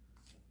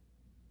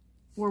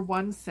were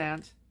 1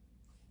 cent,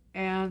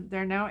 and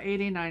they're now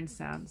 89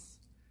 cents.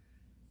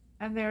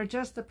 And they're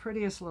just the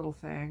prettiest little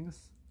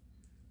things.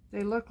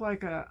 They look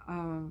like a,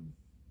 oh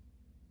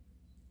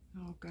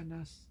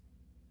goodness.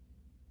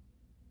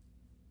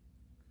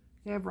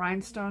 They have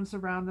rhinestones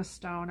around the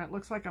stone. It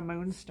looks like a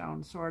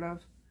moonstone, sort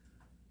of.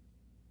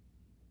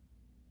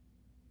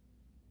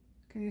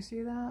 Can you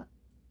see that?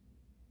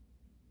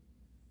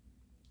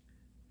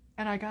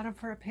 And I got them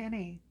for a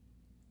penny.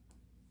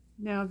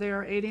 Now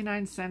they're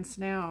 89 cents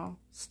now.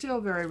 Still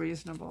very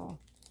reasonable.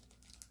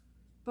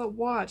 But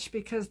watch,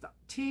 because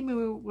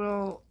Temu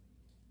will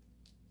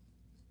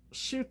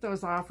shoot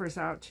those offers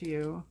out to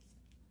you.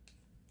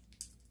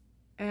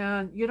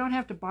 And you don't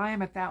have to buy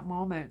them at that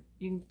moment.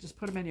 You can just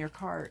put them in your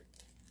cart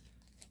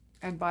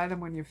and buy them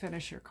when you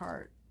finish your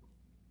cart.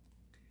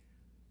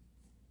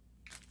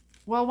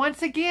 Well,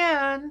 once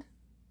again,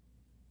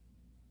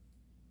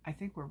 I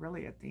think we're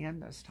really at the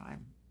end this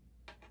time.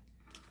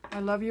 I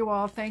love you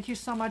all. Thank you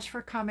so much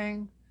for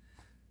coming.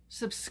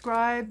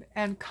 Subscribe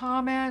and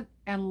comment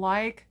and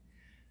like.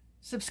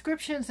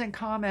 Subscriptions and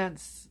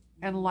comments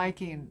and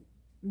liking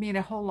mean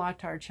a whole lot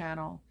to our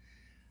channel.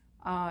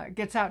 It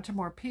gets out to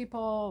more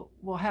people.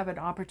 We'll have an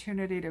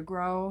opportunity to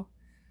grow.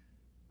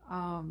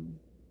 I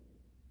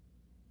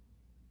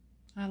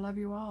love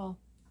you all.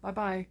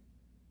 Bye-bye.